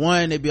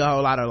 One, there'd be a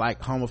whole lot of like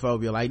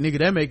homophobia, like, nigga,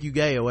 that make you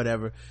gay or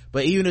whatever.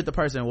 But even if the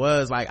person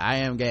was like, I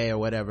am gay or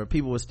whatever,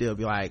 people would still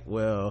be like,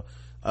 well,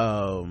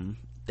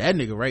 that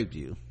nigga raped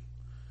you.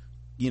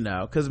 You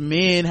know, cause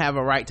men have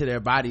a right to their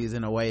bodies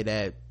in a way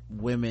that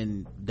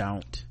women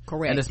don't.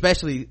 Correct. And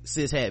especially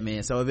cishet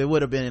men. So if it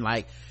would have been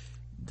like,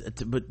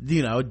 but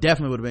you know,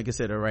 definitely would have been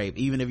considered rape,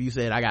 even if you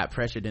said I got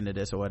pressured into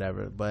this or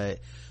whatever. But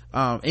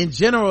in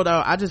general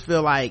though, I just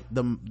feel like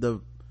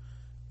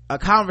a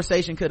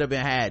conversation could have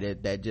been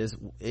had that just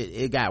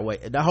it got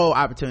the whole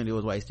opportunity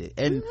was wasted.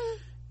 And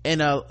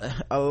and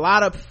a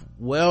lot of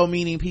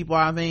well-meaning people,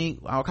 I think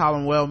I'll call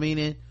them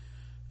well-meaning,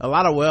 a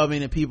lot of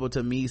well-meaning people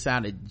to me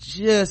sounded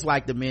just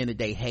like the men that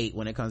they hate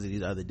when it comes to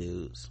these other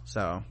dudes.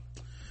 So,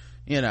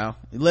 you know,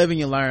 live and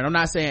you learn. I'm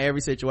not saying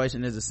every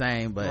situation is the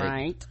same, but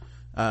right.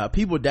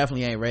 People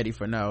definitely ain't ready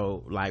for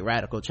no like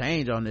radical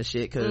change on this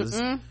shit,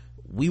 because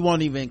we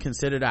won't even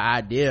consider the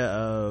idea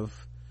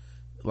of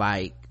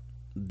like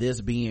this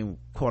being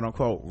quote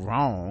unquote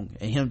wrong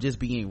and him just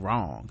being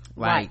wrong.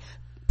 Like right.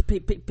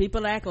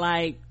 People act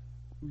like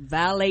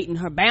violating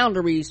her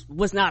boundaries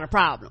was not a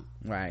problem.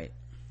 Right.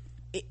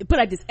 But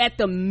like this, at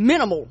the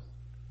minimal,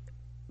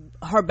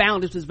 her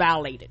boundaries was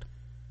violated.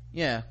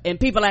 Yeah. And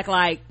people act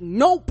like,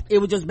 nope, it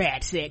was just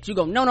bad sex. You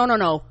go,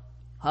 no.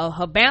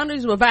 Her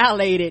boundaries were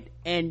violated,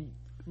 and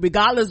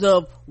regardless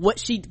of what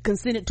she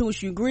consented to and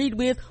she agreed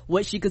with,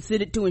 what she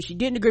consented to and she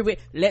didn't agree with,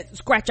 let's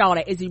scratch all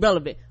that. It's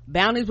irrelevant.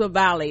 Boundaries were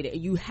violated,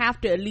 and you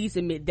have to at least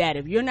admit that.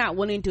 If you're not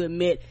willing to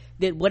admit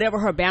that whatever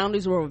her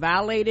boundaries were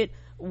violated,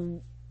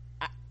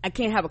 I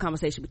can't have a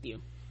conversation with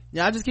you.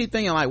 Yeah, I just keep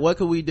thinking, like, what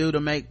could we do to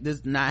make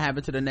this not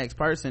happen to the next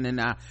person? And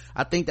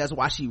I think that's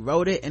why she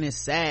wrote it, and it's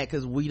sad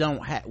because we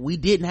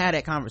didn't have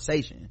that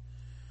conversation.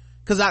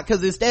 Cause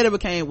instead it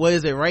became, what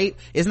is it, rape?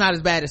 It's not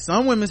as bad as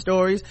some women's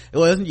stories. It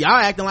wasn't, y'all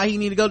acting like he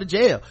need to go to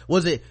jail.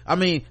 Was it,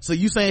 so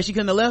you saying she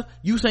couldn't have left?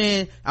 You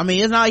saying,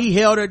 it's not like he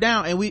held her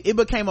down, and it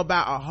became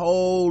about a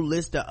whole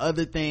list of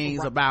other things,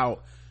 right,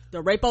 about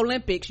the rape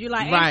Olympics. You're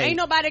like, right, ain't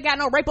nobody got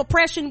no rape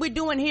oppression we're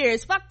doing here.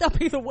 It's fucked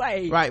up either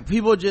way. Right.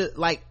 People just,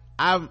 like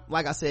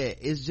I said,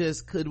 it's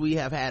just, could we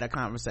have had a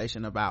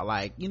conversation about,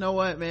 like, you know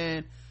what,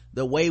 man,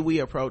 the way we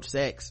approach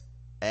sex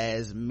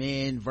as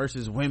men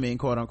versus women,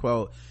 quote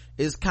unquote,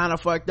 is kind of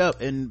fucked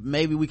up, and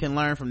maybe we can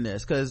learn from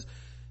this. Because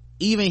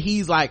even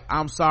he's like,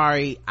 I'm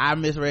sorry, I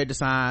misread the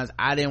signs,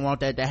 I didn't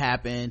want that to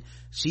happen,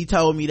 she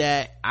told me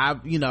that,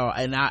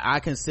 I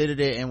considered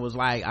it and was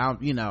like,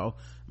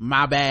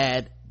 my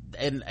bad,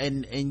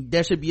 and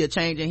there should be a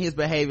change in his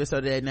behavior so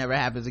that it never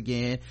happens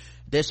again.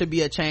 There should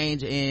be a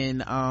change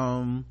in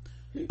a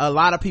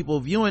lot of people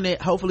viewing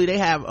it. Hopefully they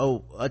have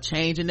a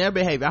change in their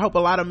behavior. I hope a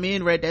lot of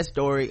men read that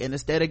story, and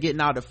instead of getting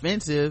all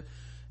defensive,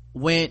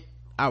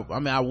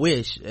 I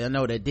wish, I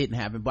know that didn't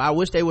happen, but I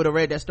wish they would have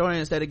read that story, and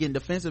instead of getting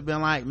defensive,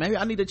 been like, maybe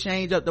I need to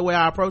change up the way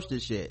I approach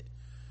this shit.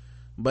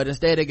 But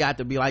instead they got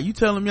to be like, you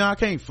telling me I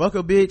can't fuck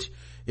a bitch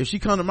if she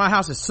come to my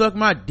house and suck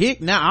my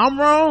dick, now I'm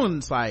wrong? And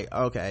it's like,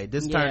 okay,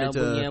 this turned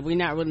into, we're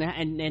not really,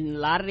 and a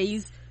lot of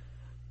these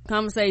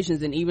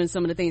conversations, and even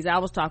some of the things I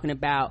was talking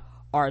about,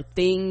 are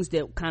things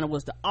that kind of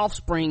was the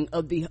offspring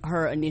of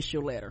her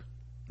initial letter.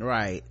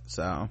 Right.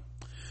 So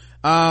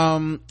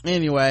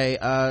anyway,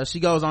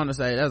 she goes on to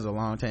say, that was a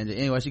long tangent.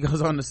 Anyway, she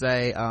goes on to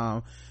say,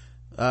 I'm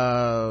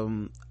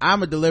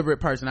a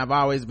deliberate person. I've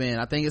always been.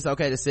 I think it's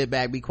okay to sit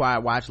back, be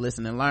quiet, watch,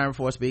 listen, and learn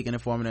before speaking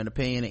and forming an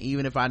opinion. And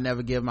even if I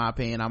never give my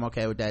opinion, I'm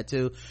okay with that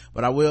too.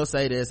 But I will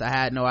say this, I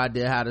had no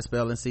idea how to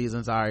spell in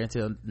season sorry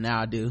until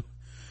now I do.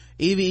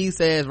 Eve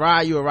says,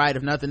 Rod, you were right.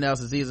 If nothing else,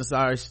 the season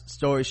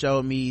story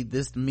showed me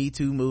this Me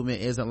Too movement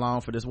isn't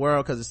long for this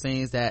world, because it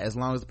seems that as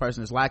long as the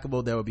person is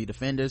likable, there will be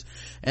defenders,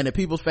 and if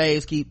people's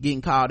faves keep getting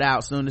called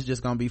out, soon it's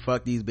just gonna be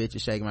fuck these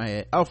bitches. Shaking my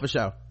head. Oh, for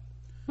sure.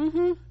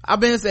 I've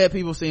been said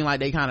people seem like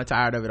they kind of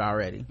tired of it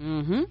already.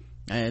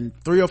 And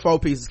 3 or 4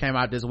 pieces came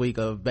out this week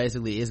of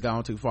basically it's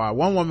gone too far.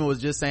 One woman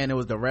was just saying it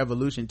was the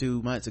revolution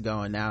 2 months ago,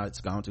 and now it's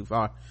gone too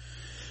far.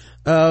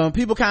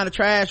 People kind of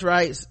trash,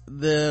 writes,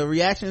 the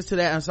reactions to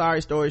that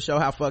Ansari story show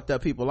how fucked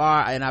up people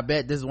are, and I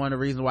bet this is one of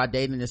the reasons why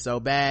dating is so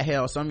bad.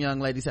 Hell, some young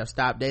ladies have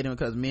stopped dating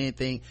because men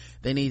think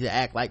they need to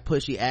act like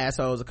pushy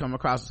assholes or come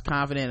across as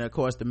confident, and of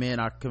course the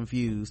men are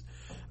confused.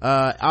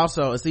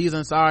 Also, Aziz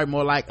Ansari,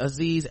 more like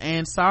Aziz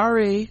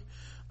Ansari.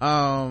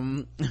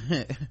 Yeah,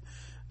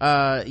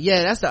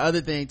 that's the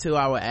other thing too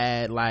I would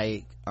add,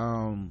 like,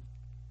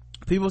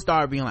 people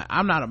start being like,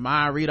 I'm not a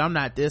mind reader, I'm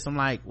not this. I'm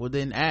like, well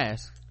then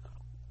ask.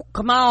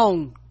 Come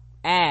on,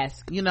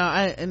 ask.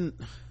 I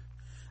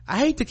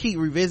hate to keep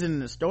revisiting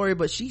the story,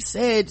 but she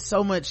said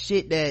so much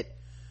shit that,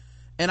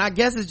 and I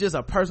guess it's just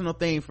a personal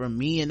thing for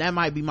me, and that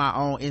might be my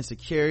own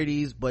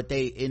insecurities, but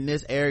in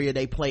this area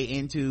they play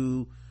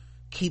into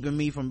keeping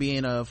me from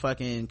being a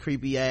fucking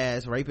creepy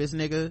ass rapist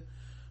nigga.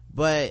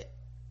 But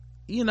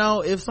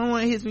if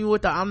someone hits me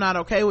with the I'm not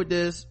okay with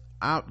this,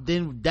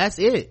 then that's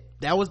it.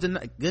 That was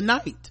the good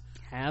night.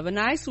 Have a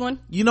nice one.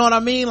 You know what I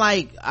mean?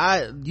 Like,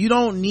 you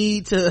don't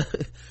need to,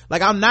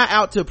 like, I'm not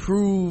out to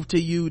prove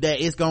to you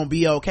that it's gonna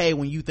be okay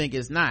when you think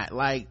it's not.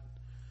 Like,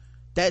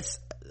 that's,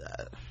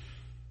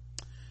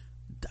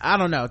 I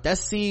don't know. That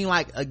seemed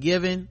like a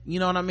given. You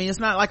know what I mean? It's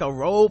not like a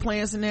role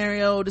playing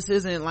scenario. This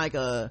isn't like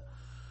I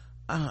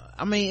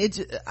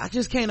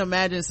just can't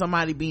imagine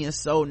somebody being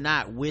so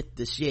not with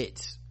the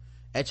shits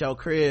at your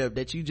crib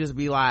that you just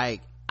be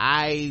like,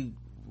 I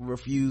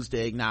refuse to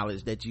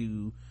acknowledge that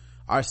you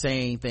are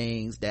saying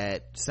things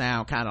that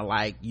sound kind of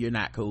like you're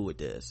not cool with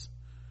this.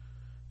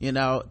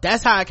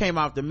 That's how it came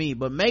off to me.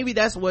 But maybe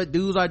that's what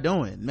dudes are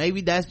doing.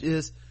 Maybe that's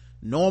just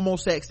normal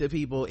sex to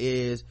people,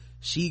 is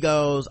she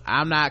goes,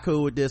 I'm not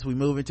cool with this, we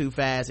moving too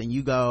fast, and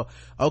you go,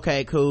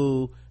 okay,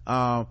 cool,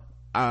 now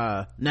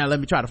let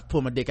me try to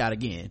pull my dick out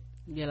again.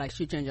 Yeah, like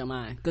she changed your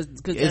mind, because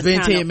it's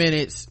been 10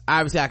 minutes,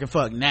 obviously I can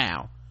fuck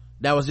now.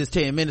 That was just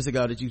 10 minutes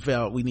ago that you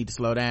felt we need to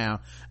slow down.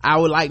 I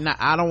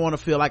don't want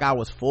to feel like I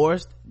was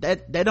forced.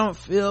 That don't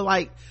feel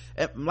like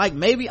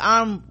maybe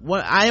I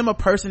am a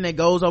person that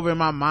goes over in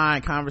my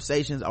mind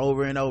conversations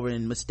over and over,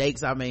 and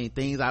mistakes I made,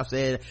 things I've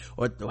said,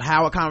 or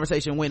how a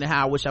conversation went and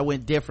how I wish I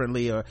went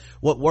differently, or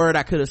what word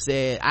I could have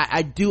said.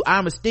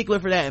 I'm a stickler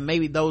for that, and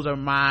maybe those are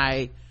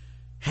my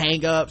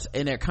hang-ups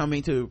and they're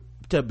coming to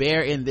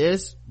bear in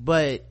this.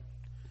 But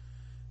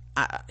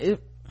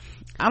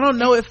I don't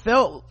know, it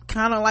felt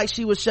kind of like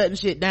she was shutting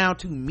shit down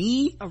to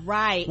me,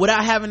 right,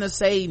 without having to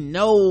say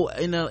no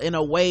in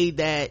a way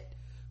that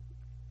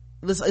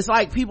it's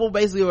like people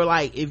basically were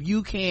like, if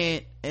you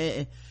can't,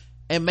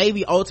 and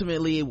maybe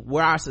ultimately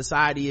where our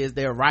society is,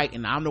 they're right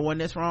and I'm the one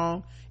that's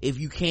wrong. If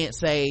you can't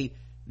say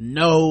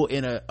no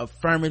in a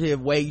affirmative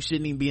way, you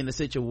shouldn't even be in a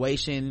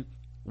situation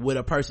with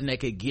a person that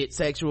could get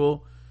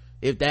sexual.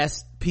 If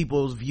that's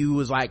people's view,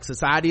 is like,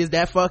 society is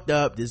that fucked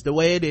up, this is the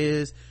way it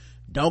is,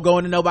 don't go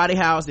into nobody's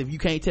house if you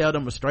can't tell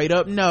them a straight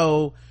up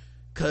no,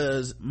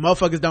 cause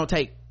motherfuckers don't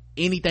take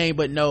anything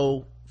but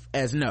no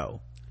as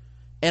no.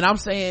 And I'm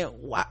saying,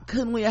 why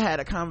couldn't we have had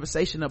a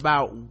conversation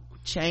about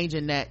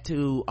changing that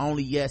to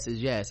only yes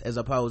is yes as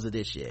opposed to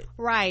this shit?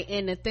 Right.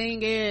 And the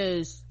thing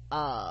is,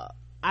 I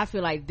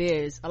feel like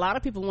this, a lot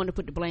of people want to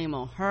put the blame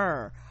on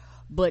her,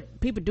 but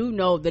people do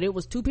know that it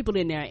was two people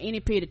in there. Any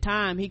period of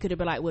time, he could have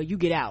been like, well, you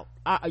get out.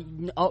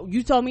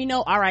 You told me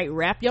no, all right,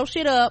 wrap your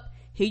shit up,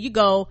 here you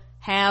go,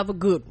 have a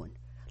good one.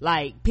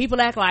 Like, people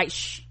act like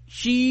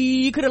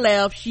she could have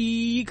left,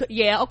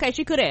 yeah, okay,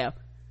 she could have.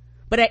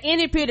 But at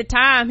any period of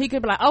time, he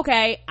could be like,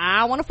 okay,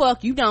 I want to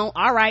fuck, you don't,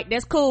 all right,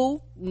 that's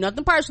cool,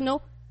 nothing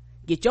personal,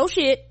 get your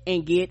shit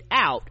and get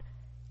out.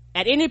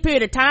 At any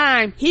period of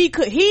time, he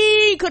could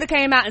have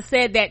came out and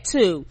said that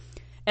too.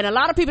 And a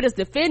lot of people that's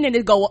defending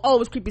it go, well, oh,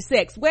 it's creepy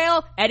sex.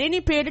 Well, at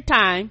any period of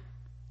time,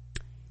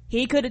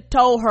 he could have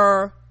told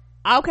her,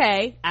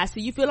 okay, I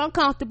see you feel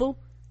uncomfortable,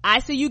 I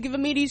see you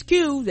giving me these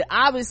cues that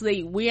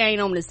obviously we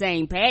ain't on the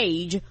same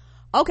page,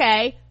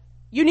 okay,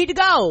 you need to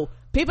go.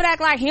 People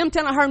act like him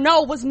telling her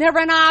no was never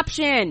an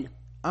option.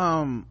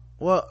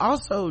 Well,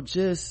 also,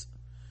 just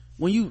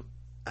when you,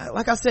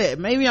 like I said,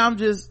 maybe I'm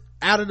just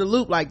out of the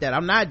loop like that.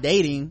 I'm not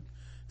dating,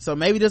 so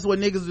maybe this is what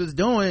niggas was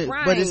doing,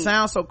 right. But it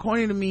sounds so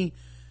corny to me.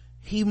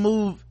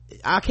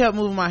 I kept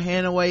moving my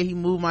hand away, he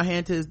moved my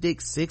hand to his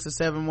dick 6 or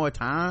 7 more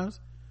times.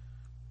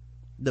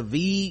 The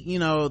V,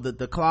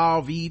 the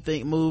claw V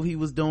thing move he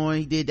was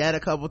doing, he did that a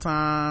couple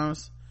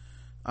times.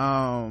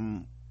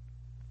 I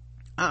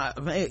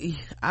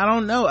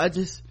don't know,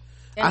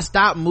 I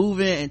stopped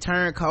moving and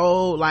turned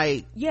cold.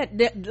 Like, yeah,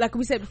 like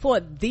we said before,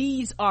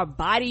 these are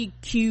body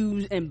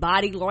cues and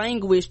body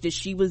language that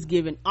she was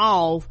giving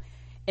off,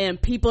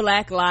 and people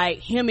act like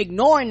him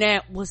ignoring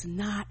that was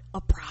not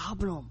a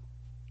problem.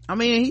 I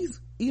mean,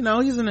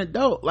 he's an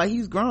adult, like,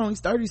 he's grown,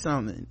 he's 30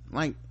 something,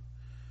 like,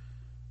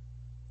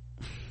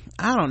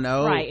 I don't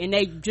know, right? And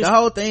they just, the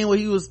whole thing where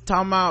he was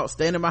talking about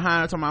standing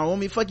behind her talking about, want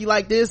me to fuck you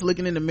like this,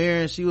 looking in the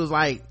mirror, and she was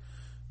like,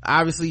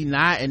 obviously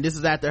not, and this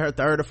is after her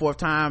 3rd or 4th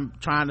time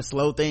trying to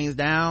slow things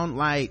down.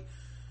 Like,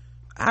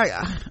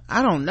 I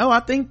don't know, I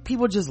think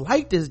people just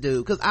like this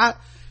dude, because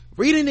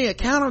reading the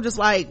account, I'm just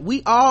like,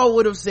 we all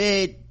would have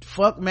said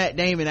fuck Matt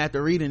Damon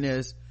after reading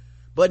this,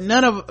 but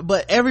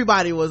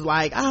everybody was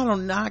like, I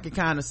don't know, I can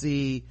kind of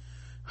see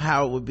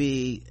how it would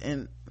be.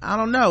 And I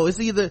don't know, it's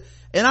either,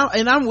 and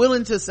I'm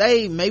willing to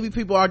say maybe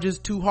people are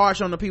just too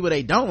harsh on the people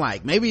they don't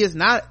like. Maybe it's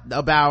not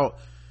about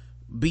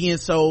being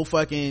so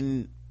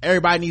fucking,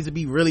 everybody needs to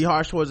be really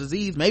harsh towards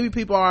Aziz. Maybe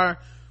people are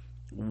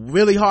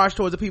really harsh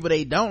towards the people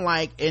they don't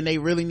like, and they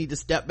really need to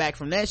step back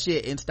from that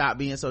shit and stop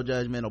being so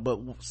judgmental.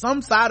 But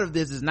some side of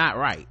this is not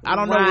right. I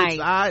don't know which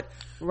side,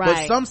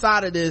 but some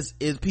side of this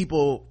is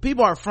people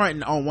are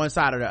fronting on one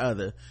side or the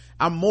other.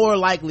 I'm more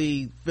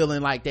likely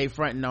feeling like they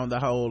fronting on the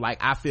whole, like,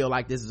 I feel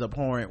like this is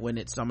abhorrent when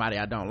it's somebody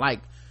I don't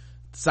like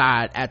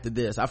side. After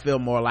this, I feel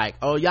more like,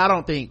 oh, y'all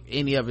don't think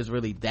any of it's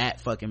really that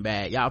fucking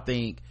bad. Y'all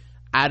think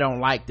I don't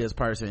like this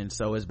person,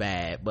 so it's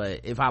bad.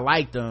 But if I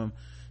like them,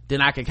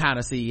 then I can kind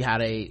of see how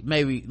they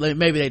maybe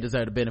they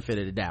deserve the benefit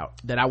of the doubt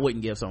that I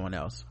wouldn't give someone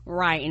else.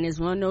 Right. And it's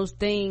one of those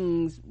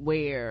things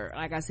where,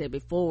 like I said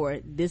before,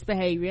 this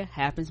behavior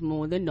happens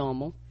more than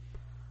normal,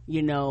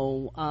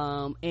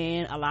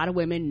 and a lot of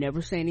women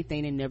never say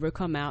anything, they never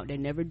come out, they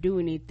never do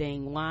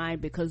anything. Why?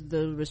 Because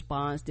the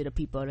response to the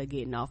people that are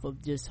getting off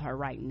of just her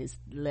writing this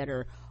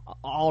letter,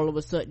 all of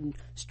a sudden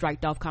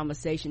striked off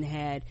conversation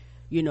had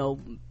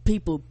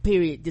people,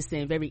 period, just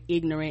saying very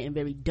ignorant and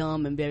very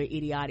dumb and very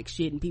idiotic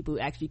shit, and people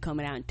actually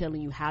coming out and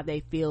telling you how they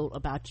feel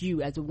about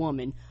you as a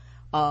woman,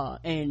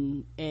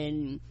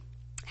 and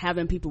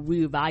having people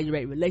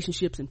reevaluate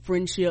relationships and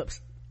friendships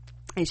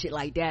and shit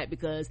like that.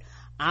 Because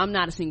I'm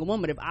not a single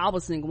woman. If I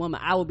was a single woman,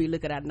 I would be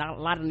looking at a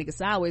lot of niggas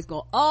sideways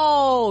going,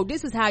 oh,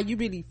 this is how you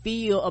really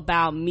feel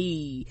about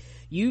me.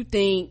 You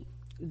think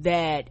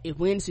that if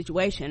we're in a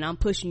situation and I'm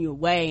pushing you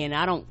away and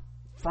I don't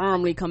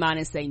firmly come out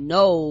and say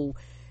no,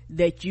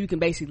 that you can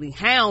basically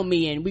hound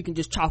me and we can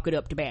just chalk it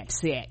up to bad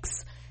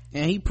sex.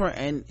 And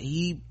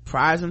he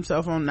prides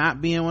himself on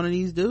not being one of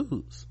these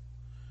dudes.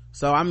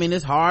 So I mean,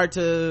 it's hard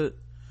to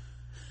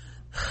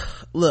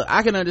look.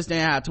 I can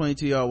understand how a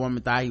 22-year-old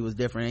woman thought he was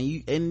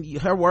different, and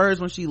her words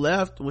when she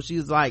left, when she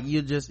was like,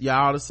 y'all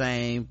all the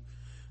same,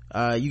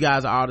 you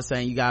guys are all the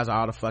same, you guys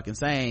are all the fucking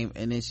same,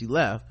 and then she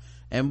left.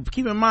 And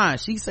keep in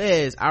mind, she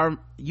says,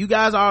 you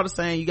guys are all the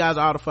same, you guys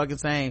are all the fucking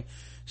same.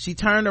 She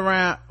turned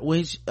around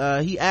when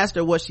he asked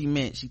her what she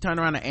meant. She turned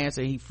around to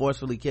answer, and he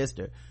forcefully kissed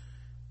her.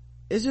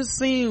 It just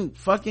seemed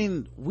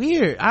fucking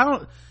weird.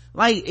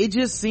 like it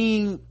just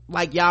seemed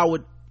like y'all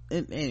would,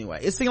 anyway,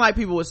 it seemed like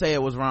people would say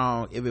it was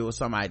wrong if it was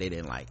somebody they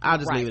didn't like. I'll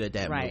just leave it at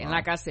that. Right. And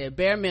like I said,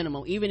 bare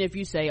minimum, even if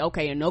you say,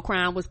 okay, and no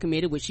crime was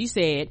committed, which she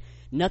said,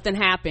 nothing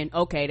happened,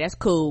 okay, that's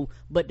cool,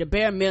 but the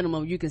bare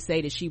minimum, you can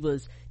say that she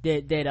was,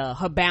 that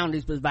her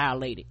boundaries was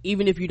violated,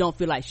 even if you don't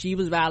feel like she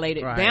was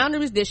violated. Right.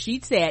 Boundaries that she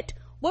set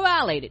were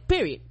violated,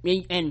 period.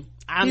 And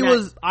I'm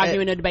not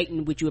arguing or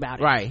debating with you about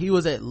it. Right. He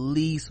was at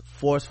least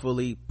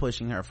forcefully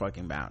pushing her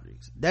fucking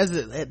boundaries. That's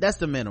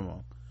the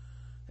minimum.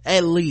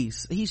 At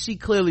least. She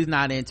clearly is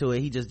not into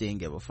it. He just didn't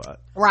give a fuck.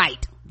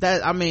 Right.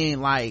 That, I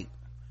mean, like,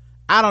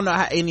 I don't know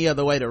how any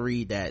other way to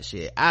read that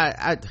shit.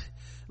 I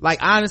like,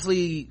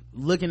 honestly,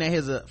 looking at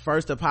his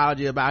first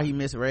apology about he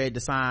misread the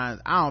signs,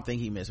 I don't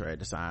think he misread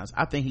the signs.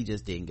 I think he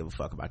just didn't give a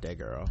fuck about that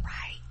girl.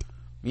 Right.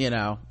 You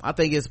know, I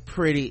think it's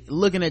pretty,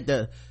 looking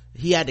at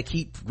he had to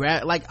keep,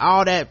 like,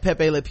 all that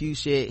Pepe Le Pew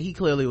shit, he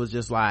clearly was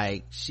just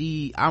like,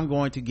 I'm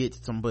going to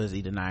get some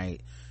pussy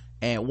tonight,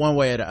 and one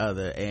way or the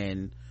other,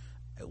 and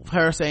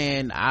her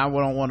saying, I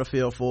don't want to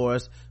feel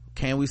forced,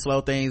 can we slow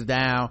things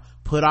down,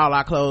 put all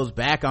our clothes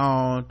back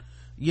on,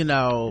 you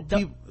know,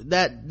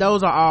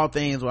 those are all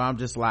things where I'm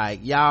just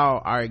like,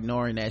 y'all are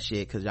ignoring that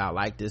shit because y'all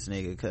like this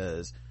nigga,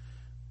 because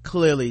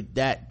clearly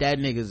that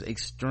nigga's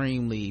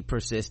extremely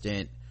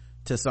persistent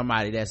to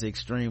somebody that's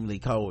extremely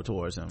cold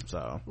towards him.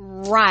 So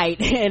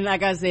right. And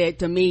like I said,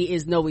 to me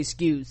is no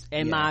excuse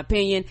in my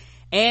opinion,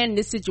 and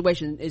this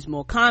situation is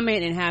more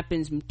common and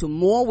happens to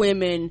more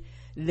women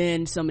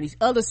than some of these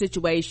other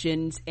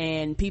situations,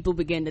 and people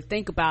begin to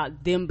think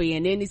about them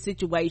being in these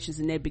situations,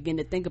 and they begin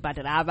to think about,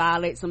 that I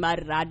violate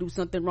somebody, that I do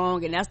something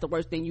wrong, and that's the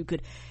worst thing you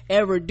could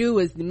ever do,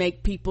 is to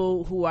make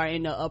people who are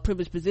in a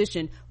privileged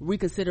position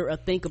reconsider or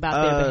think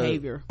about their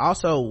behavior.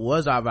 Also,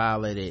 was I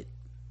violated?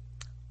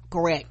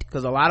 Correct.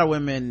 Because a lot of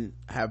women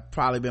have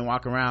probably been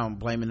walking around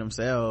blaming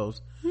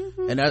themselves,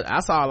 and I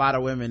saw a lot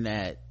of women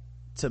that,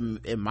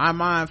 in my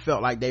mind,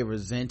 felt like they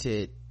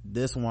resented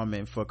this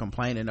woman for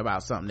complaining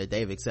about something that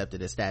they've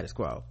accepted as status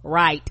quo.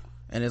 Right.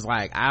 And it's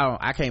like,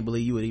 I can't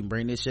believe you would even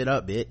bring this shit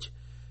up, bitch.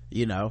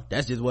 You know,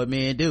 that's just what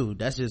men do.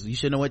 That's just, you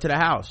shouldn't have went to the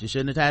house, you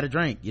shouldn't have had a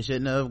drink, you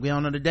shouldn't have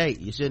gone on a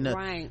date, you shouldn't have.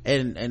 Right.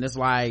 And it's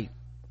like,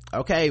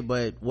 okay,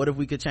 but what if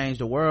we could change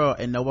the world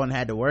and no one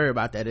had to worry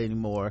about that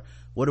anymore?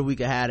 What if we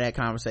could have that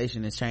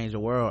conversation and change the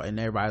world? And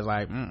everybody's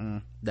like,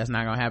 that's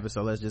not gonna happen,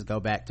 so let's just go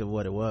back to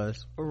what it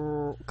was.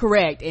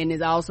 Correct. And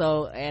it's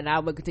also, and I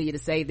will continue to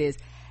say this,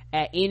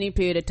 at any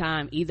period of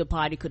time, either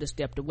party could have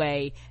stepped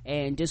away,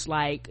 and just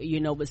like, you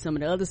know, with some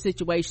of the other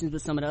situations,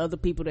 with some of the other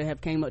people that have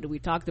came up that we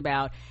talked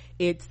about,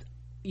 it's,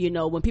 you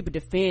know, when people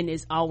defend,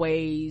 it's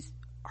always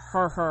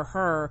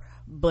her,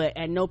 but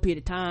at no period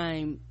of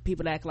time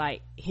people act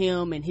like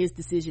him and his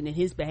decision and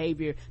his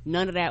behavior,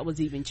 none of that was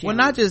even changed. Well,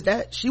 not just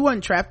that, she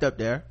wasn't trapped up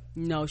there.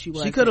 No, she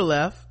wasn't. She could have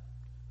left.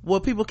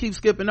 What people keep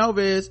skipping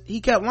over is he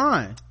kept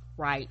lying.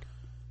 Right.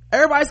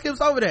 Everybody skips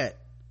over that.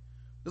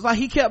 It's like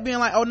he kept being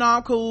like, oh no,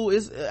 I'm cool,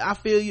 I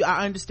feel you,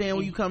 I understand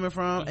where you coming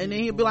from, and then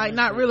he'd be like,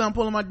 not really, I'm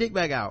pulling my dick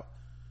back out.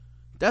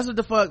 That's what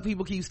the fuck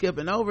people keep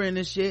skipping over in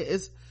this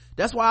shit.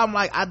 That's why I'm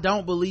like, I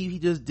don't believe he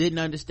just didn't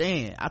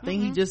understand. I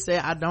think he just said,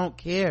 I don't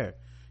care,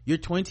 you're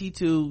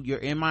 22, you're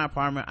in my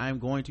apartment, I'm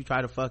going to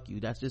try to fuck you,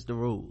 that's just the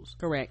rules.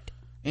 Correct.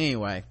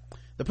 Anyway,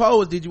 the poll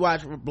was, did you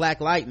watch Black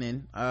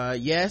Lightning?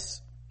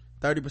 Yes,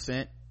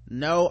 30%.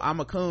 No, I'm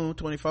a coon,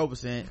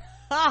 24%.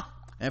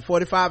 And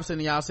 45%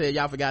 of y'all said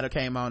y'all forgot it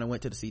came on and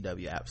went to the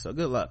CW app. So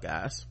good luck,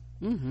 guys.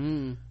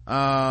 And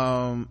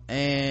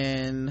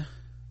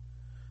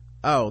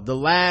the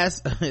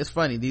last, it's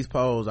funny, these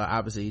polls are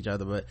opposite each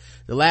other, but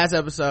the last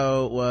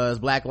episode was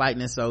Black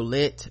Lightning So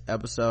Lit,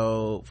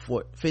 episode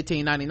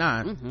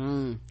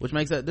 1599, which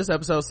makes this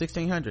episode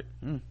 1600.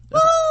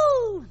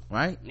 Woo!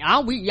 Right?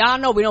 Y'all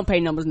know we don't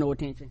pay numbers no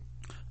attention.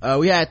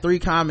 We had 3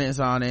 comments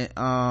on it.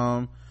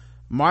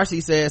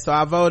 Marcy said, so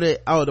I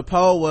voted, the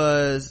poll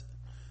was,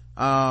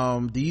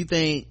 do you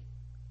think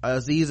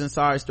Aziz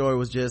Ansari's story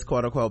was just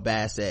quote unquote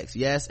bad sex?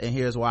 Yes, and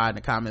here's why in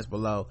the comments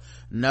below.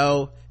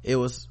 No, it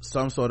was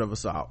some sort of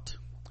assault.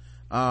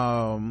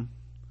 Marcy,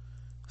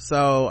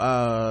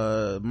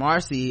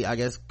 I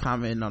guess,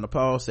 commenting on the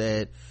poll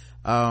said,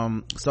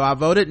 so I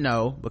voted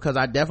no because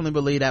I definitely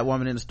believe that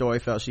woman in the story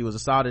felt she was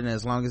assaulted, and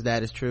as long as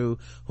that is true,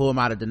 who am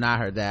I to deny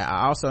her that?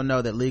 I also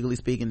know that legally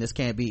speaking this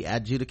can't be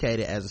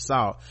adjudicated as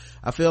assault.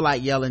 I feel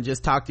like yelling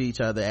just talk to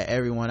each other at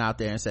everyone out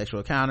there in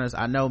sexual encounters.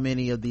 I know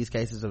many of these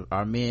cases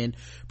are men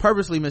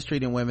purposely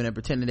mistreating women and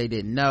pretending they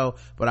didn't know,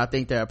 but I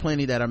think there are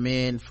plenty that are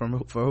men for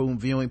whom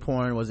viewing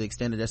porn was the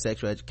extent of their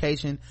sexual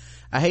education.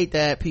 I hate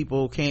that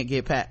people can't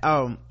get past.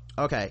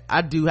 Okay,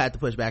 I do have to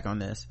push back on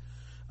this.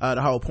 The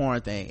whole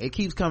porn thing, it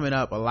keeps coming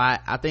up a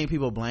lot. I think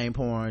people blame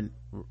porn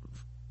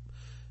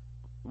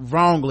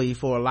wrongly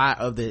for a lot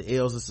of the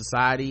ills of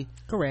society.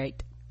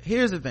 Correct.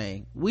 Here's the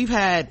thing, we've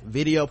had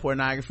video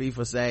pornography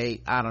for,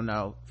 say, I don't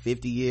know,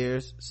 50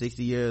 years,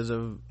 60 years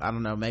of, I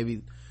don't know,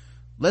 maybe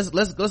let's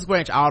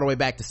branch all the way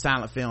back to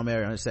silent film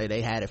era and say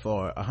they had it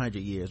for 100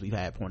 years. We've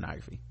had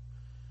pornography.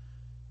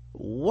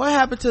 what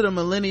happened to the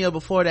millennia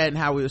before that and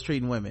how we was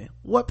treating women?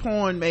 What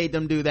porn made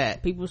them do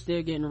that? People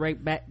still getting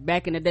raped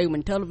back in the day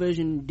when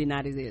television did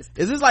not exist.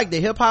 Is this like the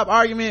hip-hop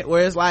argument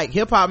where it's like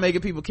hip-hop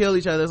making people kill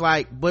each other? It's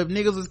like, but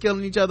niggas was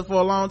killing each other for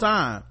a long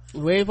time.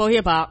 Wait for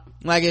hip-hop.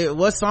 Like,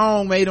 what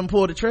song made them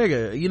pull the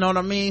trigger? You know what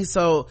I mean?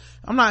 So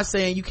I'm not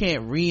saying you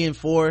can't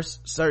reinforce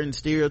certain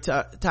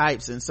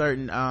stereotypes and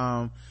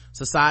certain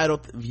societal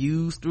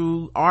views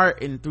through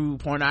art and through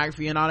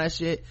pornography and all that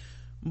shit,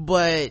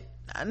 but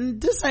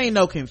this ain't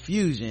no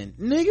confusion.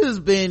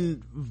 Niggas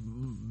been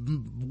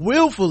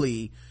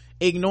willfully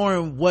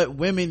ignoring what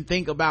women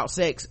think about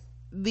sex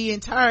the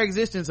entire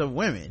existence of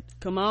women.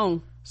 Come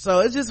on. So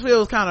it just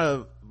feels kind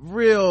of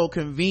real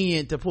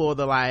convenient to pull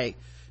the like,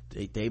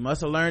 they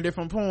must have learned it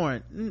from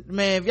porn.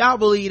 Man, if y'all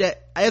believe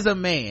that, as a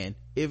man,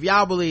 if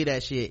y'all believe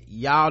that shit,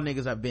 y'all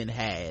niggas have been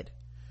had.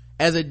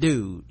 As a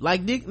dude,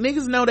 like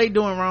niggas know they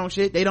doing wrong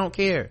shit, they don't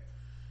care,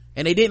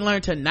 and they didn't learn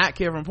to not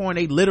care from porn.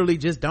 They literally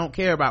just don't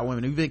care about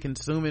women. We've been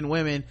consuming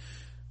women.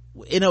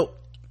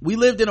 We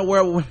lived in a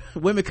world where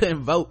women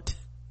couldn't vote,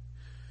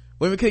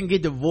 women couldn't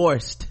get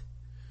divorced.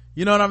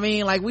 You know what I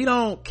mean? Like, we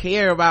don't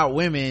care about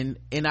women,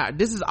 and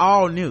this is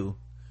all new.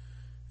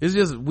 It's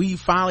just we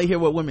finally hear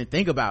what women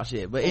think about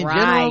shit. But in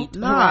general,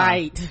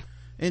 nah.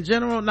 In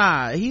general,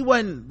 nah. He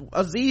wasn't.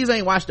 Aziz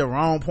ain't watched the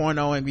wrong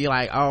porno and be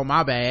like, oh,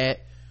 my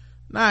bad.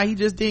 Nah, he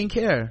just didn't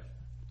care.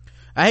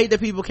 I hate that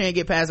people can't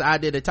get past the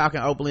idea that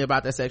talking openly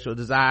about their sexual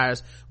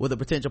desires with a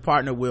potential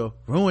partner will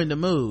ruin the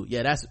mood.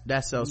 Yeah,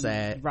 that's so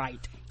sad.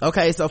 Right.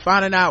 Okay, so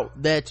finding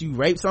out that you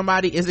raped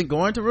somebody isn't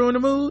going to ruin the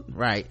mood?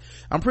 Right.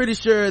 I'm pretty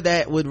sure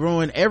that would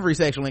ruin every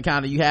sexual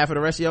encounter you have for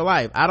the rest of your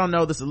life. I don't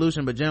know the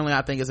solution, but generally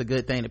I think it's a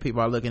good thing that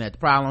people are looking at the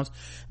problems.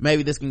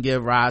 Maybe this can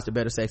give rise to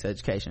better sex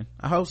education.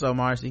 I hope so,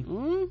 Marcy.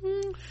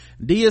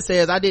 Dia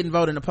says, I didn't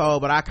vote in the poll,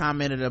 but I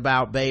commented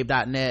about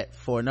babe.net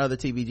for another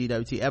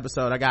TBGWT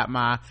episode. I got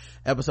my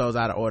episodes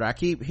out of order. I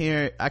keep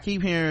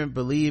hearing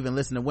believe and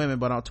listen to women,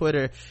 but on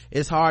Twitter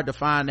it's hard to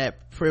find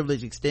that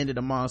privilege extended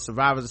among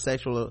survivors of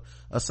sexual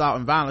assault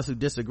and violence who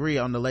disagree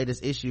on the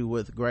latest issue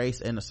with Grace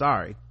and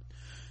Asari.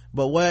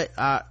 But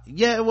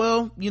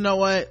well, you know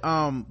what,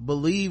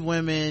 believe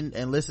women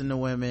and listen to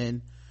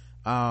women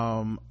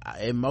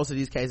in most of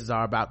these cases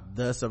are about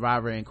the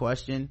survivor in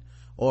question,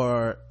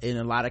 or in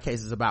a lot of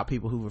cases about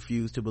people who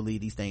refuse to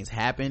believe these things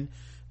happen.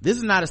 This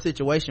is not a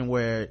situation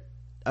where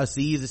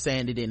Aziz is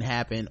saying it didn't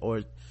happen,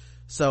 or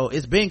so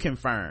it's been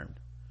confirmed.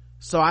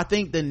 So I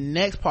think the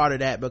next part of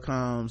that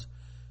becomes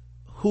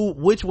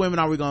which women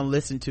are we going to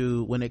listen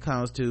to when it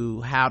comes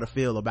to how to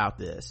feel about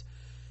this?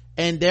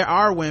 And there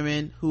are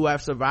women who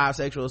have survived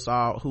sexual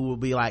assault who will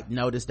be like,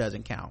 no, this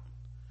doesn't count.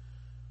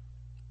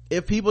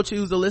 If people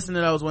choose to listen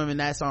to those women,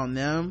 that's on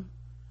them.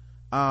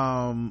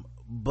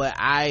 But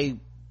I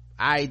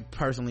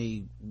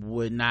personally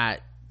would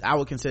not, I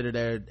would consider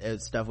their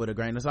stuff with a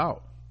grain of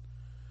salt,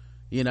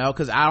 you know,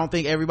 because I don't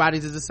think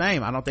everybody's is the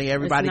same. I don't think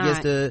everybody gets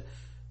to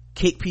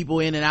kick people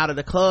in and out of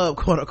the club,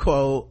 quote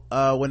unquote,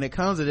 when it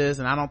comes to this.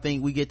 And I don't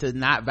think we get to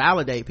not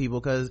validate people,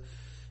 because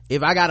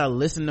if I gotta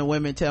listen to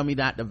women tell me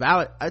not to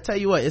validate, I tell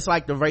you what, it's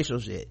like the racial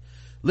shit.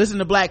 Listen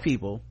to black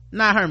people,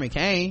 not Herman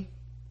Cain,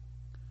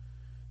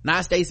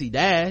 not Stacey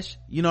Dash,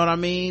 you know what I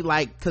mean?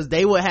 Like, cause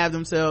they would have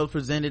themselves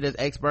presented as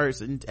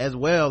experts and as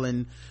well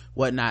and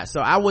whatnot.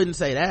 So I wouldn't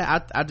say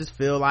that. I just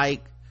feel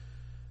like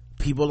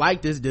people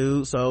like this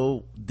dude,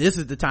 so this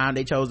is the time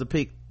they chose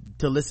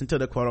to listen to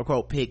the quote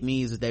unquote pick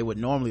me's, as they would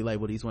normally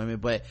label these women.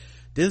 But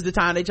this is the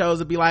time they chose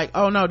to be like,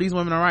 oh no, these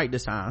women are right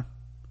this time.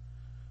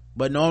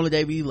 But normally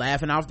they be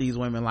laughing off these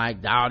women like,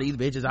 oh, these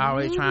bitches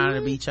always trying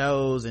to be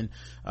chose, and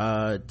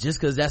just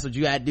because that's what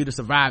you had to do to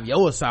survive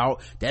your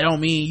assault, that don't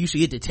mean you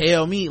should get to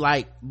tell me.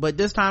 Like, but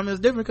this time it's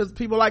different because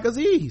people like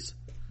Aziz.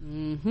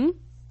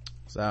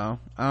 So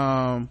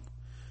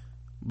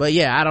but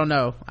yeah, I don't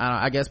know,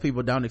 I guess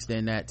people don't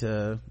extend that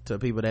to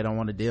people they don't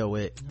want to deal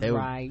with.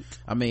 Right.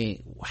 I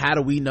mean, how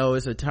do we know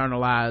it's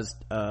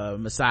internalized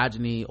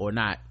misogyny or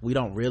not? We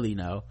don't really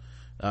know.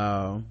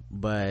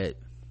 But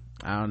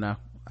I don't know,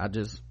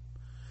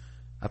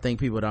 I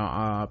think people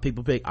don't,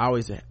 people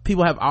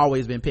have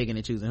always been picking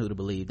and choosing who to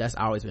believe. That's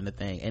always been the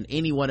thing. And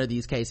any one of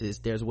these cases,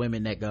 there's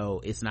women that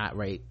go, it's not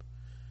rape,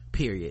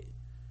 period.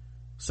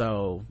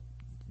 So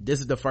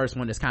this is the first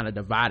one that's kind of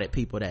divided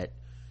people that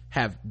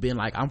have been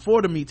like, I'm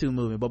for the Me Too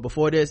movement. But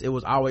before this, it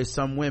was always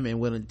some women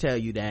willing to tell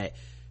you that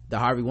the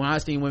Harvey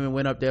Weinstein women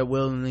went up there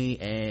willingly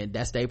and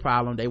that's their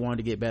problem, they wanted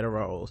to get better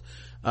roles.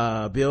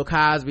 Bill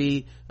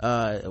Cosby,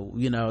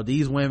 you know,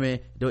 these women,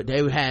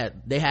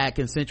 they had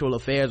consensual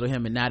affairs with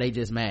him and now they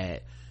just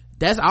mad.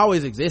 That's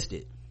always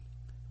existed.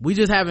 We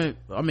just haven't,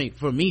 I mean,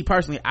 for me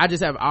personally, I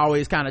just have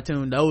always kind of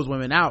tuned those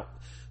women out,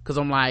 because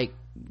I'm like,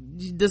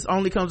 this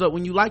only comes up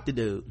when you like the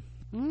dude.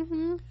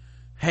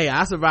 Hey,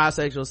 I survived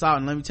sexual assault,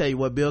 and let me tell you,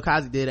 what Bill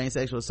Cosby did ain't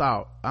sexual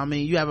assault. I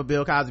mean, you have a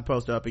Bill Cosby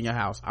poster up in your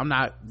house, I'm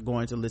not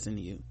going to listen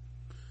to you.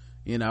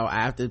 You know,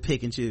 I have to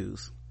pick and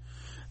choose.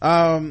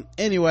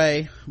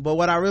 Anyway, but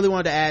what I really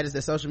wanted to add is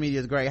that social media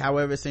is great.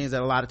 However, it seems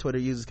that a lot of Twitter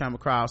users come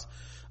across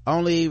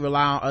only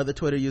rely on other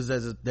Twitter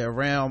users as their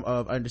realm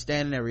of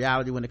understanding and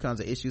reality when it comes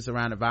to issues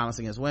surrounding violence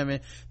against women.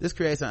 This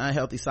creates an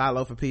unhealthy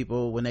silo for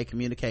people when they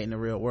communicate in the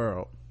real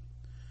world.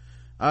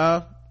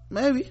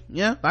 Maybe,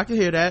 yeah, I can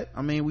hear that.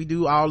 I mean, we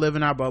do all live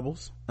in our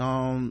bubbles,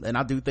 and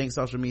I do think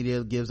social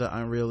media gives an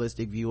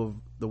unrealistic view of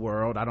the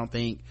world. I don't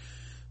think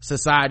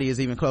society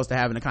is even close to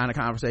having the kind of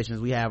conversations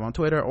we have on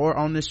Twitter or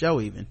on this show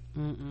even.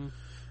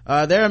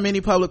 There are many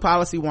public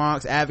policy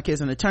wonks,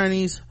 advocates, and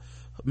attorneys,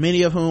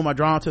 many of whom are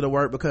drawn to the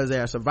work because they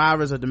are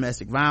survivors of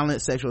domestic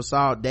violence, sexual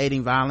assault,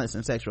 dating violence,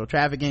 and sexual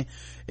trafficking.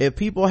 If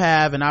people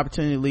have an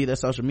opportunity to leave their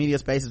social media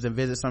spaces and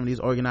visit some of these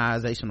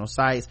organizational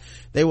sites,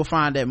 they will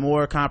find that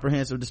more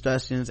comprehensive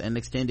discussions and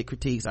extended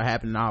critiques are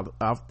happening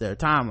off their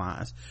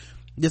timelines.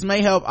 This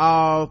may help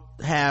all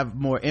have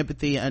more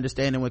empathy and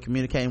understanding when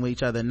communicating with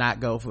each other and not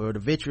go for the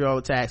vitriol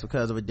attacks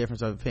because of a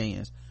difference of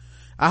opinions.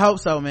 I hope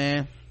so,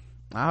 man.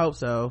 I hope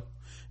so.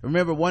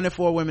 Remember, 1 in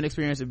 4 women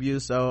experience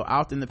abuse, so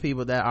often the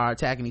people that are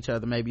attacking each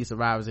other may be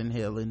survivors and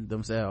healing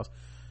themselves.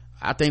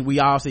 I think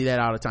we all see that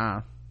all the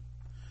time.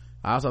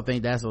 I also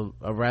think that's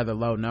a rather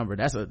low number.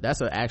 That's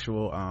an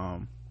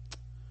actual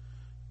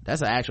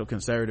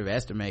conservative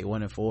estimate,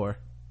 1 in 4,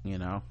 you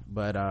know.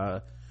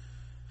 But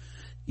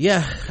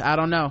yeah, I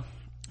don't know.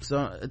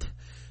 So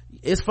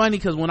it's funny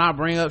because when I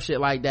bring up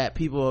shit like that,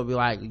 people will be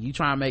like, you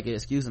trying to make an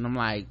excuse, and I'm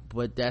like,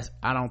 but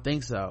I don't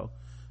think so.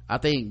 I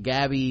think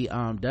Gabby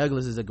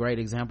Douglas is a great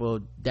example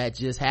of that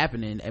just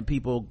happening, and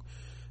people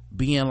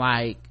being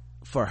like,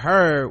 for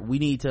her, we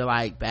need to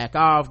like back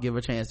off, give her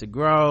a chance to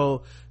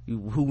grow.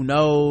 Who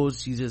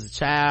knows, she's just a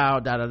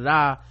child,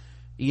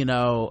 you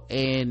know.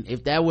 And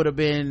if that would have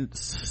been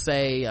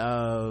say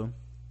that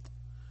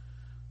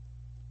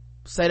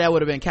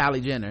would have been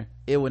Kylie Jenner,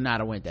 it would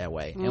not have went that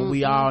way. And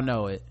we all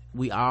know it.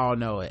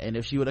 And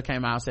if she would have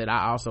came out and said,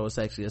 I also was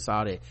sexually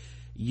assaulted,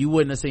 you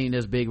wouldn't have seen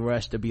this big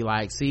rush to be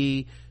like,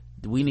 see,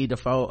 we need to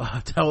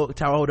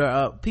hold her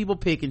up. People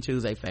pick and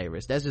choose their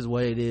favorites. That's just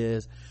what it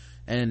is,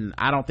 and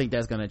I don't think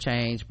that's going to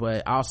change.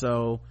 But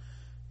also,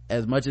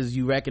 as much as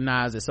you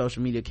recognize that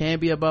social media can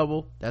be a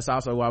bubble, that's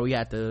also why we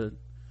have to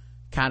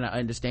kind of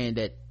understand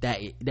that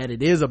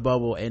it is a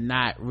bubble and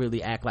not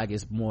really act like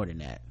it's more than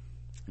that.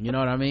 You know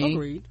what I mean?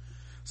 Agreed.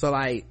 So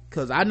like,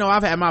 cause I know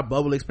I've had my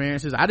bubble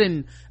experiences. I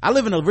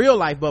live in a real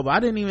life bubble. I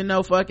didn't even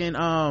know fucking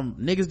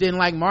niggas didn't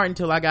like Martin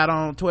till I got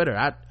on Twitter.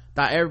 I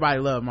thought everybody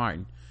loved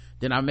Martin.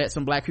 Then I met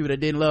some black people that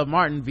didn't love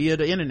Martin via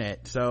the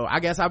internet. So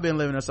I guess I've been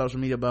living in a social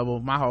media bubble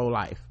my whole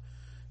life.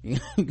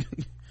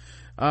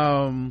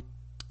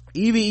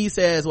 EVE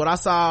says, when I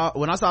saw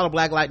the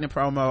Black Lightning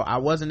promo, I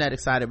wasn't that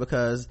excited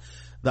because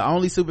the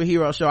only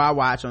superhero show I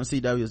watch on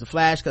CW is The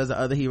Flash, because the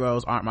other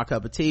heroes aren't my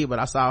cup of tea. But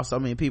I saw so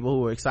many people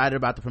who were excited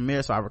about the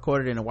premiere, so I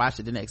recorded it and watched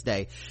it the next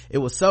day. It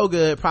was so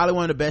good, probably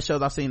one of the best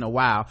shows I've seen in a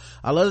while.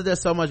 I love that there's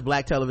so much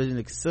black television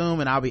to consume,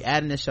 and I'll be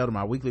adding this show to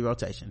my weekly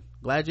rotation.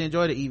 Glad you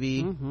enjoyed it,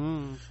 EV.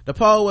 The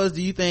poll was,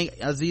 do you think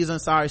Aziz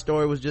Ansari's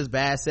story was just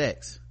bad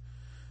sex?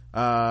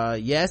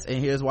 Yes, and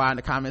here's why in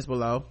the comments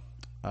below.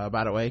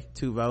 By the way,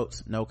 2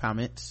 votes, no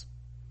comments.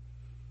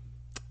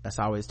 That's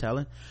always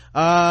telling.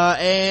 Yeah,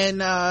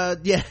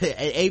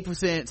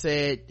 8%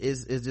 said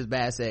it's just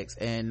bad sex,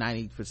 and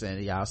 90%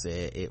 of y'all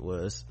said it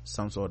was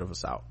some sort of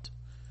assault.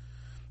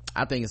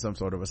 I think it's some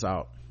sort of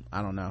assault.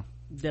 I don't know.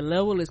 The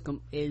level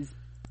is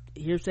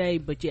hearsay,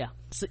 but yeah,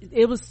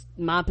 it was,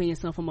 in my opinion,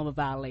 some form of a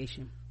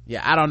violation.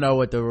 Yeah, I don't know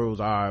what the rules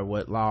are,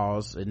 what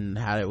laws, and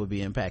how that would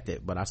be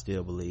impacted, but I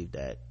still believe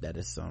that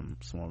is some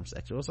form of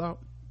sexual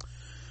assault.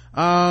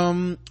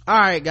 All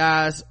right,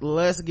 guys,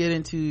 let's get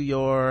into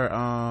your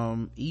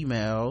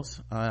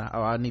emails.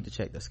 I need to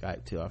check the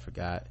Skype too, I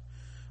forgot.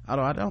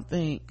 Although I don't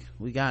think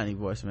we got any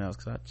voicemails,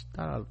 because I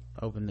thought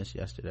I opened this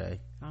yesterday.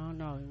 I don't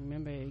know,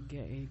 remember it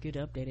get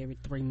update every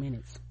 3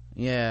 minutes.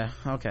 Yeah,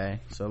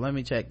 okay, so let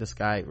me check the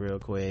Skype real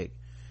quick,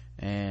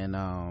 and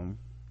I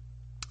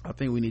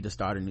think we need to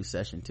start a new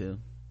session too.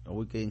 Are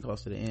we getting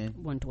close to the end?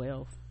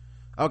 112.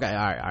 Okay,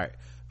 all right.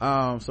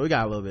 So we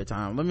got a little bit of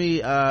time. Let me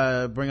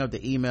bring up the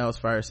emails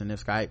first, and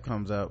if Skype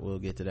comes up, we'll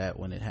get to that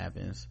when it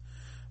happens.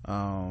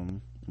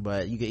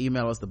 But you can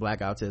email us,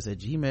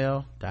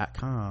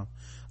 theblackguywhotips@gmail.com.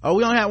 Oh,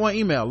 we only have one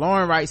email.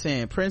 Lauren writes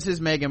in, Princess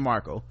Meghan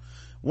Markle.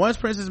 Once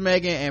Princess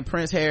Meghan and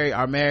Prince Harry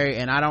are married,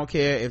 and I don't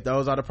care if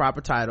those are the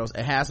proper titles,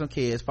 and have some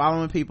kids,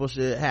 following people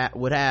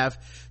would have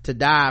to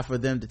die for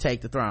them to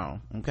take the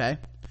throne. Okay?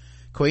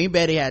 Queen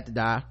Betty had to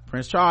die.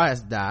 Prince Charles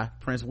has to die.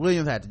 Prince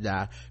William had to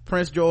die.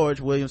 Prince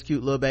George, William's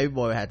cute little baby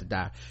boy, had to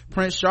die.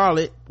 Prince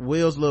Charlotte,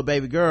 Will's little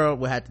baby girl,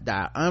 will have to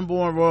die.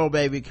 Unborn royal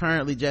baby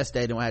currently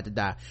gestating will have to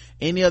die.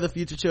 Any other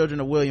future children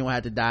of William will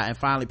have to die. And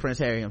finally, Prince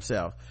Harry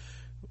himself.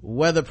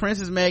 Whether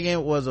Princess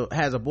Meghan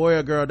has a boy or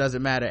a girl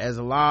doesn't matter, as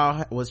the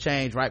law was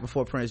changed right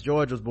before Prince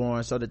George was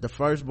born, so that the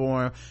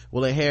firstborn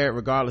will inherit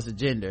regardless of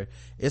gender.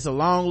 It's a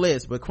long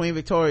list, but Queen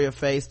Victoria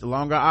faced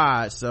longer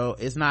odds, so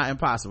it's not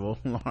impossible.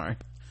 Lauren.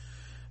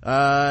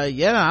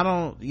 Yeah, I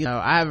don't,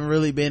 I haven't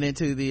really been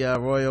into the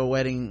royal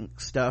wedding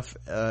stuff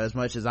as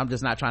much as I'm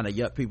just not trying to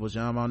yuck people's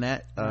yum on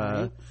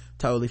that.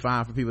 Totally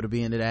fine for people to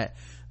be into that.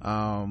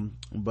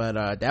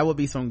 But that would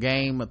be some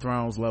Game of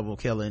Thrones level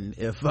killing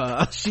if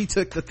she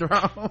took the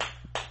throne.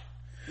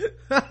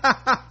 They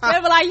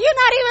were like, you're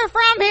not even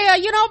from here,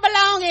 you don't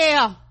belong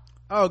here.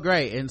 Oh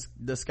great. And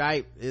the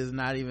Skype is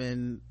not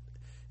even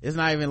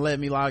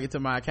letting me log into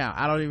my account.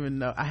 I don't even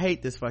know. I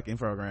hate this fucking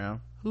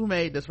program. Who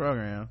made this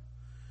program?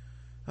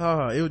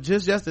 Oh, it was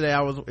just yesterday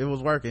it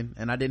was working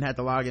and I didn't have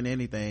to log into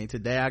anything.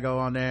 Today I go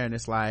on there and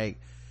it's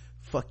like,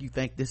 fuck you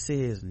think this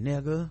is,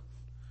 nigga?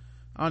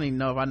 I don't even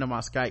know if I know my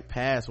Skype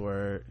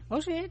password.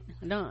 Oh shit.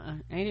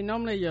 Ain't it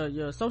normally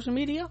your social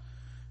media?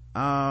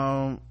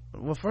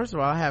 Well, first of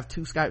all, I have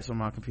 2 Skypes on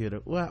my computer.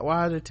 Why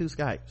are there 2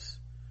 Skypes?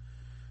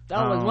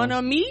 Oh, was one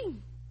on me?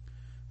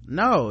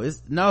 No,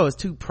 it's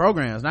 2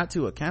 programs, not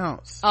 2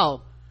 accounts.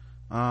 Oh.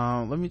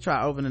 Let me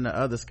try opening the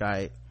other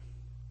Skype.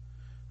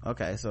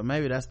 Okay, so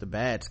maybe that's the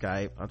bad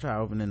Skype. I'll try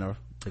opening the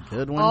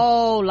good one.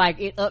 Oh, like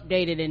it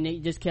updated and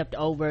it just kept the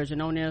old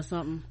version on there or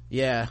something?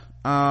 Yeah.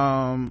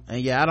 And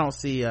yeah, I don't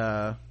see,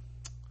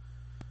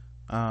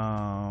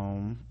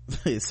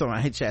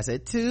 somebody in chat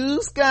said 2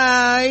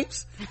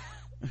 Skypes.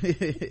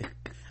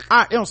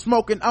 I am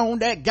smoking on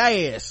that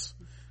gas.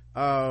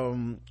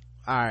 All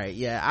right,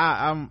 yeah,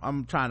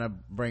 I'm trying to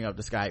bring up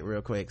the Skype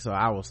real quick, so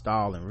I will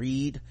stall and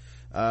read.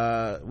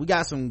 We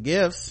got some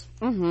gifts.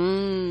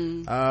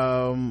 Karen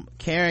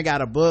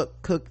got a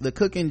book, The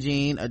Cooking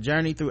Gene, A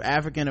Journey Through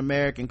African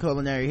American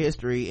Culinary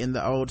History in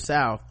the Old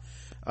South.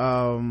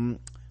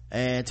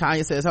 And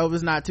Tanya says, hope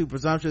it's not too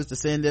presumptuous to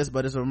send this,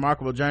 but it's a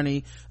remarkable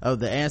journey of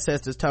the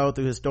ancestors told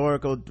through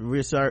historical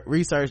research,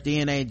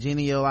 DNA,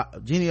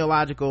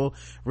 genealogical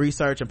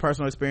research, and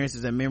personal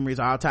experiences and memories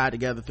all tied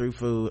together through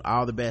food.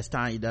 All the best,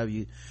 Tanya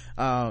W.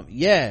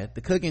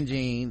 The Cooking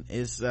Gene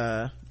is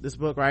this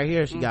book right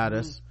here she got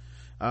us,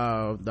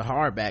 the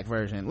hardback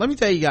version. Let me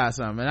tell you guys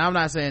something, and I'm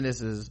not saying this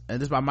is, and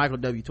this is by Michael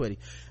W. Twitty.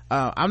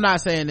 I'm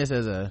not saying this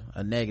as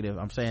a negative.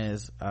 I'm saying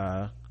this,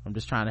 I'm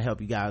just trying to help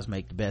you guys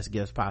make the best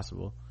gifts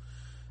possible.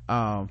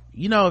 If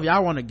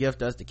y'all want to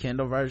gift us the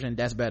Kindle version,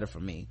 that's better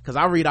for me because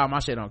I read all my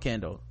shit on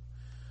Kindle,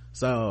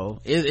 so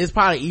it's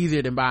probably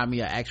easier than buying me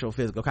an actual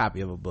physical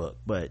copy of a book.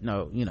 But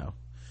no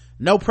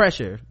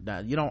pressure.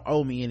 You don't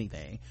owe me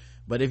anything,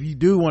 but if you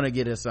do want to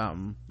get us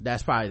something,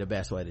 that's probably the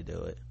best way to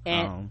do it.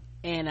 And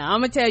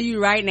I'm gonna tell you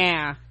right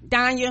now,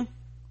 Danya,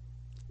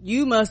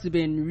 you must have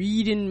been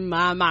reading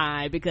my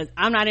mind, because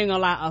I'm not even gonna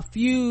lie, a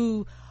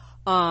few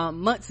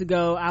months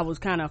ago I was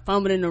kind of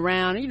fumbling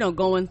around,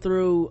 going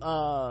through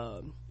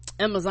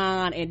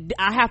Amazon, and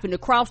I happened to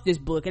cross this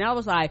book, and I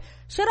was like,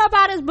 should I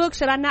buy this book,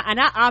 should I not? And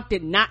I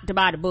opted not to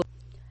buy the book.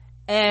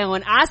 And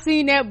when I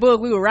seen that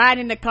book, we were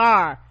riding in the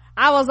car,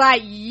 I was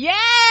like,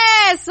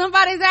 yes,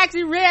 somebody's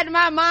actually read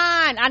my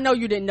mind. I know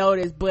you didn't know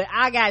this, but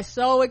I got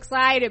so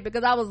excited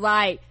because I was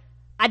like,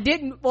 I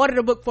didn't order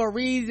the book for a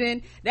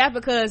reason. That's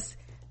because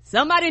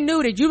somebody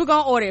knew that you were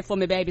gonna order it for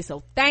me, baby,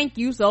 so thank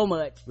you so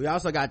much. We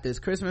also got this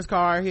Christmas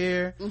card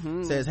here.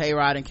 It says, hey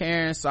Rod and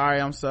Karen,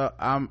 sorry I'm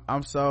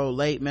so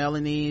late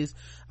mailing these.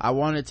 I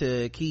wanted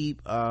to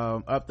keep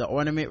up the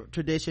ornament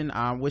tradition.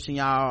 I'm wishing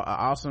y'all an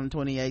awesome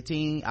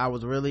 2018. I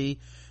was really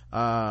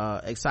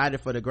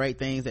excited for the great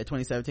things that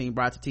 2017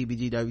 brought to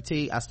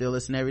TBGWT. I still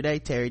listen every day.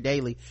 Terry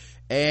Daly,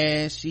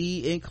 and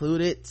she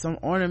included some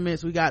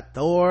ornaments. We got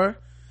Thor,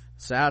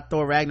 shout out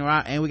Thor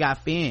Ragnarok, and we got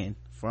Finn.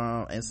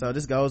 And so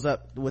this goes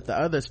up with the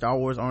other Star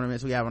Wars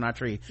ornaments we have on our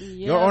tree.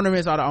 Your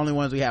ornaments are the only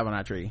ones we have on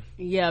our tree.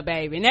 Yeah,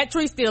 baby, and that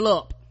tree's still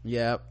up.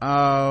 Yep.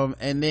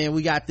 And then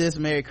we got this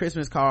Merry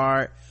Christmas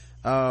card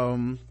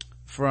from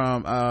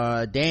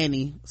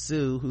Danny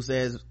Sue, who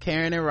says,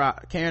 Karen and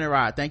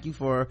Rod, thank you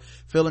for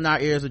filling our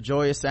ears with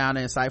joyous sound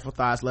and insightful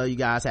thoughts. Love you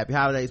guys. Happy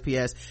holidays.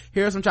 P.S.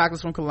 Here are some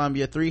chocolates from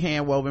Colombia, 3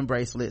 hand woven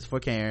bracelets for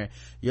Karen,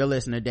 your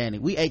listener Danny.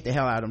 We ate the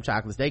hell out of them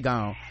chocolates. They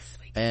gone. Yes,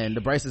 and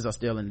the bracelets are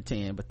still in the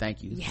tin, but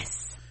thank you.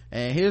 Yes.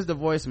 And here's the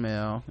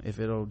voicemail, if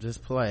it'll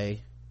just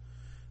play.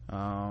 Hey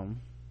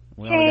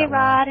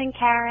Rod and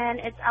Karen,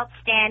 it's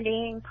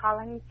Outstanding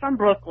calling from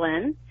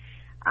Brooklyn.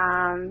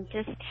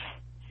 Just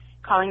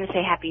calling to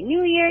say Happy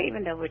New Year,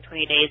 even though we're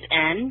 20 days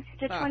in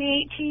to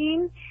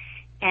 2018.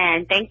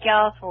 And thank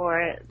y'all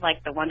for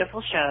the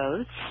wonderful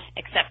shows,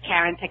 except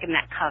Karen picking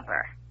that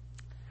cover.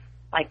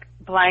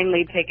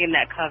 Blindly picking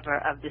that cover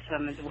of this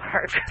woman's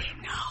work. I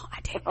didn't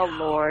know. Oh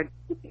Lord.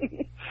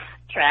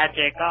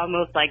 Tragic.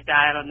 Almost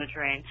died on the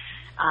train.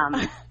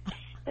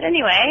 But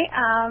anyway,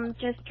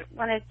 just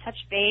want to touch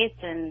base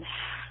and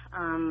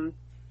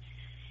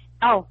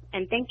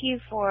and thank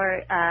you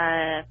for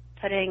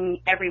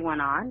putting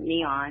everyone on,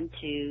 me on,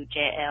 to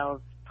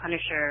JL's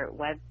Punisher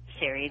web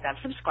series.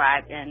 I've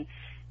subscribed, and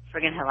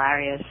friggin'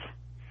 hilarious.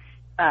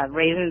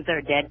 Raisins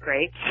are dead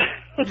grapes.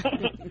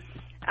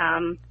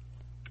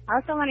 I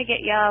also want to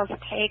get y'all's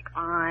take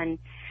on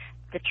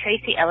the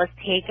Tracy Ellis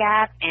Tay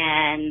gap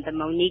and the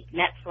Monique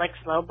Netflix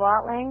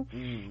lowballing.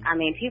 I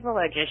mean, people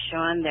are just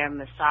showing their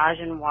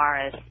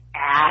misogynoirist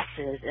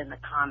asses in the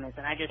comments,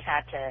 and I just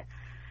had to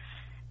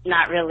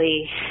not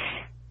really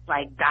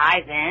like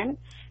dive in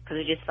because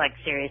it's just like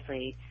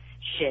seriously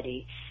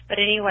shitty. But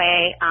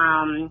anyway,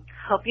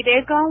 hope your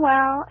day's going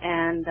well,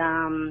 and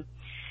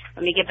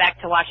let me get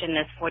back to watching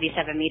this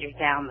 47 Meters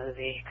Down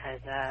movie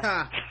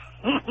because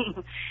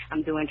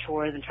I'm doing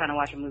chores and trying to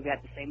watch a movie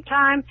at the same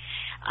time.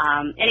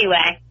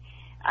 Anyway,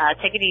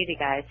 take it easy,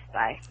 guys.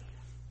 Bye.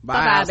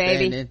 Bye,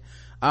 baby.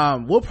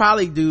 We'll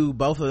probably do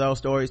both of those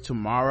stories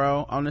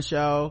tomorrow on the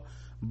show,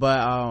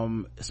 but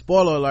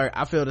spoiler alert,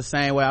 I feel the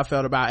same way I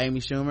felt about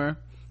Amy Schumer,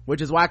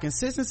 which is why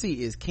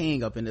consistency is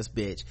king up in this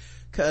bitch,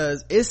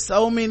 because it's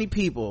so many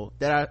people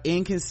that are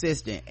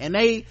inconsistent and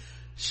they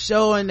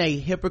showing they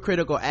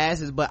hypocritical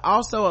asses, but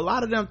also a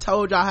lot of them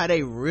told y'all how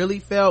they really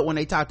felt when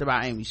they talked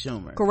about Amy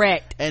Schumer.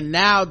 Correct. And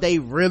now they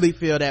really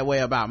feel that way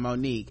about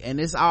Monique, and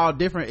it's all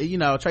different. You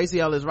know, Tracy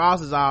Ellis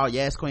Ross is all,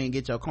 yes queen,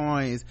 get your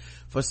coins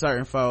for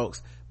certain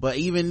folks, but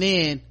even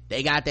then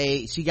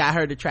she got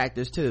her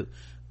detractors too.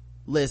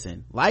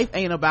 Listen, life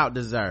ain't about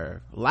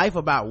deserve. Life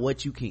about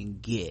what you can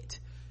get.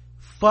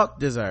 Fuck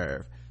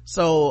deserve.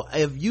 So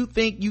if you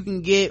think you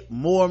can get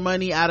more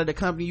money out of the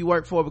company you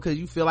work for because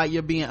you feel like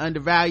you're being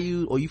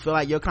undervalued, or you feel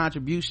like your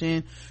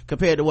contribution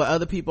compared to what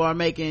other people are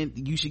making,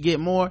 you should get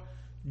more,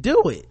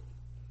 do it.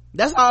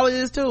 That's all it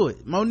is to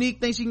it.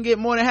 Monique thinks she can get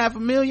more than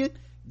 $500,000.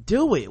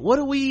 Do it. What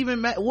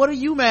are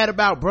you mad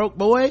about, broke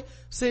boy?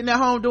 Sitting at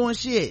home doing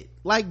shit.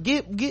 Like,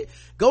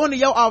 go into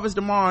your office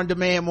tomorrow and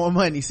demand more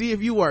money. See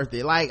if you worth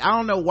it. Like, I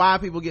don't know why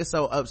people get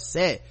so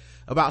upset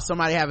about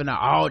somebody having the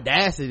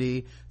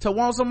audacity to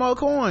want some more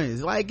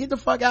coins. Like, get the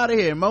fuck out of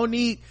here.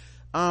 Monique,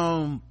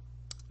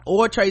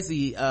 or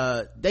Tracy,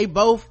 they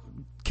both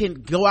can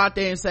go out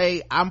there and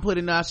say, I'm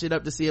putting our shit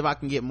up to see if I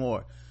can get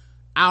more.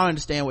 I don't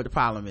understand what the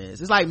problem is.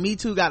 It's like Me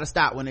Too gotta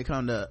stop when it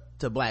comes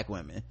to black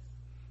women.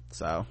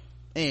 So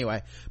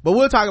anyway, but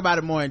we'll talk about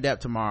it more in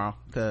depth tomorrow,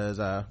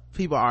 because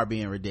people are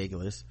being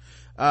ridiculous.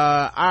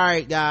 All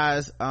right,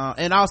 guys,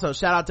 and also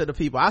shout out to the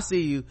people, I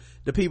see you,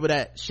 the people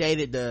that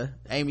shaded the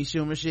Amy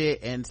Schumer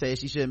shit and said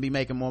she shouldn't be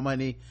making more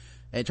money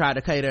and tried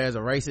to cater as a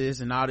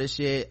racist and all this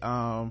shit.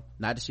 Not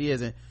that she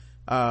isn't,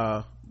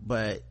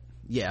 but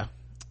yeah,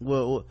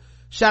 we'll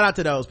shout out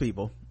to those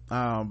people,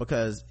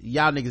 because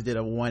y'all niggas did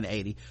a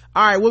 180.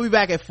 All right, we'll be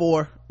back at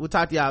 4. We'll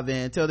talk to y'all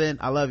then. Till then,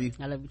 I love you.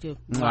 I love you too.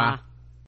 Mwah.